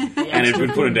deposed and had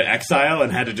been put into exile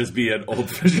and had to just be an old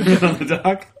fisherman on the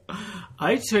dock.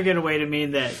 I took it away to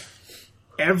mean that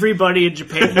everybody in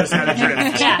Japan knows how to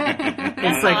drift. Yeah.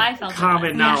 It's how I like felt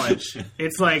common about it. knowledge.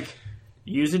 It's like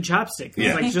using chopsticks. It's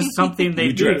Yeah. like just something they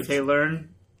You do. drift. They learn.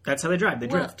 That's how they drive. They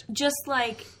Well, drift. just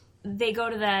like they go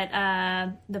to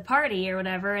that the party or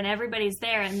whatever, and everybody's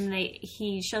there, and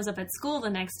he shows up at school the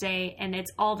next day, and it's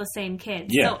all the same kids.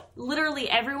 Yeah. So literally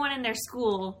everyone in their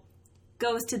school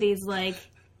goes to these like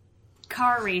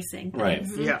car racing things. Right.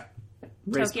 Yeah.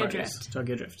 Race Tokyo parties. Drift.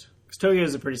 Tokyo Drift. Because Tokyo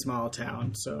is a pretty small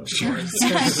town, so. Sure.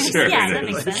 Yeah, that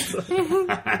makes sense.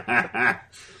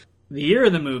 The year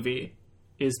of the movie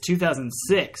is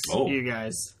 2006, Oh. you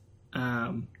guys.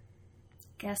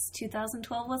 Guess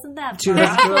 2012 wasn't that far.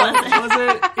 2012 was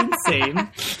it? Insane.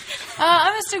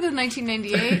 I'm going to stick with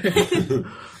 1998.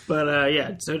 But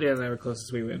yeah, so Dan and I were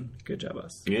closest we win. Good job,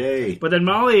 us. Yay. But then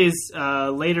Molly's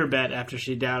later bet after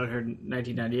she doubted her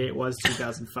 1998 was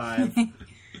 2005.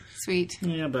 Sweet.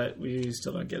 Yeah, but we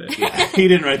still don't get it. He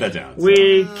didn't write that down. so-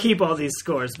 We keep all these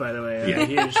scores, by the way. Yeah. A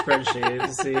huge spreadsheet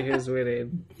to see who's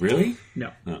winning. Really? No.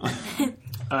 No.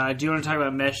 Do you want to talk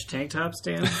about mesh tank tops,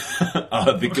 Dan?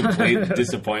 The complete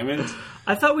disappointment.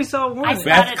 I thought we saw one. I Beth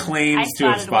spotted- claims I to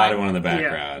have spotted spotted one. one in the We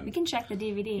background. can check the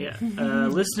DVD. Yeah.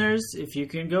 Listeners, if you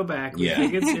can go back, we Yeah.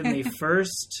 think it's in the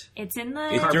first It's in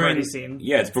the. It's car during, party scene.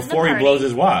 yeah, it's in the before he party. blows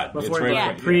his wad. Before it's right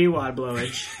Yeah. before- pre-wad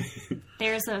blowage.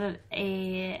 There's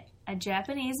a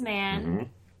Japanese man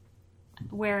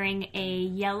Mm-hmm. wearing a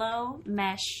yellow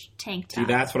mesh tank top.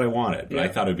 See, that's what I wanted. But Yeah. I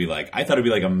thought it'd be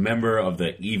like a member of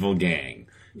the evil gang.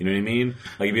 You know what I mean?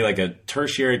 Like it'd be like a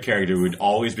tertiary character who would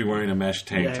always be wearing a mesh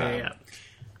tank top. Yeah.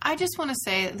 I just want to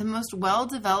say that the most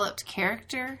well-developed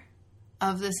character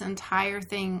of this entire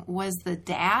thing was the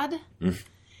dad.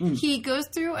 He goes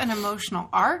through an emotional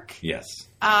arc. Yes.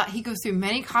 He goes through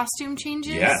many costume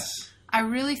changes. Yes. I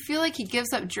really feel like he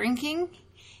gives up drinking.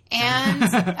 And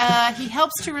he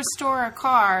helps to restore a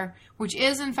car, which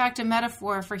is, in fact, a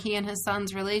metaphor for he and his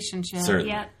son's relationship. Certainly.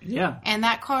 Yep. Yeah. And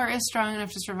that car is strong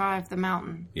enough to survive the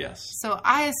mountain. Yes. So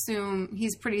I assume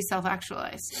he's pretty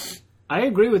self-actualized. I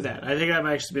agree with that. I think that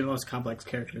might actually be the most complex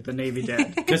character, the Navy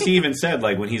dad. Because he even said,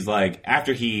 like, when he's like,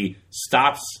 after he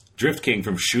stops Drift King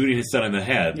from shooting his son in the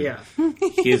head, Yeah.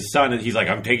 his son, he's like,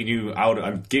 I'm taking you out,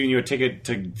 I'm giving you a ticket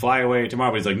to fly away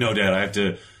tomorrow. But he's like, no, Dad, I have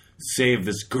to save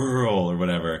this girl or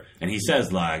whatever. And he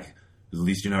says, like, at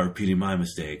least you're not repeating my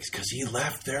mistakes. Because he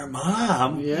left their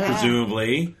mom, Yeah.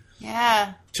 presumably,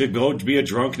 Yeah. to go to be a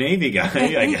drunk Navy guy,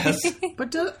 I guess.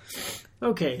 But,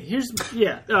 okay,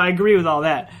 I agree with all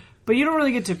that. But you don't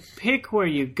really get to pick where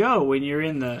you go when you're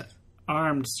in the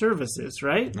armed services,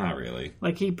 right? Not really.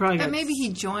 Like, he probably But got... maybe he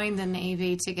joined the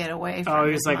Navy to get away from Oh,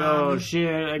 his he's like, mom. oh, shit,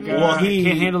 I Well, he-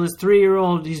 can't handle this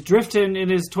 3-year-old. He's drifting in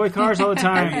his toy cars all the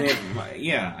time.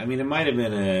 Yeah, I mean, it might have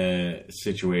been a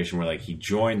situation where, like, he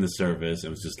joined the service and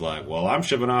was just like, well, I'm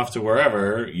shipping off to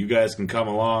wherever. You guys can come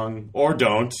along or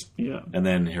don't. Yeah. And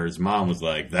then his mom was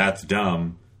like, that's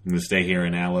dumb. I'm going to stay here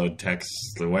in Allo,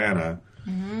 Texas, Luana,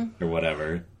 or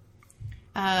whatever.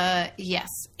 Yes.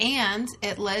 And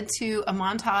it led to a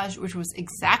montage, which was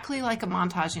exactly like a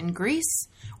montage in Grease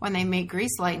when they make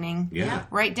Grease Lightning. Yeah.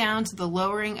 Right down to the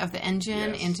lowering of the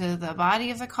engine Yes. into the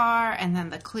body of the car and then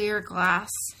the clear glass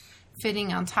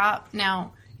fitting on top.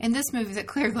 Now, in this movie, the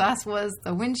clear glass was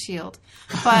the windshield.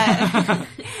 But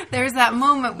there's that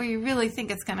moment where you really think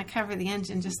it's going to cover the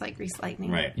engine just like Grease Lightning.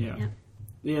 Right. Yeah.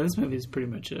 Yeah, this movie is pretty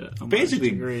much a homage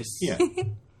Basically, to Grease. yeah.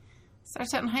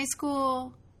 Starts out in high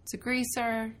school. It's a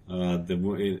greaser.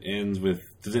 It ends with.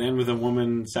 Does it end with a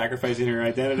woman sacrificing her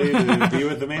identity to be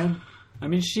with the man? I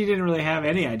mean, she didn't really have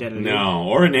any identity. No,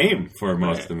 or a name for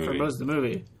most of the movie. For most of the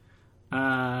movie.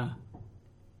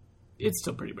 It's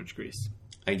still pretty much Grease.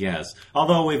 I guess.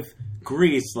 Although with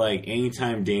Grease, like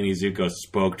anytime Danny Zuko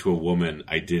spoke to a woman,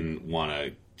 I didn't want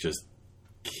to just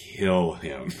kill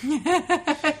him.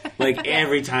 Like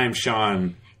every time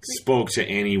Sean spoke to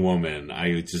any woman, I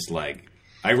was just like.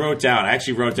 I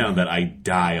actually wrote down that I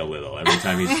die a little every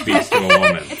time he speaks to a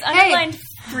woman. It's underlined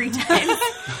 3 times.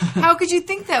 How could you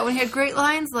think that when he had great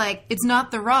lines like, it's not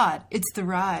the rod, it's the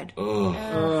ride. Ugh.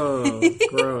 Oh,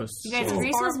 gross. You guys,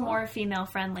 Grease was more female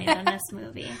friendly than this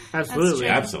movie. Absolutely.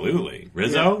 That's Absolutely.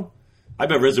 Rizzo? I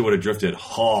bet Rizzo would have drifted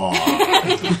hard.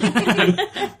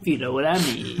 If you know what I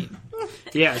mean.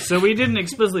 Yeah, so we didn't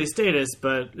explicitly state this,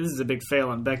 but this is a big fail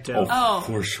on Bechdel. Oh.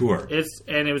 For sure.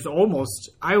 It was almost.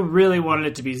 I really wanted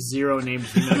it to be 0 named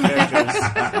female characters,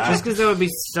 just because that would be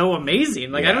so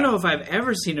amazing. Like I don't know if I've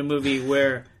ever seen a movie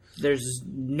where there's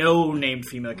no named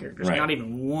female characters, Right. not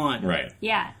even one. Right.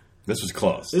 Yeah. This was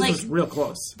close. This Like- was real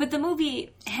close. But the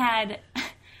movie had,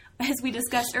 as we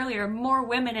discussed earlier, more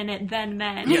women in it than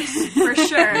men. Yes. For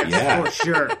sure. Yeah. For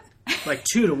sure, like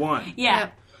 2 to 1. Yeah.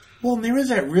 Yep. Well, and there was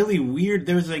that really weird,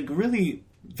 there was like really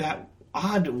that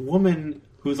odd woman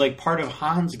who's like part of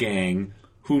Han's gang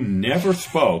who never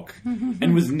spoke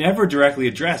and was never directly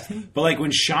addressed. But like when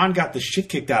Sean got the shit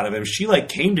kicked out of him, she like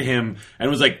came to him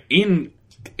and was like in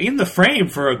the frame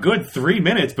for a good 3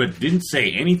 minutes, but didn't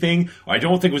say anything. I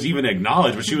don't think was even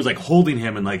acknowledged, but she was like holding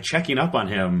him and like checking up on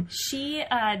him. She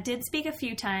did speak a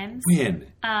few times. When?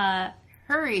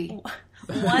 Hurry.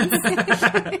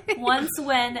 Once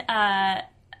when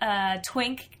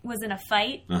Twink was in a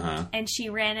fight, Uh-huh. and she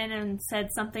ran in and said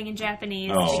something in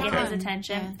Japanese Oh, to get okay. his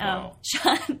attention. Yeah. Oh,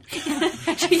 Sean.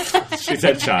 she She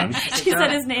said Sean.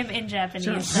 said his name in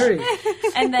Japanese. Hurry.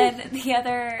 And then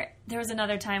there was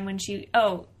another time when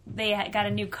they got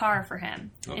a new car for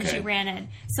him, and she Okay. ran in.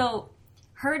 So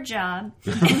her job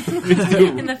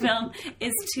in the film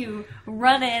is to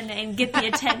run in and get the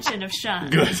attention of Sean.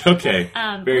 Good. Okay.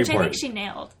 Very Which I important. think she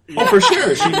nailed. Oh, for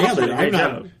sure. She nailed it. I'm Great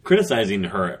not job. criticizing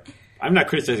her. I'm not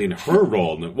criticizing her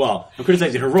role. Well, I'm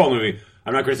criticizing her role in the movie.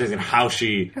 I'm not criticizing how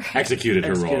she executed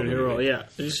her role. in Executed the her role, movie. yeah.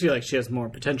 I just feel like she has more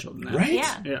potential than that. Right?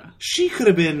 Yeah. Yeah. She could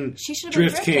have been She should have been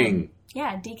Drift drifting. King.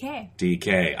 Yeah, DK.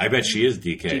 DK. I bet she is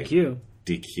DK. DQ.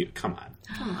 DQ. Come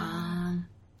on.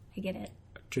 I get it.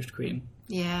 Drift Queen.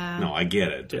 Yeah. No, I get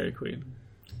it. Dairy Queen.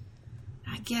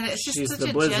 I get it. It's just She's such the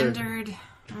a Blizzard. gendered.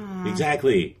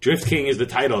 Exactly. Drift King is the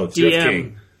title. It's Drift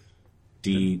DM.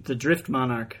 King. The Drift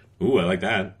Monarch. Ooh, I like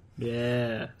that.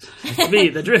 Yeah. It's me,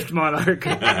 the Drift Monarch.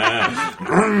 Sounds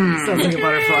like a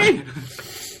butterfly.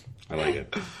 I like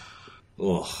it.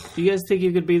 Ugh. Do you guys think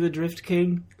you could be the Drift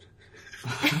King?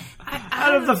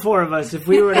 Out of the 4 of us, if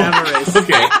we were to have a race,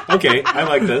 Okay. I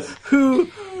like this. who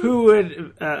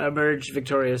would emerge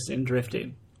victorious in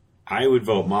drifting? I would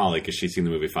vote Molly because she's seen the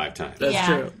movie 5 times. That's yeah.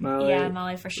 true. Molly- Yeah,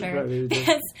 Molly for sure. Probably would do.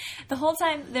 Because the whole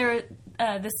time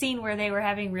the scene where they were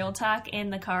having real talk in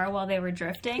the car while they were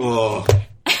drifting, Oh,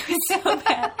 it was so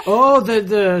bad. Oh,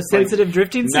 the sensitive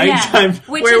drifting scene? nighttime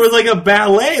Which where it is- was like a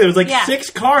ballet. There was like Yeah. 6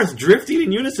 cars drifting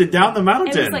in unison down the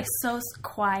mountain. It was like so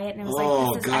quiet, and it was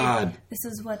Oh, like, God. this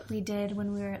is what we did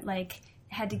when we were like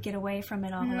had to get away from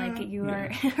it all, like you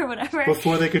were or whatever.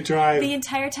 Before they could drive. The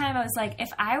entire time I was like, if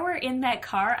I were in that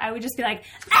car, I would just be like,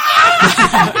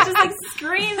 ah! Just like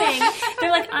screaming.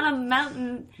 They're like on a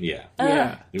mountain. Yeah. Ugh,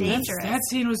 Yeah. dangerous. That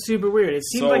scene was super weird. It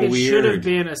seemed So like it should have weird.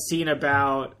 been a scene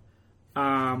about,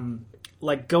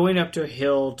 like going up to a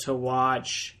hill to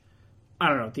watch, I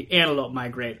don't know, the antelope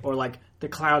migrate, or like the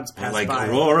clouds pass Like by.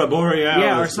 Aurora Borealis.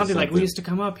 Yeah, or something like we used to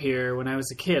come up here when I was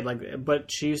a kid. Like,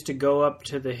 but she used to go up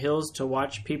to the hills to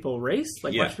watch people race,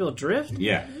 like Yeah. watch people drift.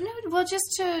 Yeah. No, well,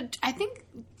 I think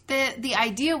the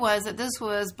idea was that this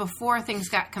was before things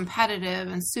got competitive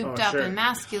and souped Oh, up sure. and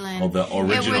masculine. Well, the It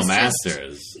original was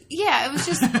masters. it was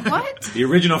just what? The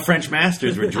original French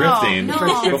masters were drifting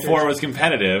no. before it was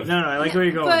competitive. No, I like where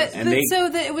you're going. But And they- so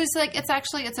that it was like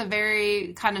it's a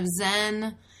very kind of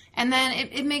zen, and then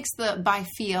it makes the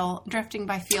drifting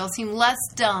by feel seem less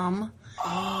dumb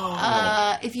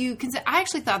If you consider, I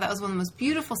actually thought that was one of the most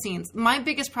beautiful scenes. My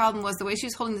biggest problem was the way she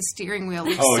was holding the steering wheel.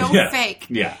 It was so fake.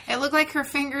 Yeah. It looked like her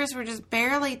fingers were just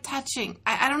barely touching.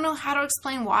 I don't know how to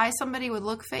explain why somebody would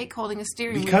look fake holding a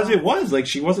steering wheel. Because it was like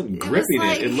she wasn't gripping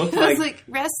it. It looked like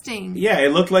resting. Yeah, it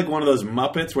looked like one of those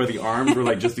Muppets where the arms were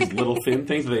like just these little thin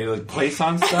things that they like place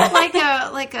on stuff.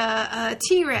 like a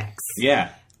T-Rex.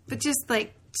 Yeah. But just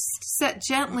like set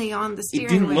gently on the steering It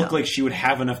didn't wheel. look like she would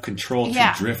have enough control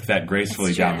to drift that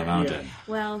gracefully down the mountain. Yeah.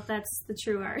 Well, that's the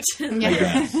true art.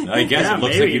 I guess it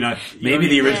looks maybe. like maybe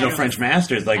the original Yeah. French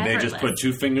masters, like they just Effortless.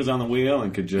 put 2 fingers on the wheel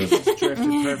and could just Drifted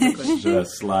perfectly.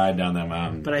 just slide down that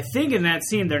mountain. But I think in that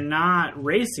scene they're not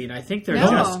racing. I think they're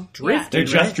No. just drifting. They're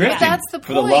just right? drifting. But that's the point.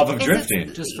 For the love of is drifting.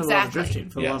 it's- Just for the love of Exactly. drifting.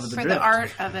 For the Yes. love of the For drift. the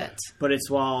art of it. But it's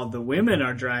while the women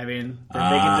are driving that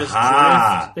they can just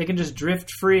Aha. drift. They can just drift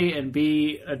free and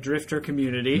be a drifter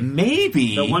community.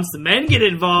 Maybe. But once the men get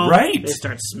involved, Right. they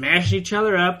start smashing each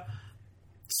other up,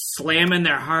 slamming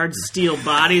their hard steel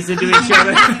bodies into each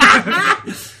other.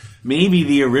 Maybe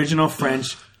the original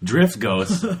French drift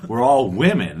ghosts were all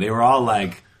women. They were all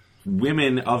like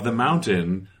women of the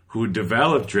mountain who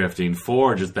developed drifting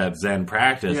for just that Zen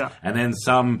practice. Yeah. And then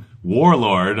some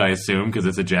warlord, I assume, because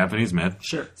it's a Japanese myth.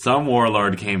 Sure. Some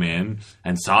warlord came in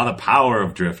and saw the power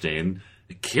of drifting,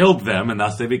 killed them, and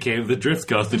thus they became the drift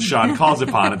ghost that Sean calls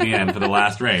upon at the end for the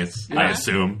last race, I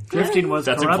assume. Drifting was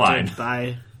That's corrupted implied.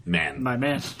 by Man. my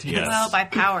man. Yes. Well, by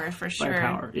power, for By sure.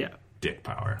 power, yeah. Dick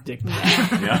power. Dick.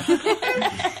 Yeah.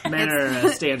 Men are a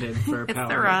stand-in for It's power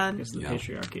the run. because of the Yeah.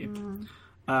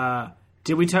 patriarchy.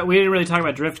 Did we talk? We didn't really talk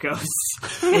about drift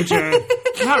ghosts, which are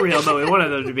not real, but we wanted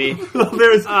them to be.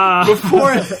 There's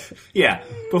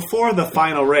before the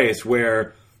final race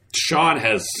where Sean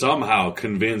has somehow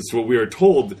convinced what we are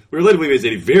told, we're led to believe is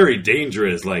a very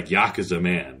dangerous, like, Yakuza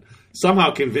man.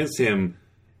 Somehow convinced him,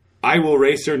 I will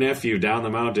race your nephew down the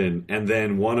mountain, and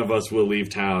then one of us will leave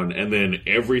town, and then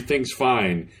everything's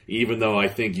fine, even though I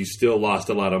think you still lost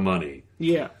a lot of money.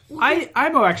 Yeah, I'm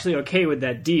actually okay with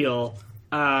that deal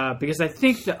because I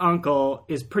think the uncle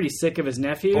is pretty sick of his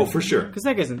nephew. Oh, for sure. Because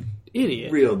that guy's an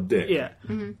idiot. Real dick. Yeah.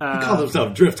 He called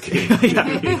himself Drift King.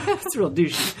 It's real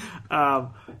douchey.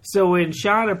 So when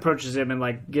Sean approaches him and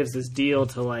like gives this deal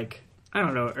to like I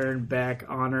don't know earn back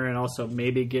honor and also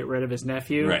maybe get rid of his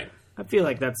nephew, Right. I feel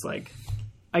like that's like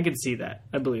I can see that.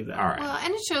 I believe that. All right. Well,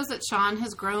 and it shows that Sean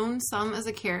has grown some as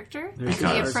a character. There's He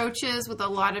cars. approaches with a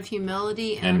lot of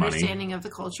humility and And money. understanding of the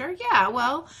culture. Yeah,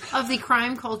 well, of the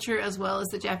crime culture as well as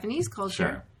the Japanese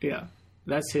culture. Sure. Yeah,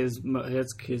 that's his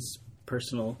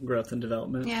personal growth and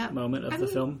development moment of I the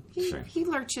mean, film. He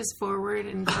lurches forward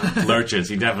and Lurches.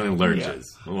 He definitely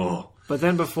lurches. Oh. But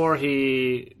then before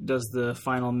he does the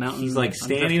final mountain, He's like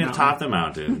standing atop the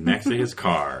mountain next to his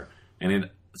car, and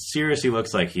it seriously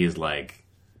looks like he's like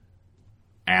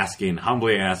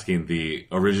humbly asking the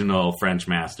original French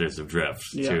masters of drift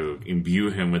to imbue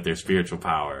him with their spiritual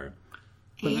power.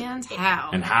 and how.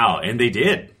 And how? And they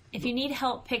did. If you need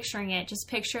help picturing it, just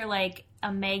picture like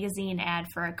a magazine ad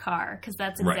for a car, because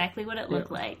that's Right. exactly what it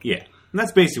looked like. Yeah. And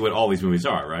that's basically what all these movies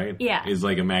are, right? Yeah. Is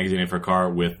like a magazine for a car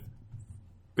with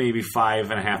maybe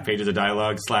 5.5 pages of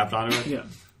dialogue slapped onto it. Yeah.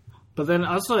 But then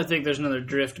also I think there's another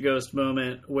drift ghost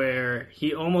moment where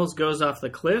he almost goes off the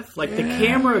cliff. Like the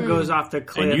camera goes off the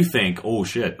cliff. And you think, oh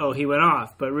shit. oh, he went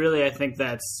off. But really I think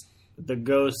that's the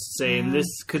ghost saying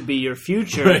this could be your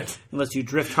future Right. unless you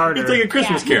drift harder. It's like a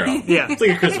Christmas Carol. yeah. It's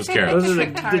like a Christmas Carol. Those are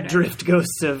Drift the harder. drift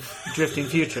ghosts of drifting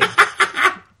future.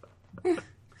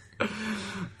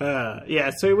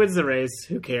 Yeah, so he wins the race.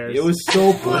 Who cares? It was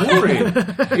so boring.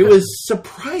 It was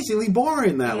surprisingly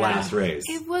boring, that last race.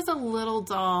 It was a little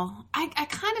dull. I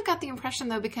kind of got the impression,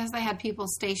 though, because they had people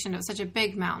stationed, it was such a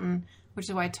big mountain, which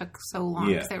is why it took so long,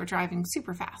 because they were driving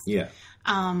super fast. Yeah.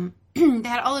 They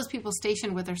had all those people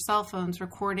stationed with their cell phones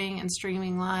recording and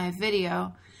streaming live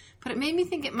video. But it made me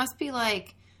think it must be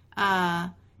like,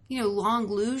 long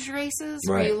luge races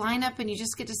where Right. you line up and you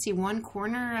just get to see one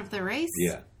corner of the race.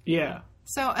 Yeah. Yeah.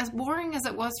 So as boring as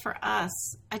it was for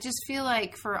us, I just feel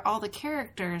like for all the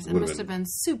characters, it Would've must have been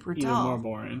super Even dull. more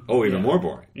boring. Oh, even Yeah. more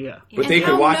boring. Yeah. But And they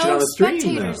could how watch it no on the stream,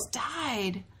 spectators though.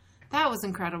 died. That was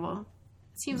incredible.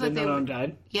 Seems like Then they no one would.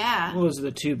 died. Yeah. Well, those are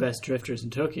the two best drifters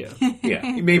in Tokyo. Yeah.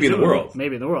 Maybe in the world.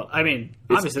 Maybe in the world. I mean,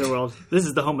 obviously the world. This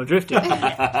is the home of drifting.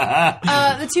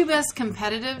 The two best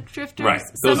competitive drifters. Right.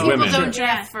 Some Those people women. don't Sure.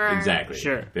 drift for Exactly.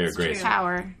 Sure. They're great.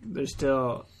 power. There's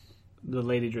still the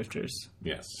lady drifters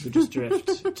Yes. who just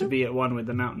drift to be at one with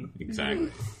the mountain.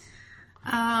 Exactly.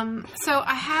 So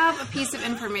I have a piece of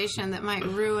information that might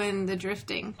ruin the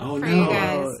drifting Oh, for no. you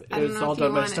guys. I don't It's know all if you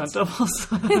done by want stunt it.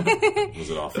 doubles. Was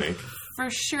it all fake? for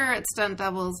sure it's stunt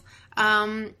doubles.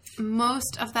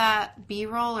 Most of that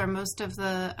B-roll or most of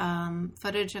the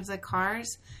footage of the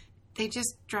cars, they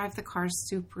just drive the cars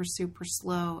super, super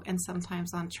slow and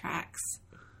sometimes on tracks.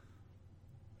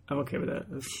 I'm okay with that.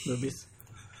 Those movies.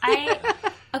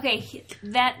 Okay,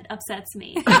 that upsets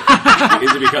me. Is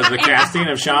it because of the casting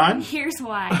of Sean? Here's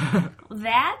why.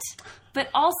 That, but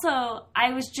also,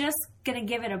 I was just going to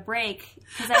give it a break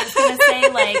because I was going to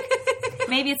say, like,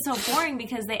 maybe it's so boring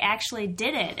because they actually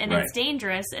did it and Right. it's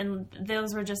dangerous and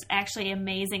those were just actually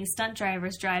amazing stunt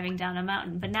drivers driving down a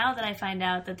mountain. But now that I find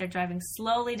out that they're driving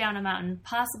slowly down a mountain,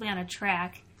 possibly on a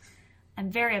track, I'm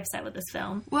very upset with this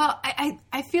film. Well,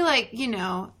 I feel like, you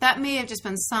know, that may have just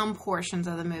been some portions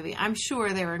of the movie. I'm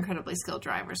sure they were incredibly skilled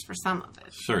drivers for some of it.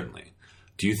 Certainly.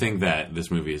 Do you think that this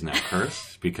movie is now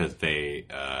cursed because they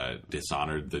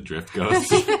dishonored the drift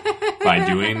ghosts by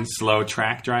doing slow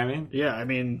track driving? Yeah, I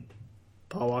mean,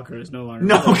 Paul Walker is no longer.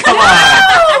 No, come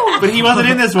on! But he wasn't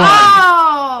in this one.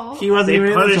 Oh! He wasn't They even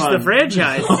in this punished one. the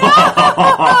franchise.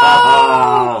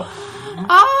 Oh.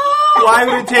 Oh! Why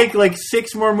would it take like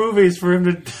 6 more movies for him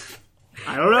to?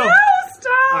 I don't know.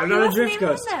 Stop! I'm He not a wasn't drift even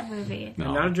ghost. in that movie.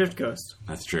 I'm not a drift ghost.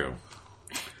 That's true.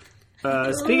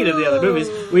 Speaking of the other movies,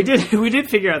 we did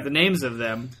figure out the names of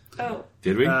them. Oh,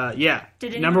 Did we? Yeah.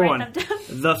 Did anyone Number write 1, them down?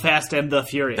 The Fast and the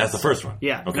Furious. That's the first one.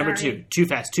 Yeah. Okay. Number Alright. 2, Too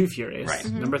Fast, Too Furious. Right.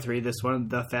 Mhm. Number 3, this one,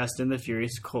 The Fast and the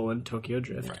Furious, Tokyo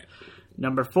Drift. Right.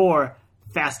 Number 4,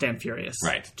 Fast and Furious.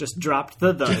 Right. Just dropped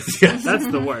the those. Yes. That's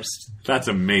the worst. That's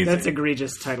amazing. That's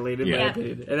egregious titling in my Yeah.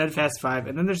 opinion. And then Fast 5.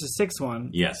 And then there's a 6th one.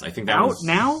 Yes, I think that Out was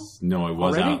now? No, it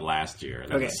was Already? out last year. And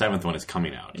then Okay. The 7th one is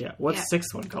coming out. Yeah. What's Yeah. the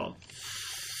 6th one called?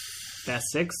 Fast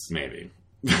 6? Maybe.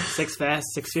 6 Fast,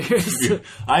 6 Furious?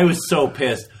 I was so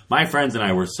pissed. My friends and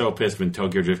I were so pissed when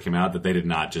Tokyo Drift came out that they did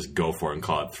not just go for it and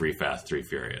call it 3 Fast, 3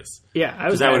 Furious. Yeah. I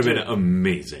was Because that mad would have too. been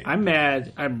amazing. I'm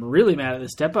mad. I'm really mad at the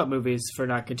Step Up movies for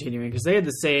not continuing because they had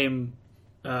the same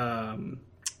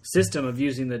system of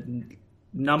using the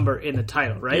number in the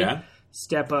title, right? Yeah.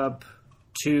 Step Up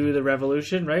to the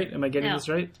Revolution, right? Am I getting No. this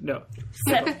right? No.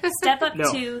 Step up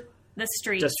No. to the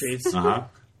streets. The streets. Uh-huh.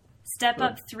 Step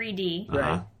up 3D.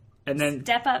 Right. And then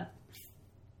Step up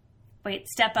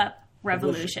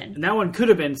Revolution. and that one could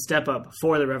have been Step Up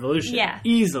for the Revolution. Yeah.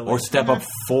 Easily. Or Step Up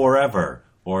Forever.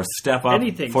 Or Step Up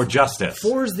Anything. for Justice.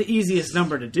 4 is the easiest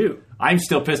number to do. I'm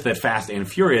still pissed that Fast and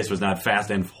Furious was not Fast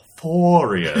and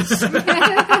Furious.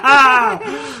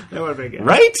 That would have been good.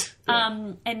 Right?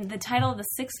 And the title of the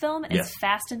 6th film is Yes.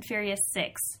 Fast and Furious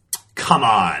 6. Come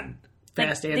on. Like,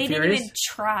 Fast and they Furious? didn't even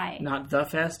try. Not The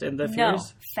Fast and the No,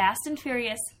 Furious? Fast and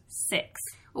Furious 6.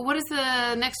 Well, what is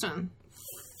the next one?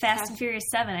 Fast and Furious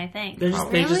 7, I think. They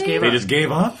just Really? gave They up. just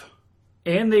gave up?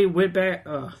 And they went back.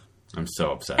 I'm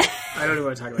so upset. I don't even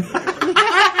want to talk about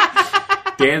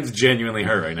that. Dan's genuinely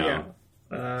hurt right now.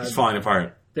 He's falling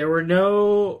apart. There was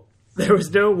no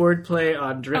wordplay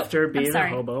on Drifter I'm being a sorry.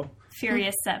 hobo.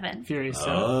 Furious 7. Furious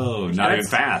 7. Oh, not even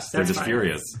fast. They're that's just fine.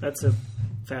 furious. That's a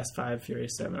Fast 5,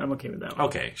 Furious 7. I'm okay with that one.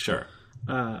 Okay, sure.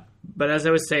 But as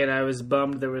I was saying, I was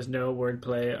bummed there was no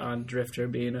wordplay on Drifter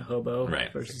being a hobo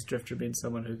Right. versus Drifter being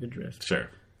someone who could drift. Sure.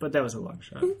 But that was a long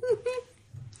shot.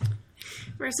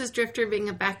 Versus Drifter being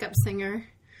a backup singer.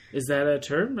 Is that a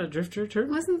term? A Drifter term?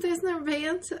 Wasn't there a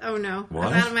band? Oh no. What?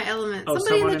 I'm out of my element. Oh,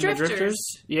 Somebody in someone the Drifters.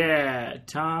 Yeah,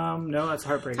 Tom. No, that's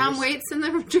Heartbreakers. Tom Waits in the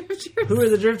Drifters. Who are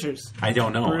the Drifters? I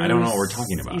don't know. I don't know what we're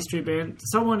talking about. E Street Band.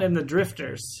 Someone in the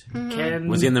Drifters. Ken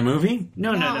Was he in the movie?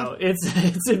 No.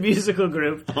 It's a musical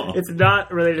group. Oh. It's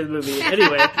not related to the movie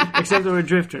anyway, except the word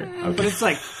Drifter. But it's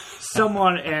like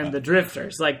someone and the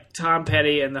Drifters, like Tom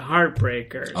Petty and the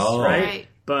Heartbreakers, Oh. right? Right.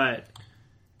 But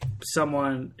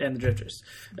someone and the Drifters.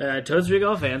 Totes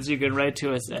Recall fans, you can write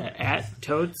to us at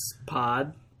Totes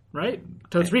Pod, right?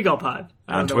 Totes Recall Pod.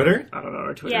 I On don't know- Twitter? I don't know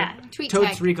our Twitter. Yeah. Tweet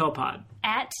Totes tag. Recall Pod.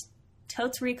 At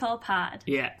Totes Recall Pod.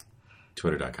 Yeah.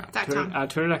 Twitter.com. .com.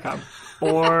 Twitter.com.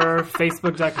 Or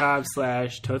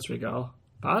Facebook.com/Totes Recall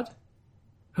Pod.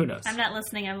 Who knows? I'm not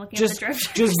listening. I'm looking Just, at the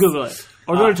Drifters. just Google it.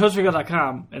 Or go to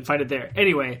toastrecall.com and find it there.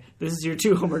 Anyway, this is your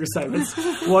 2 homework assignments.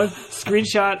 1,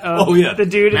 screenshot of Oh, yeah. the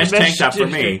dude Mesh in the tank top for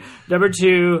me. Number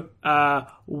 2,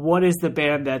 what is the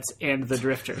band that's and the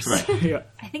Drifters? Right. Yeah.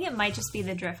 I think it might just be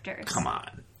the Drifters. Come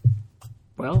on.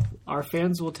 Well, our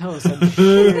fans will tell us. I'm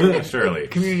sure. Surely.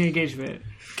 Community engagement.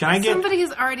 Can I get... Somebody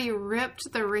has already ripped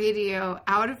the radio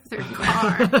out of their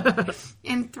car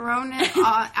and thrown it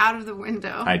out of the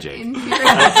window. Hi, Jake. In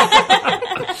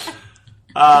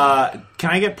Can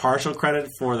I get partial credit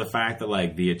for the fact that,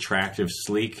 like, the attractive,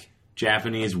 sleek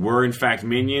Japanese were, in fact,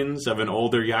 minions of an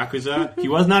older Yakuza? He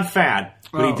was not fat,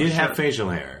 but he Oh, did sure. have facial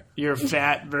hair. Your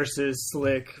fat versus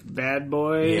slick bad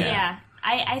boy. Yeah. Yeah.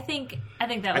 I think that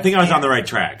was I think I was fair. on the right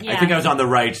track. Yeah. I think I was on the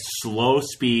right slow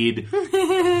speed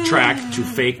track to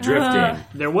fake drifting.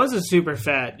 There was a super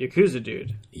fat Yakuza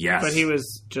dude. Yes. But he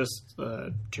was just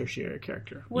a tertiary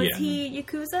character. Was Yeah. he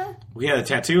Yakuza? We had a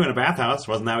tattoo in a bathhouse.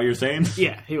 Wasn't that what you were saying?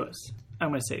 Yeah, he was. I'm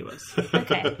going to say he was.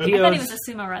 Okay. I thought he owes- was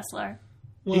a sumo wrestler.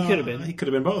 He could have been. He could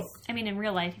have been both. I mean, in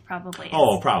real life, he probably is.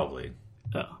 Oh, probably.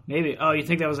 Oh, maybe. Oh, you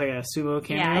think that was like a sumo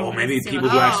cameo? Yeah. Oh, maybe Sumo. people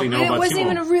who actually know and about it wasn't sumo.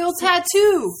 even a real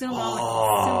tattoo. Sumo.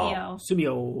 Oh. Sumio.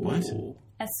 Sumio. What?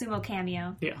 A sumo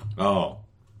cameo. Yeah. Oh,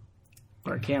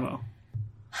 Or a camo.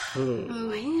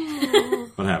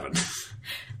 Ooh. what happened?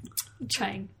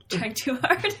 Trying too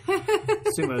hard.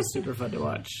 Sumo is super fun to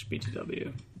watch.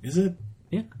 BTW. Is it?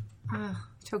 Yeah.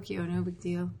 Tokyo, no big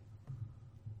deal.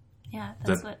 Yeah,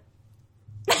 that's That-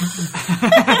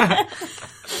 Uh,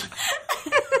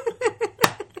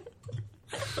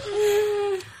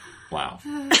 Wow.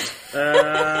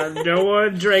 No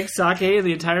one drank sake in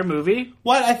the entire movie.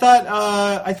 What I thought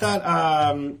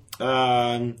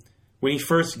when he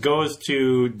first goes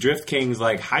to Drift King's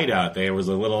like hideout, there was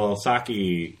a little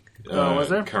sake was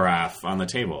there? carafe on the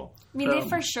table. I mean, they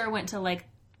for sure went to like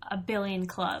a billion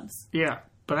clubs. Yeah.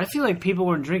 But I feel like people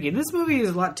weren't drinking. This movie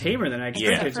is a lot tamer than I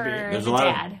expected Yeah. it For to be. There's a the lot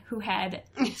of- dad who had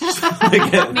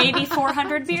maybe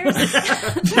 400 beers.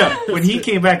 When he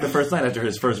came back the first night after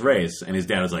his first race, and his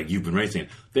dad was like, "You've been racing,"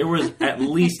 there was at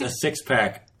least a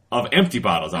 6-pack of empty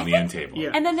bottles on the end table.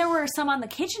 Yeah. And then there were some on the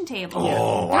kitchen table. Oh, There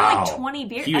were wow. like 20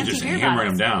 beer, He was empty just beer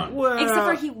hammering bottles. them down. Well, Except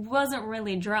for he wasn't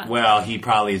really drunk. Well, he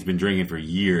probably has been drinking for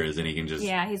years, and he can just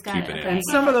Yeah, he's got keep it. it Okay. and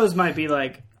some of those might be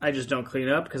like, I just don't clean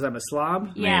up because I'm a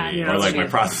slob. Yeah. Maybe. You know, Or like yeah. my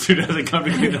prostitute doesn't come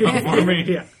to clean up for me.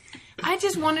 Yeah. I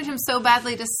just wanted him so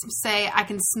badly to say, I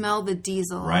can smell the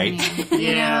diesel. on Right? you. You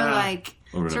Yeah. know, like,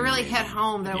 Or to really amazing. hit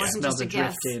home that it Yeah. wasn't Smell just a the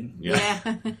guess. drifting. Yeah.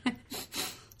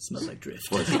 Smells like drift.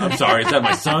 I'm sorry, is that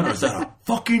my son or is that a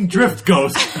fucking drift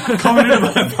ghost coming into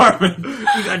my apartment?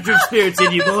 You got drift spirits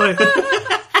in you, boy.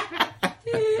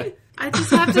 I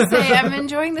just have to say, I'm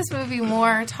enjoying this movie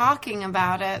more talking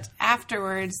about it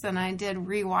afterwards than I did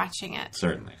rewatching it.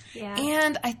 Certainly. Yeah.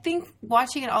 And I think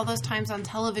watching it all those times on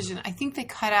television, I think they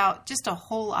cut out just a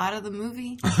whole lot of the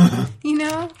movie. You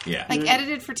know? Yeah. Like,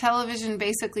 edited for television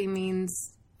basically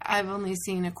means I've only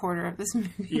seen a quarter of this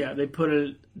movie. Yeah, they put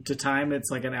it to time.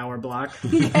 It's like an hour block.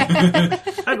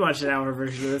 I'd watch an hour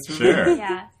version of this movie. Sure.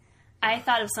 Yeah. I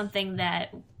thought of something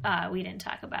that we didn't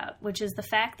talk about, which is the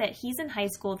fact that he's in high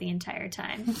school the entire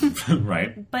time.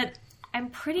 Right? But I'm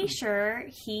pretty sure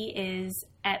he is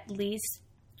at least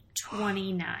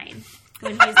 29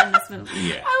 when he's in this movie.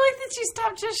 Yeah. I like that you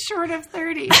stopped just short of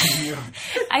 30.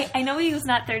 I know he was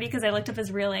not 30 because I looked up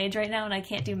his real age right now and I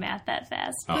can't do math that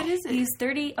fast. Oh. What is it? He's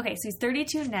 30. Okay, so he's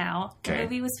 32 now. The Okay.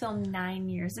 movie was filmed 9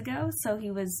 years ago, so he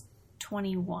was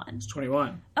 21.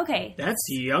 21. Okay. That's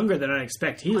younger than I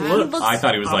expect. He Wow. looks. looks I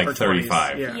thought he was like upper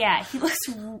 35. 20s. Yeah. Yeah, he looks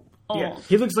old. Yeah.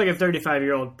 He looks like a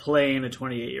 35-year-old playing a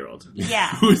 28-year-old. Yeah.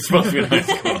 Who's supposed to be in high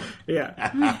school?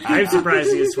 Yeah. I'm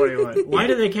surprised he is 21. Why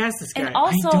did they cast this guy? And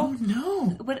also,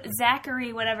 know. what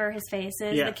Zachary, whatever his face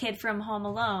is, Yeah. the kid from Home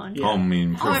Alone. Yeah. Home Home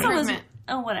improvement. Improvement.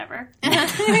 Oh, whatever.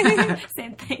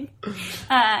 Same thing.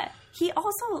 He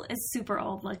also is super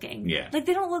old looking. Yeah. Like,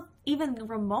 they don't look even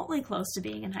remotely close to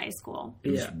being in high school.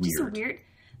 It was Yeah. Just so weird. weird.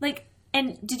 Like,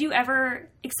 and did you ever,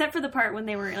 except for the part when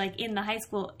they were, like, in the high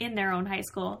school, in their own high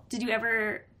school, did you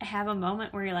ever have a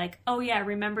moment where you're like, oh, yeah,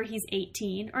 remember he's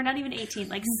 18? Or not even 18,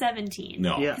 like 17.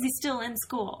 No. Yeah. Because he's still in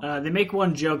school. They make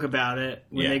one joke about it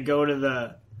when Yeah. they go to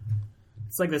the.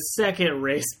 It's like the second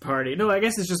race party. No, I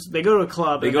guess it's just they go to a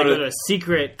club. They and go they to- go to a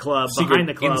secret club Secret behind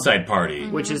the club, inside party.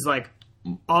 which is like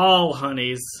all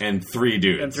honeys And 3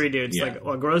 dudes. and 3 dudes. Yeah. Like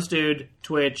a gross dude,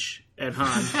 Twitch, and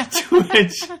Han.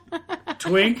 Twitch.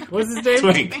 Twink, what's his name?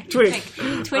 Twink. Twink.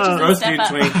 Twitch is a Gross step dude, up.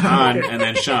 Twink, Han, and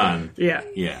then Sean. Yeah.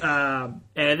 Yeah.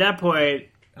 And at that point,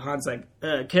 Han's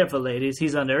like, "Careful, ladies,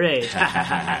 he's underage."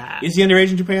 Is he underage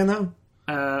in Japan, though?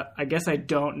 I guess I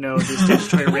don't know the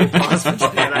statutory rape laws for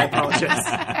Japan. I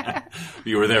apologize.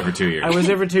 You were there for 2 years. I was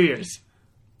there for 2 years.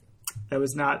 That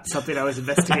was not something I was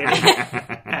investigating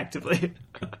actively.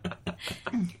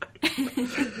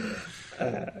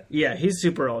 Yeah, he's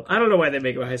super old. I don't know why they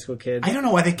make him a high school kid. I don't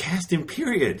know why they cast him,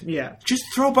 period. Yeah. Just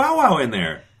throw Bow Wow in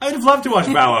there. I'd have loved to watch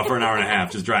Bow Wow for an hour and a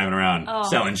half just driving around,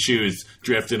 selling shoes,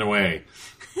 drifting away.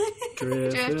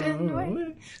 Drifting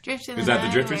away. Drifting Is that the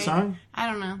away. Drifters song? I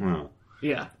don't know. Oh.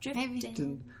 Yeah. Maybe.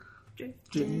 Drifting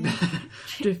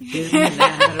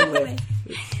that away.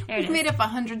 There it We've is. made up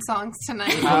 100 songs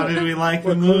tonight. How did we like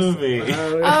the movie?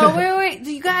 Oh, wait.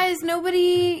 Do you guys,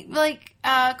 nobody,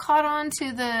 caught on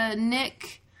to the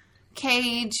Nick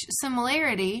Cage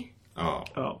similarity Oh.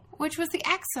 Oh. which was the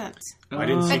accent. I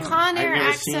didn't see The Con Air I've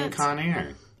never seen accent. Con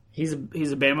Air. He's a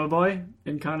Bama boy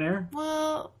in Con Air.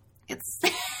 Well, it's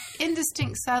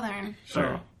indistinct Southern.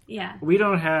 Sure. Yeah. We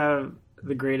don't have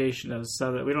the gradation of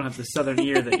Southern. We don't have the Southern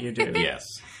ear that you do. Yes,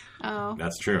 Oh.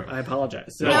 that's true. I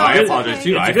apologize. No, No, I it's apologize okay. too.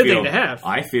 It's a I good feel, thing to have.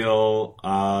 I feel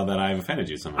that I've offended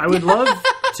you somehow. I would love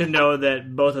to know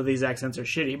that both of these accents are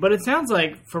shitty, but it sounds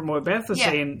like, from what Beth was Yeah.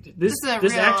 saying, this This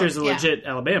is a real- actor is a yeah. legit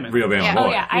Alabaman. Real Bama Yeah. boy. Oh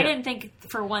yeah, I Yeah. didn't think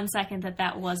for one second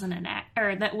that wasn't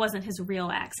that wasn't his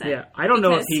real accent. Yeah, I don't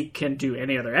know if Because- he can do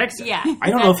any other accent. Yeah, I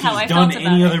don't know if that's how he's I done felt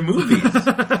any about other it. movies.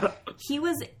 He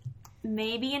was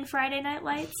maybe in Friday Night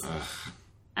Lights.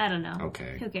 I don't know.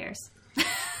 Okay. Who cares?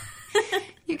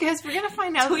 You guys, we're going to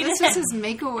find out Tweet this it. was his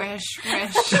Make-A-Wish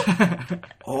wish.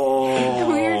 Oh,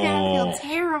 We're going to feel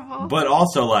terrible. But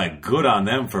also, like, good on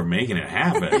them for making it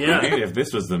happen. Yeah. Right? If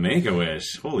this was the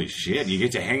Make-A-Wish, holy shit, you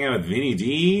get to hang out with Vinny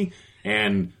D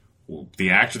and the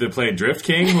actor that played Drift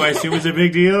King, who I assume is a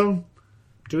big deal.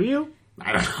 Do you?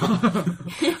 I don't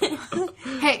know.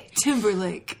 Hey,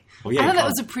 Timberlake. Oh, yeah, I thought that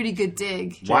called- was a pretty good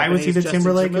dig. Why was he the Justin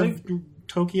Timberlake Timberlake? of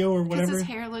Tokyo or Because whatever? his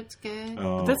hair looked good.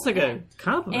 Oh. That's like a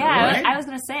compliment, Yeah, right? I was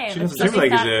gonna say. Justin but something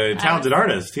Timberlake is thought- a talented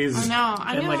artist. Oh, He's no.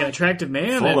 I And know. like an attractive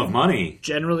man. full and of money.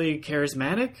 generally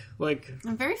charismatic. Like,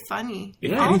 I'm very funny.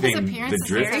 If All of his anything, appearances the are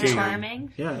Drift Very very King-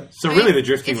 charming. yeah. So really, the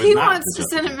Drift King If was he not wants the to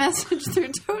send a message through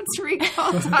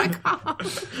toadsrecall.com.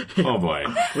 Oh boy.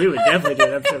 We would definitely do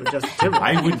an episode with Justin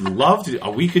Timberlake. I would love to.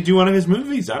 We could do one of his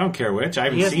movies. I don't care which. I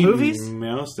haven't He has seen movies?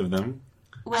 most of them.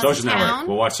 Was Social Town? Network.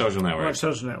 We'll watch Social Network. Watch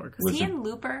Social Network. Was he Listen. in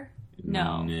Looper?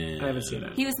 No, I haven't seen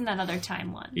it. he was in that other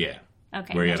Time one. Yeah.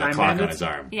 Okay. Where he had a Time clock on Bandits? his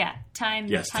arm. Yeah, Time.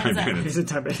 Yes, Time's Time Up. Bandits. He's in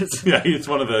 10 minutes. Yeah, he's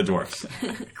one of the dwarfs.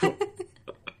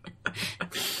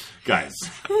 Guys,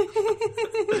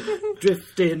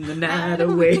 Drifting the night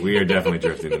away. we are definitely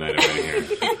drifting the night away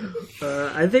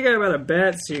here. I think I got a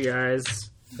bet, so you guys.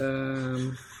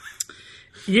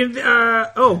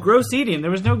 Gross eating.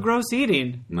 There was no gross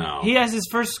eating. No. He has his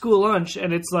first school lunch,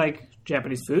 and it's like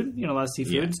Japanese food, a lot of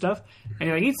seafood Yeah. and stuff. And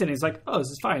he like eats it, and he's like, "Oh, this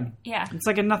is fine." Yeah. It's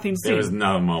like a nothing scene. There was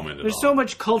not a moment at There's all. so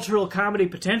much cultural comedy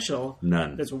potential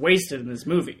None. that's wasted in this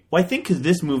movie. Well, I think because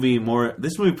this movie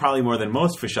probably more than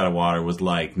most Fish Out of Water was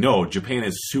like, no, Japan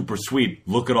is super sweet.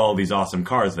 Look at all these awesome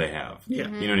cars they have. Yeah.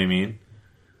 You know what I mean?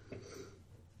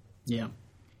 Yeah.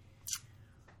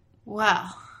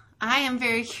 Well, I am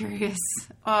very curious.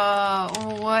 How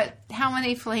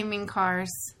many flaming cars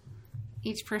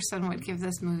each person would give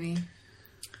this movie?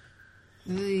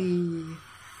 Ooh.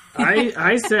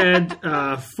 I said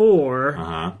 4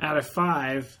 Uh-huh. out of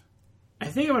 5. I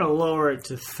think I'm going to lower it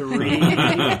to 3.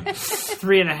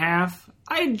 3.5.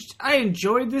 I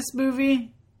enjoyed this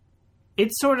movie. It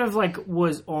sort of like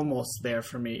was almost there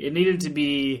for me. It needed to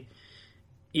be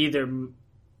either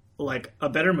like a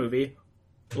better movie,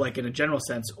 like in a general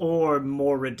sense, or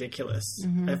more ridiculous.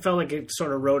 I felt like it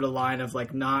sort of rode a line of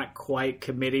like not quite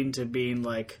committing to being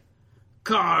like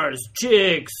cars,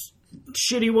 chicks,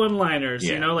 shitty one-liners,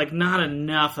 Yeah. like not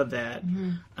enough of that.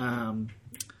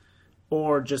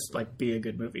 Or just like be a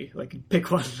good movie, like pick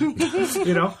one, So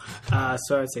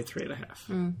I'd say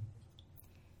 3.5.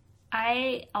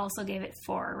 I also gave it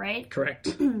 4, right?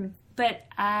 Correct. But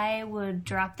I would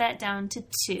drop that down to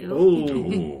 2.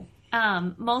 Ooh. Ooh.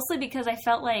 Mostly because I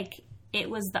felt like it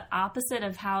was the opposite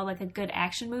of how like a good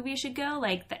action movie should go.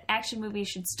 Like the action movie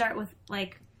should start with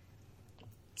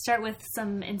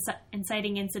some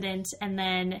inciting incident and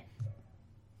then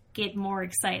get more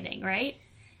exciting, right?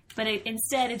 But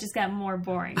instead it just got more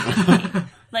boring.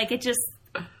 Like it just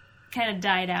kind of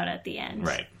died out at the end.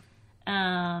 Right.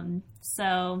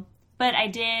 But I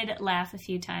did laugh a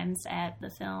few times at the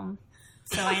film.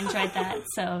 So I enjoyed that.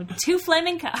 So 2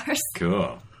 flaming cars.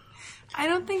 Cool. I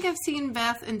don't think I've seen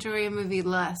Beth enjoy a movie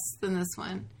less than this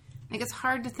one. Like, it's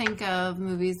hard to think of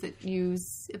movies that you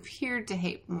appeared to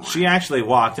hate more. She actually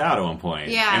walked out at one point.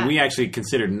 Yeah. And we actually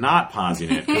considered not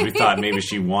pausing it because we thought maybe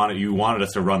you wanted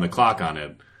us to run the clock on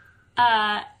it.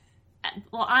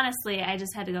 Well, honestly, I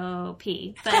just had to go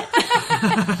pee. But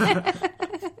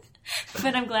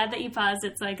but I'm glad that you paused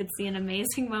it so I could see an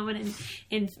amazing moment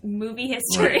in movie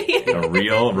history. A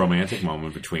real romantic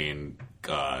moment between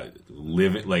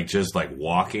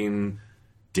walking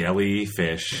deli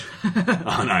fish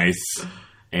on ice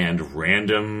and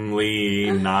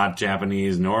randomly not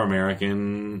Japanese nor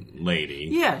American lady.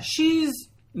 Yeah, she's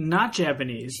not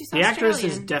Japanese. She's the actress is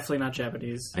Australian. definitely not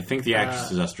Japanese. I think the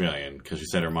actress is Australian because she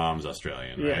said her mom's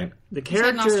Australian, Yeah, right? the It's had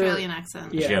character. an Australian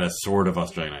accent. Yeah. She had a sort of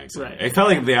Australian accent. Right. It felt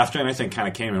like the Australian accent kind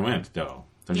of came and went, though.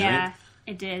 Don't you Yeah, think?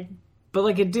 it did. But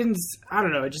like it didn't. I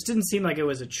don't know. It just didn't seem like it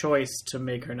was a choice to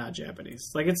make her not Japanese.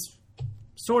 Like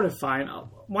sort of fine.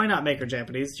 Why not make her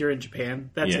Japanese? You're in Japan.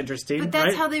 That's interesting. But that's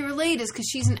right? how they relate, is because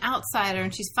she's an outsider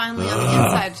and she's finally on the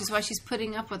inside, which is why she's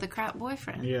putting up with a crap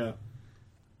boyfriend. Yeah.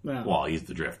 Well, he's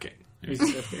the Drift King. He's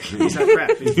not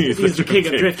crap. He's the king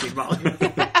of drifting, Molly.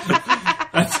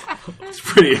 It's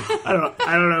pretty. I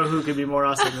don't know who could be more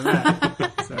awesome than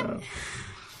that. So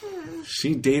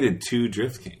She dated 2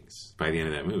 Drift Kings by the end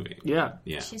of that movie. yeah.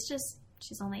 Yeah.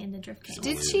 She's only into drifting.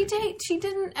 Did she date? She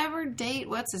didn't ever date.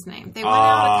 What's his name? They went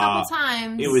out a couple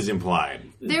times. It was implied.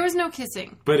 There was no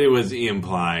kissing. But it was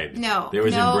implied. No. There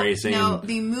was embracing. No,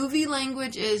 the movie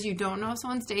language is you don't know if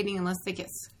someone's dating unless they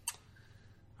kiss.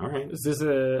 All right. Is this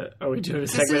are we doing a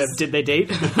segment of Did They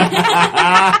Date?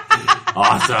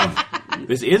 Awesome.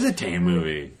 This is a tame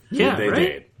movie. Yeah, Did they right?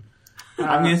 date?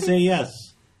 I'm going to say yes.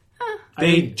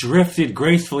 They drifted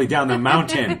gracefully down the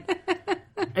mountain.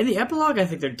 In the epilogue, I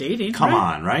think they're dating. Come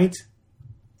right? on, right?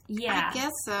 Yeah. I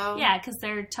guess so. Yeah, because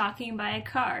they're talking by a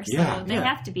car, so Yeah, they yeah.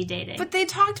 have to be dating. But they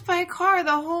talked by a car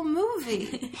the whole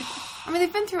movie. I mean,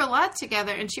 they've been through a lot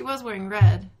together, and she was wearing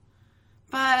red.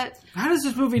 But How does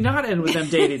this movie not end with them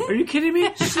dating? Are you kidding me?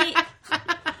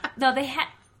 No, they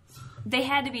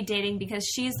had to be dating because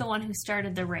she's the one who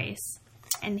started the race,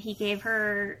 and he gave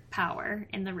her power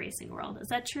in the racing world. Is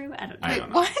that true? I don't know. I don't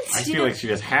know. what? I feel like she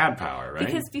just had power, right?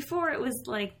 Because before it was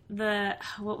like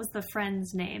what was the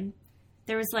friend's name?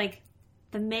 There was like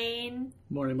the main.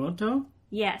 Morimoto?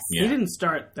 Yes. Yeah. He didn't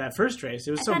start that first race.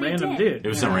 It was some thought he random did. dude. It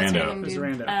was some rando. It was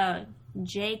random.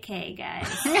 JK guys.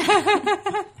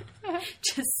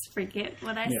 Just forget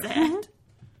what I said.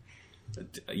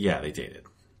 Yeah, they dated.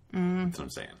 That's what I'm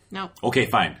saying. Nope. Okay,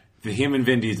 fine. Him and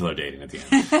Vin Diesel are dating at the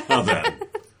end. How's that?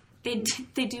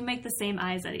 They do make the same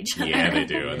eyes at each other. Yeah, they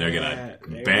do. And they're going Yeah,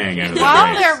 to bang out of While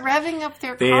that they're race. revving up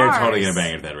their They cars. are totally going to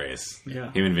bang into that race.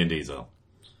 Yeah. Him and Vin Diesel.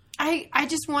 I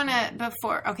just want to,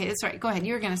 before... Okay, that's right. Go ahead.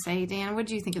 You were going to say, Dan, what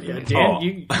do you think of the Yeah, movie?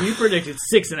 Dan, Oh. you predicted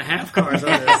 6.5 cars on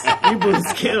this. You blew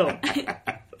the scale.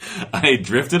 I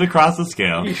drifted across the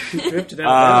scale. You drifted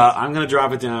out. I'm going to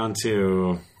drop it down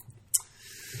to...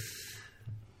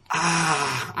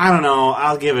 I don't know.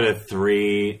 I'll give it a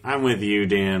 3. I'm with you,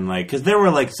 Dan. Like, because there were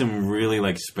like some really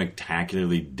like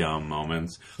spectacularly dumb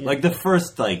moments. Like the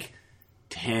first like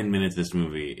 10 minutes of this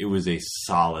movie, it was a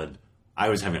solid. I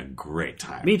was having a great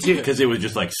time. Me too. Because it was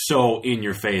just like so in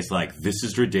your face. Like, this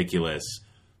is ridiculous.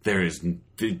 There is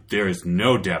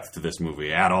no depth to this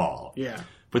movie at all. Yeah.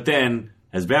 But then,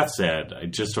 as Beth said, I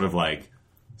just sort of like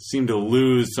seemed to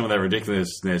lose some of that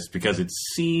ridiculousness because it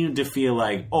seemed to feel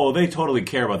like, oh, they totally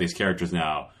care about these characters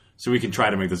now, so we can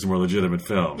try to make this a more legitimate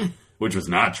film, which was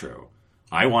not true.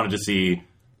 I wanted to see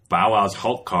Bow Wow's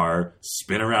Hulk car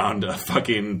spin around a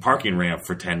fucking parking ramp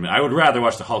for 10 minutes. I would rather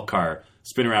watch the Hulk car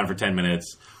spin around for 10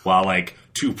 minutes while, like,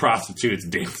 2 prostitutes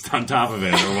danced on top of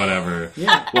it or whatever.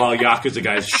 Yeah. While Yakuza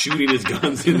guy's shooting his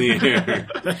guns in the air.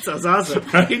 That sounds awesome.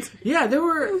 Right? Yeah,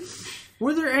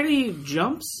 were there any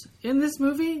jumps in this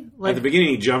movie? At Like, the beginning,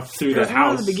 he jumped through the there's one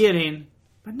house. at the beginning,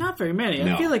 but not very many.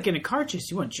 No. I feel like in a car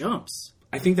chase, you want jumps.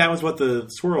 I think that was what the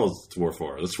swirls were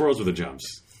for. The swirls were the jumps.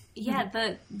 Yeah,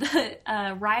 the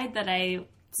ride that I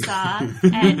saw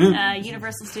at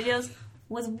Universal Studios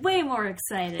was way more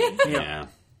exciting. Yeah.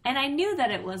 And I knew that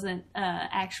it wasn't an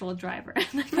actual driver in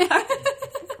the car.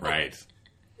 Right.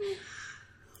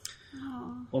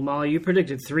 Well, Molly, you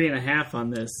predicted 3.5 on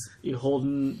this. You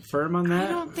holding firm on I that?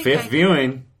 don't think Fifth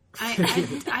viewing.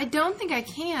 I don't think I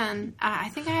can. I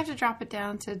think I have to drop it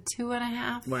down to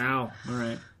 2.5. Wow. All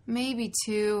right. Maybe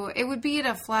 2. It would be at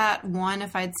a flat 1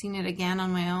 if I'd seen it again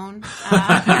on my own.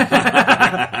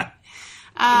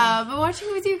 But watching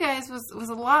it with you guys was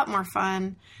a lot more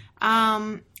fun.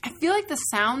 I feel like the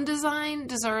sound design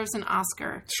deserves an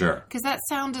Oscar. Sure. Because that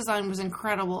sound design was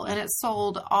incredible, and it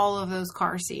sold all of those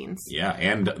car scenes. Yeah,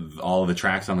 and all of the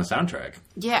tracks on the soundtrack.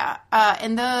 Yeah,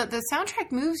 and the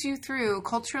soundtrack moves you through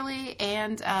culturally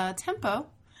and tempo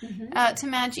to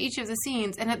match each of the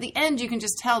scenes. And at the end, you can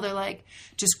just tell they're like,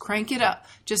 just crank it up.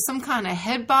 Just some kind of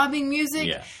head-bobbing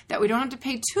music that we don't have to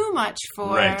pay too much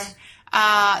for. Right.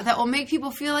 That will make people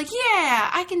feel like,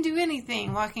 yeah, I can do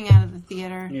anything walking out of the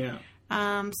theater. Yeah.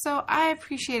 So I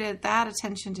appreciated that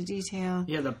attention to detail.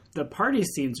 Yeah, the party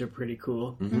scenes are pretty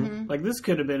cool. Mm-hmm. Like, this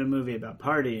could have been a movie about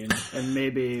partying, and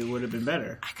maybe it would have been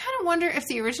better. I kind of wonder if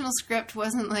the original script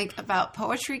wasn't like about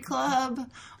poetry club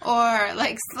or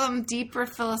like some deeper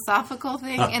philosophical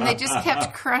thing, and they just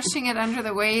kept crushing it under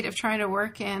the weight of trying to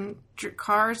work in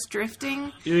cars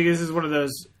drifting. Do you think this is one of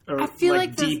those I feel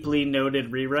like this- deeply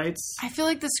noted rewrites? I feel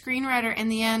like the screenwriter in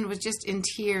the end was just in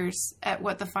tears at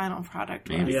what the final product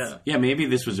was. Maybe. Yeah. Yeah, maybe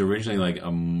this was originally like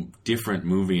a different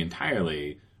movie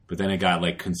entirely, but then it got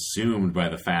like consumed by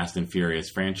the Fast and Furious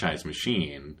franchise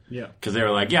machine. Yeah. Because they were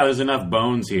like, yeah, there's enough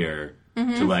bones here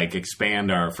to like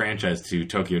expand our franchise to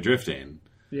Tokyo Drifting.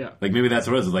 Yeah. Like maybe that's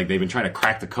what it is. Like they've been trying to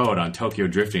crack the code on Tokyo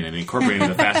Drifting and incorporating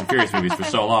the Fast and Furious movies for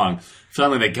so long.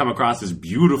 Suddenly they come across this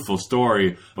beautiful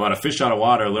story about a fish out of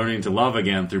water learning to love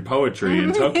again through poetry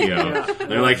in Tokyo.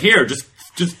 They're like, here, just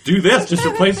do this. Just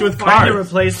replace it with Find to cars.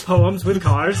 replace poems with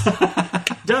cars.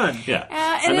 Done. Yeah.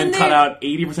 and then then cut there- out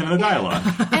 80% of the dialogue.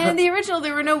 And in the original,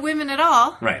 there were no women at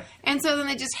all. Right. And so then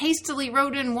they just hastily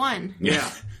wrote in one.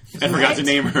 Yeah. And forgot to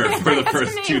name her for the Forgot to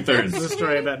first name two-thirds. It's a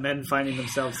story about men finding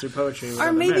themselves through poetry. with Or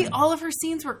other maybe men. all of her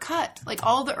scenes were cut. Like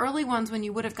all the early ones when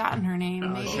you would have gotten her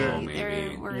name. maybe sure. they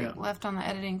Maybe. were left on the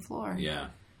editing floor. Yeah.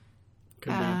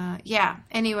 Could be. Yeah.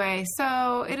 Anyway,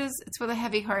 so it's with a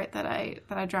heavy heart that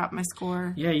I dropped my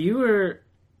score. Yeah, you were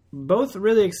both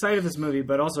really excited for this movie,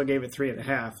 but also gave it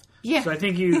 3.5. Yeah. So I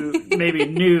think you maybe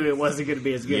knew it wasn't going to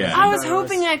be as good. Yeah. as I you was thought it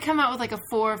hoping I'd come out with like a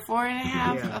 4, 4.5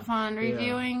 Yeah. upon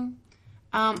reviewing.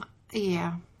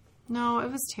 Yeah. No,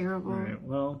 it was terrible. All right,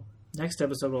 well, next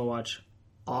episode we'll watch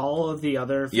all of the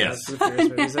other Yes. Fast and Furious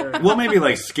movies. that are- We'll maybe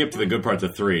like skip to the good parts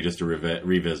of 3 just to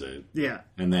revisit. Yeah.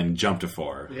 And then jump to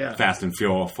 4. Yeah. Fast and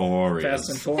Furious. Fast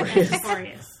and Furious.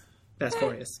 Glorious. Fast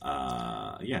Furious.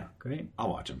 Yeah. Great. I'll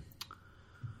watch them.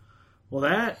 Well,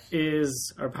 that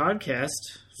is our podcast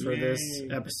for this Yay.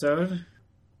 episode.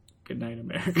 Good night,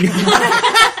 America.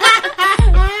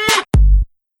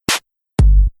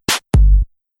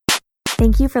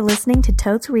 Thank you for listening to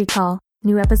Totes Recall.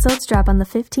 New episodes drop on the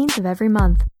 15th of every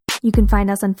month. You can find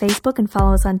us on Facebook and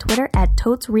follow us on Twitter at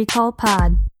Totes Recall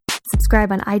Pod.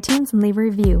 Subscribe on iTunes and leave a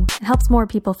review. It helps more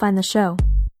people find the show.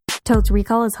 Totes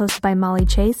Recall is hosted by Molly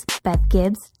Chase, Beth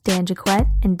Gibbs, Dan Jaquette,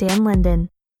 and Dan Linden.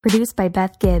 Produced by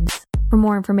Beth Gibbs. For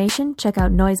more information, check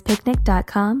out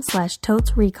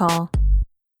noisepicnic.com/totesrecall.